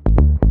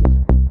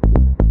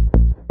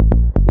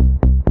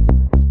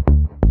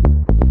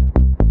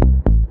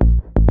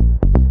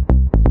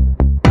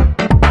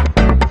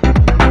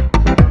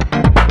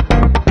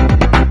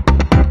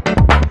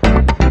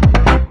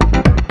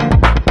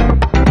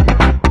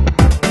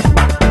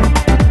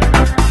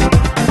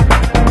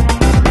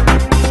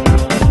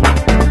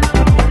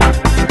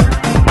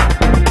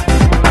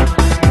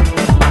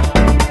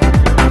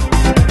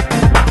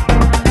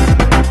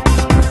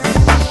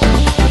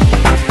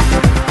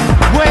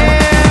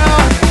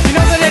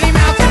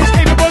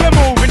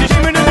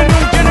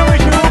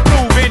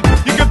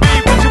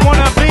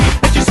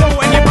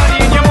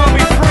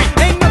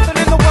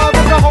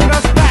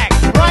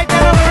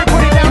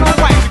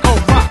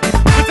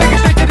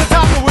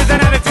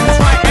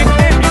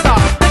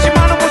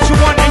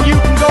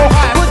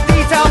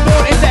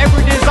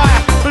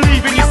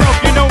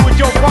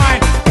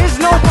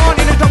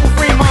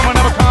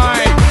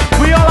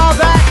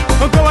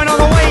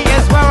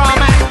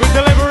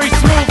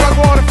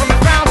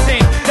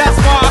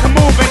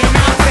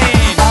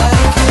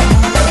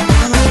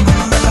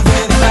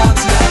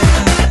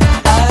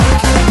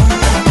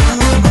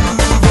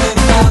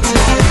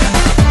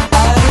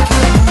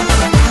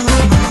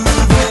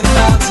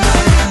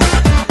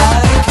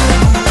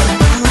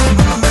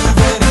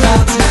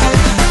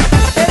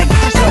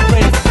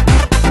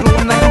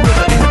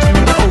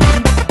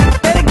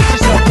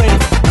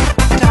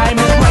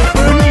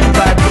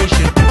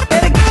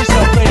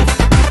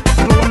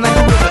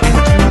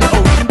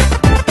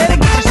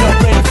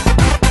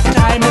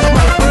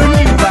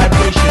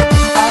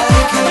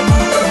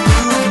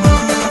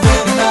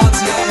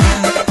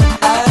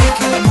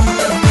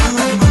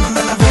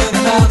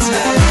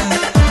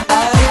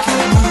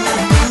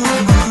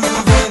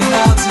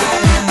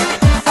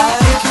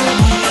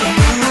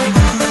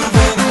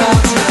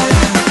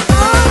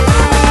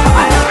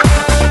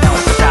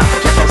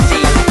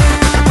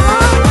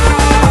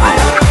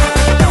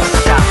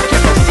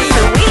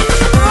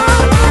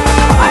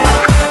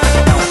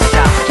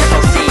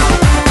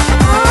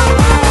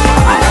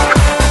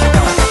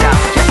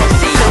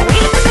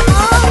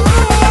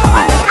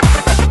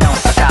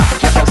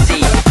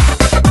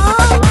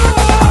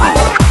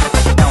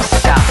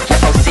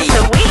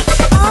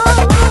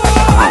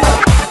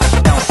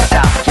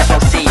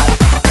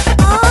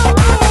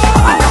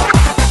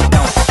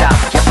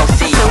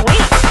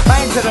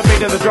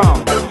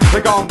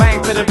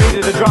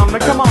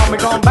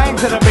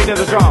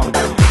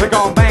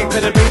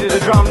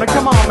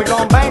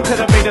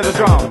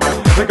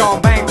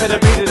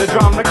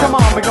 Now come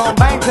on, we're gon'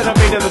 bang to the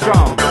beat of the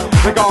drum.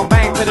 We're gon'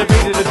 bang to the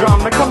beat of the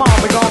drum. Now come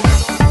on, we're gon'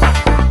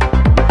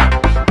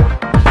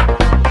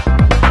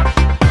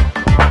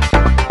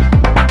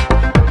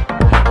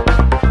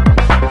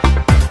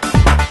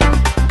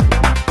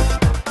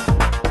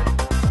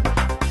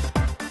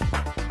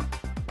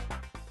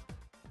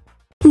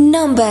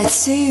 Number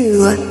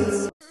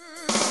 2.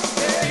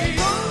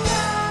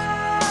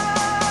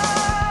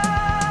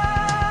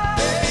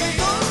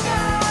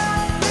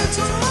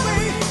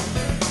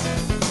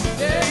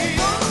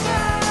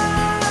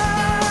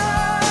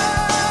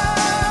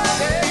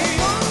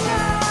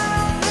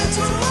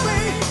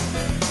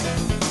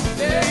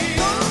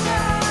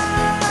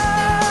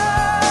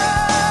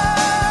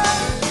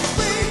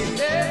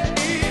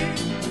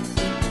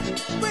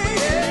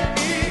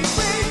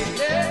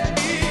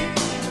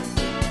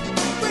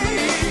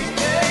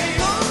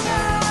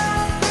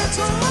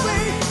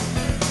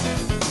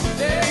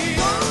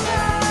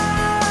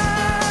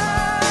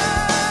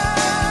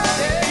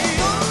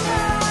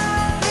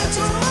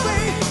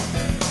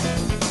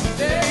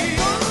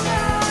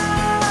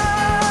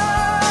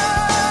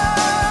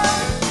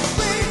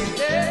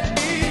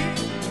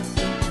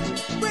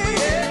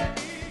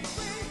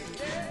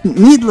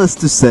 Needless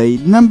to say,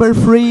 number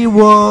 3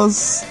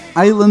 was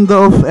Island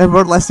of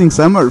Everlasting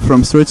Summer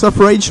from Streets of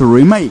Rage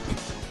remake.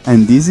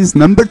 And this is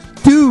number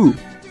 2.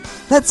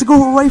 Let's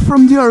go away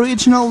from the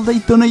original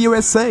Daytona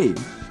USA.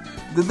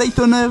 The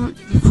Daytona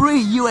Free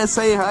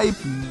USA hype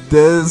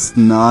does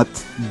not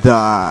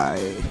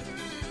die.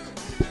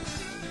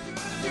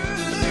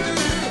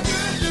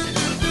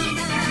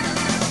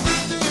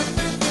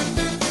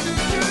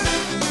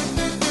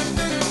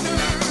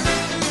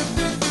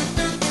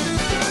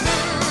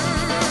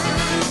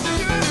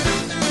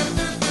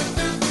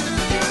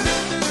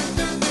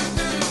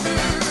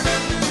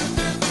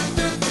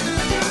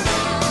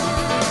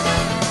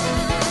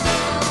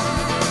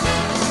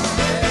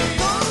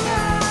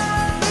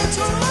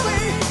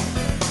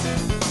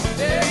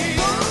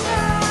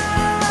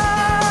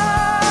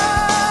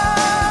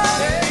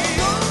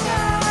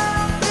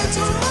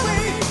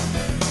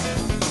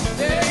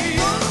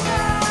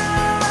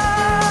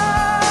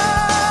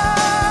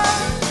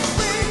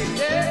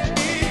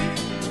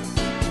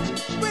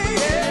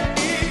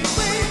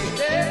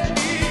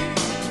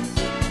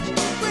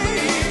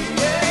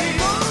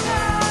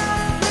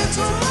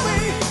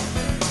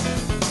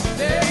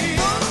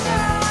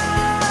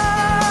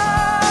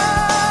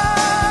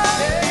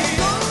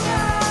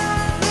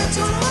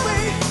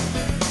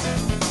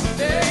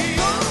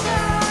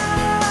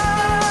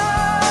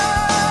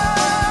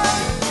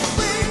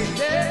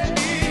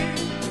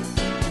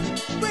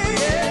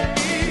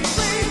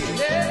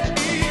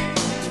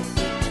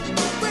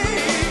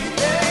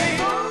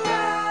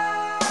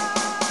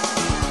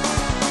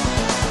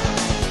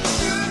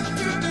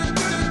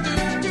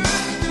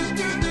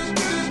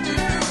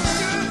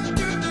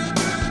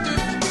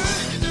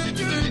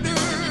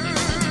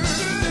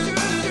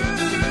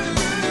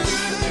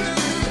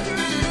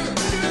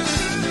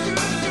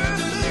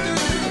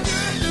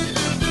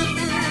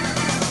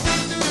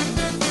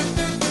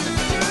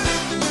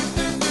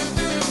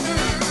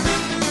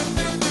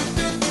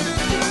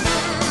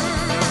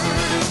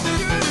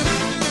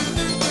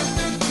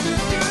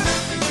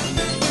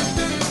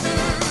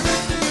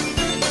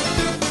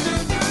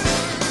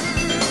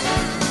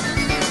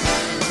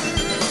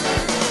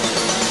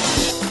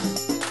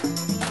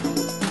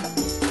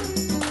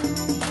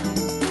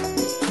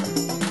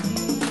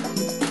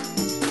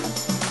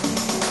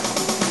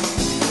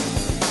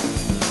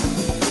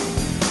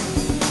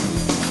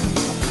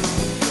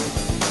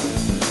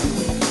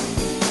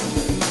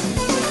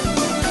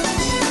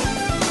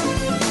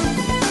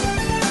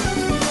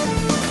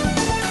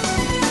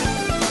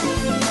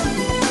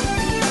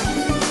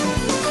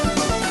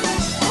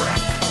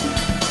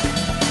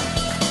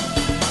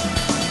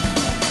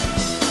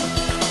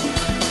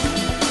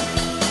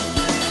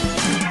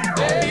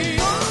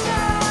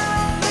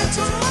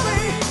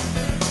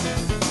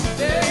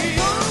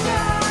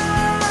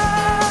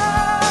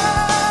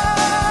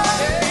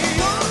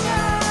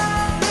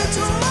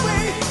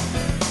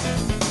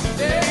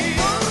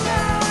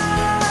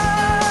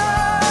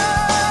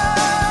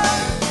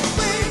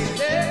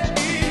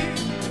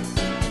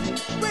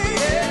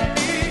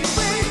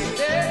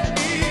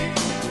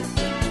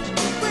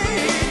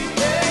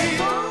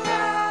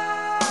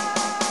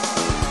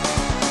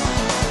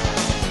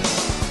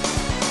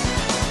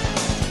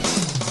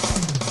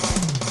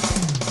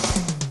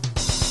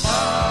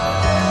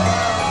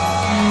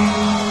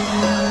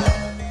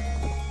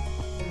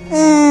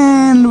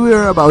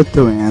 About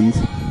to end.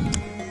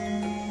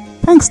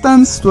 Thanks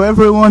tons to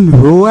everyone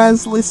who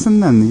has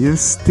listened and is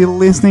still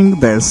listening.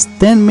 There's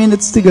 10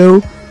 minutes to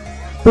go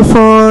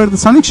before the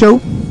Sonic Show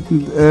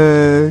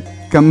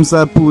comes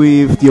up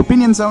with the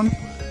Opinion Zone.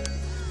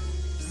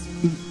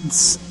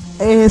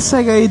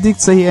 Sega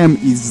Addicts AM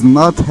is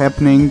not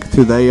happening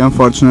today,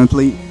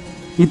 unfortunately.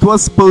 It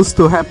was supposed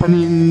to happen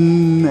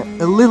in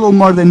a little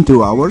more than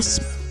 2 hours.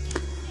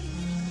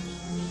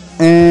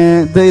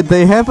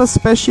 They have a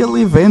special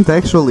event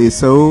actually,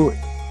 so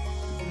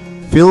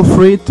feel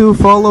free to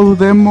follow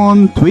them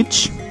on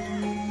Twitch.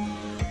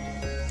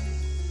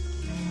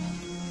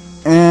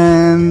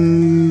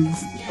 And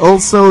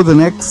also the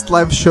next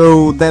live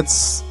show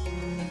that's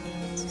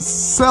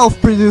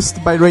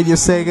self-produced by Radio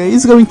Sega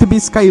is going to be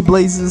Sky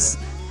Blazes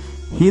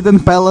Hidden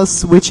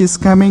Palace, which is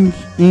coming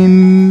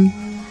in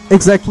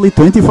exactly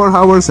 24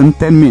 hours and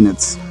 10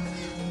 minutes.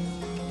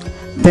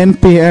 10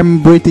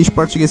 p.m. British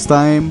Portuguese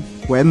time,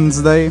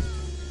 Wednesday.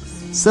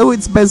 So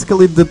it's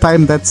basically the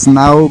time that's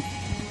now,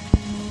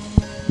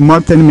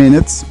 more 10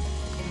 minutes.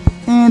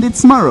 And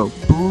it's tomorrow.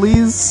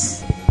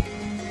 Please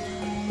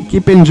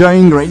keep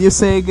enjoying Radio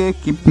Sega,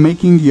 keep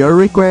making your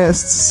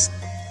requests,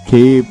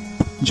 keep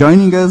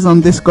joining us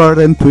on Discord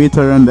and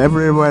Twitter and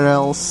everywhere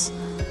else.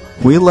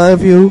 We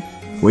love you.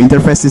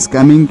 Winterfest is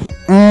coming,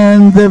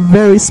 and the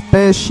very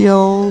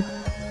special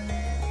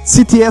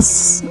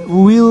CTS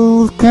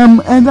will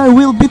come, and I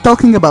will be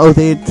talking about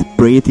it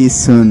pretty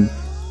soon.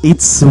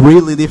 It's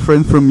really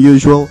different from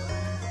usual.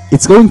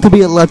 It's going to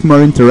be a lot more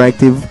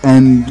interactive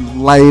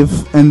and live,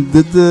 and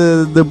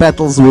the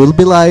battles will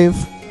be live.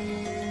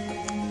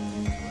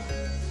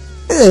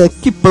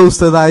 Keep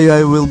posted.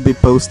 I will be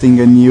posting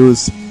a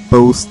news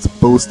post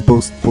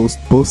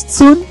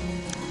soon.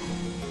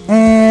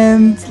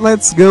 And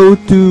let's go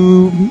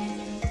to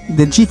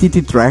the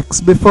GTT tracks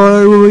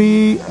before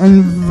we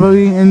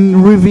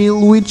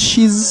reveal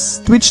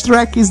which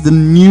track is the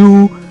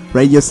new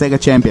Radio Sega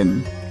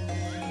champion.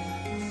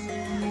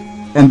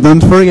 And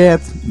don't forget,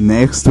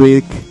 next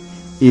week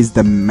is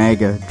the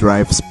Mega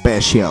Drive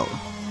special.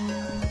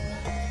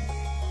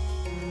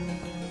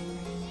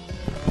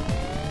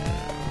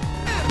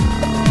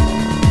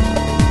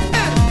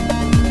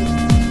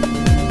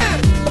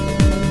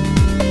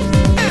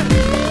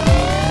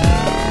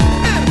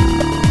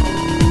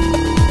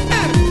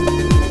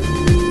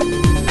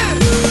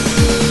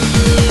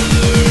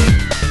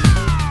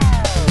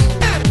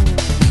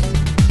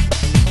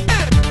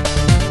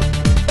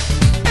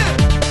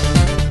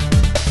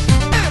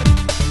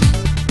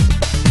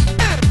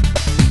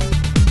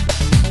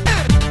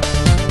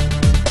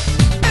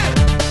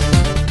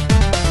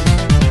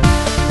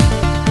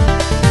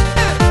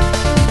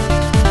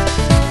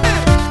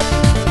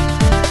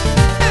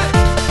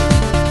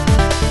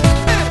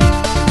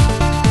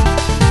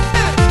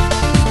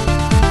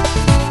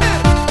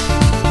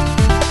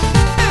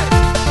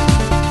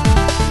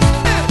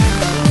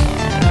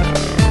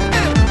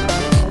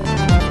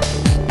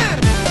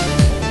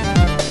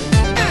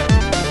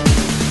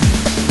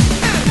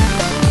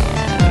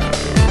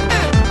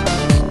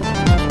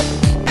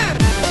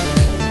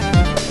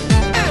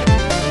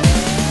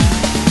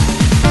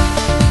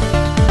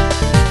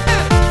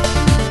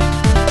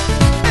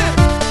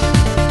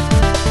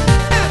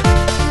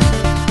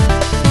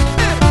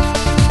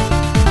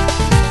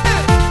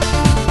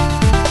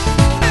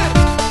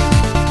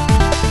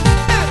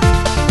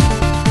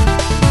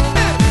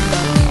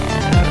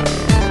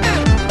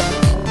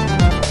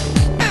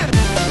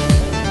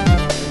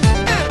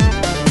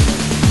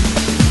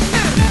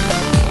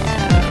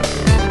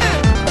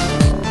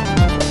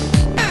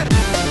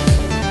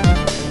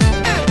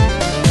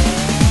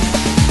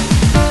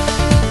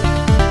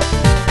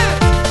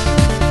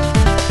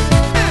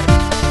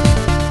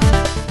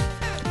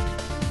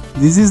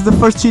 This is the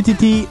first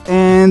GTT,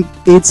 and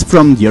it's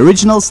from the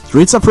original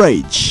Streets of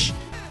Rage.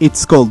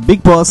 It's called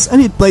Big Boss,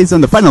 and it plays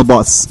on the final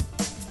boss.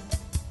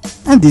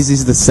 And this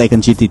is the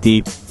second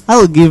GTT.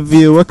 I'll give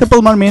you a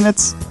couple more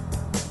minutes.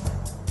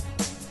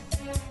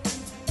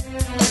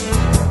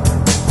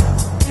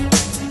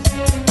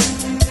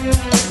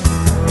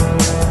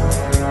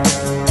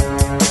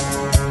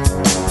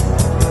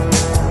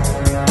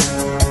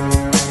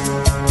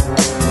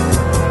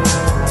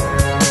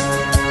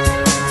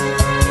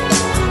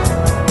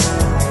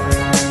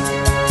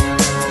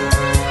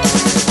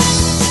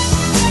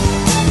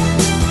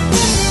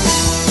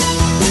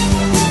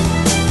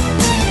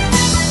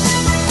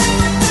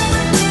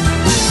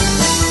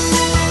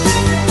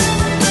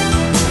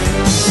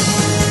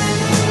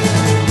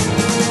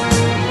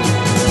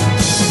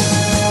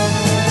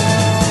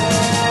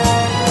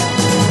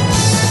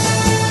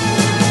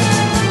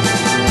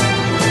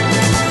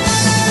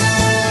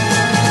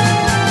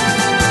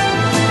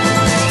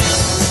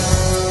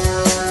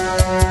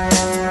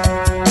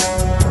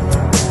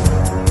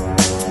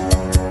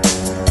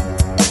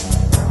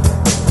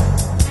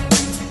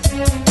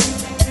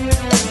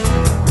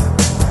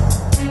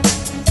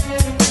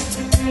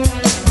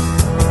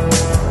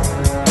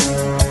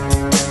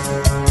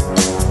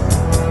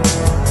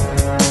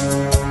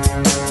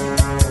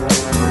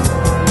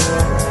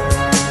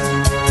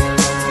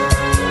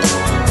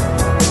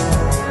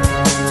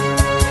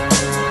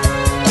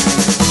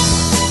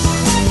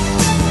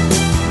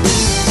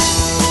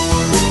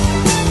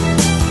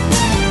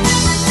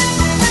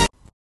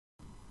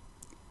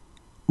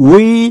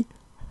 We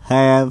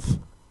have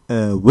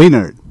a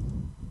winner.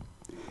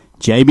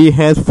 JB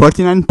had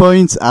 49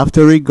 points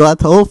after he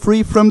got all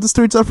three from the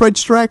Streets of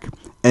Rage track,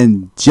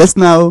 and just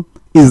now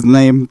is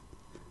named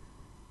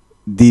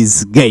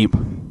this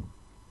game.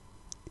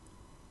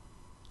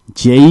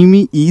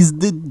 Jamie is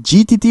the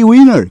GTT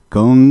winner.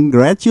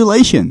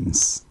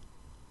 Congratulations!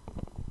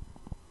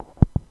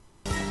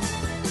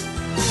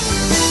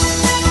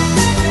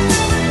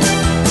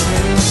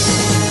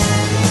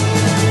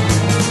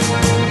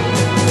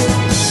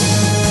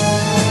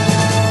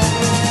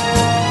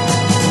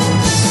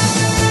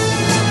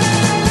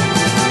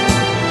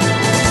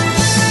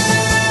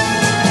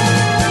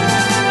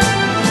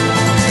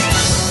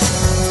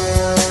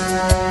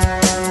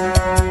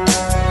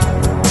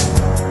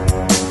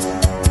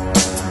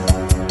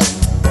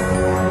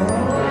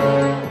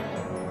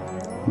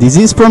 This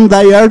is from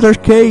Die Hard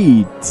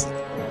Arcade.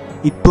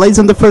 It plays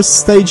on the first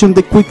stage on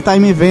the Quick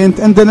Time event,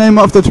 and the name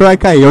of the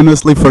track I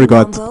honestly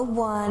forgot. Number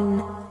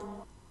 1.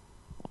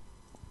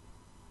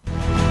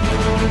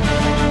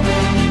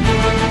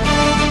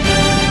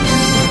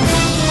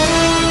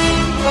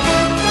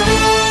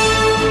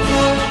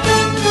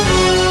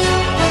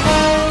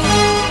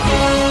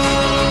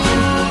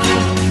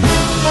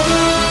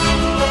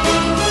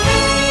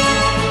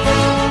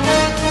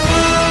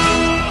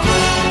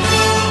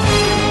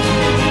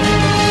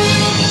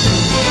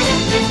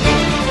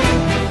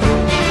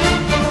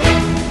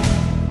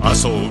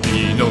 遊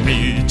びの道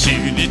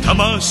に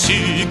魂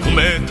込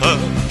めた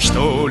一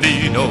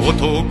人の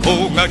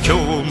男が今日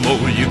も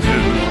行く。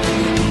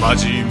真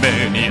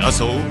面目に遊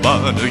ば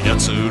ぬ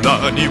奴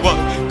らには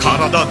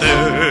体で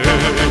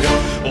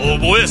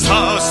覚え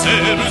させ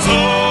るぞ。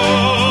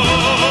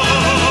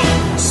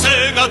背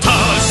がた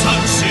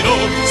三四郎、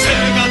背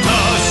がた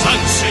三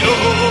四郎、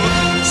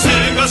背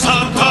が三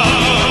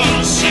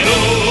四郎。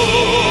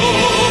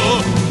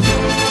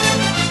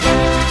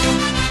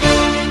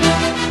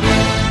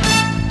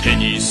テ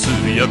ニス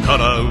やカ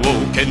ラオ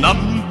ケナ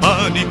ン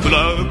パにク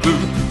ラブ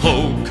他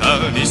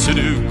にす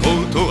るこ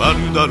とあ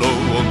るだろう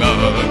が、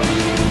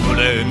触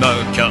れな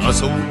きゃ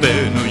遊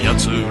べぬ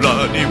奴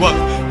らには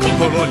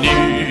心に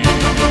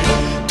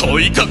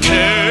問いかけ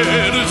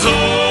るぞ。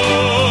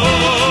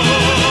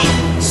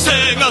背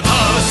がた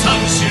三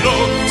四郎、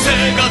背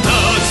がた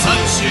三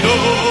四郎、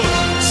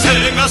背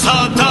が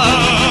三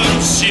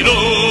四郎。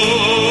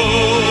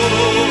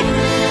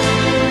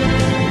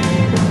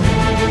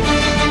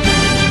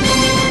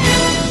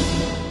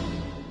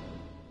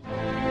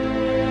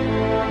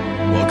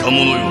若者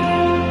よ、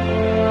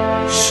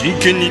真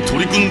剣に取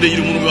り組んでい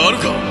るものがある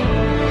か。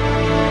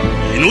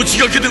命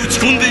がけで打ち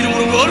込んでいるも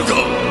のがあるか。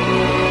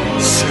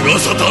セガ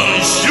サタ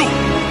ーンしろ。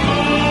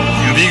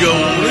指が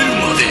折れる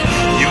まで、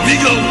指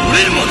が折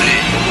れるまで。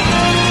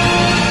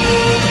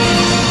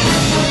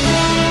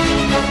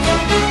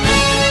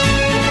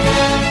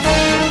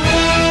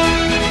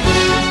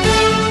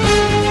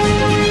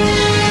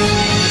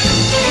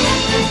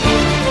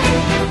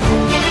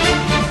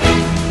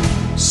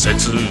刹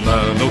那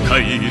の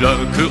快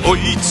楽追い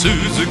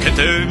続け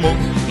ても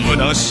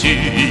虚しい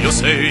余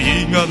生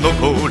が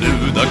残る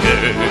だけ。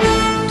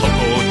とこ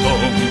と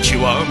ん極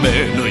め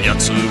ぬ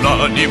奴ら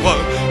には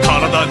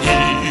体に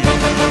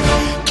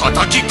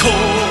叩き込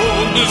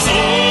むぞ。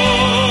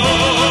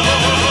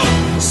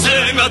背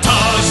がた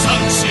三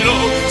四郎、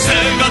背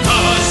がた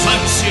三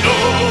四郎、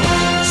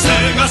背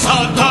が三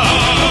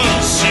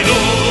四郎。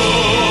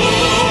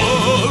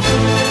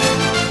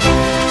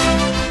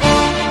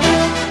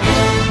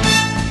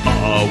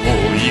青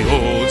い大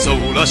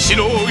空、白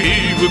い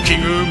浮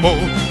雲、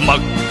真っ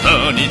赤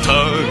にた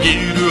ぎ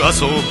る遊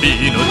び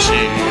の地。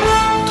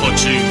途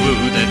中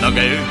で投げ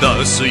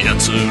出す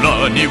奴ら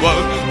には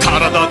体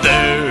で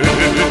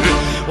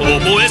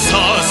覚えさ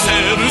せ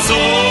るぞ。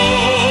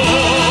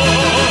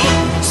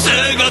背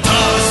がた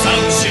三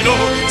四郎、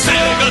背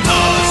がた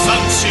三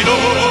四郎、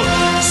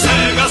背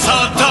が三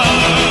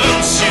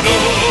四郎、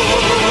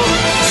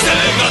背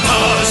がた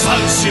三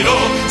四郎、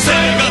背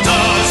がた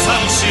三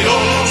四郎、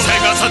背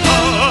が三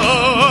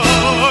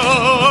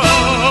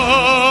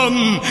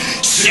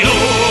四郎。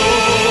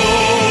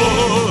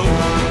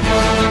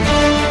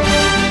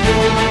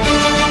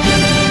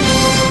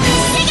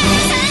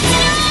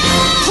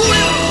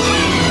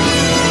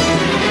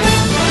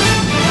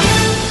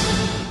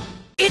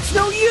It's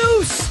no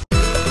use!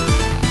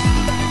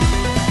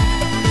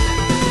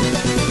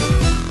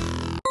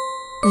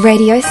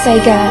 Radio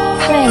Sega,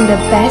 playing the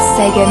best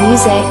Sega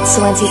music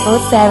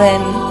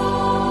 24/7.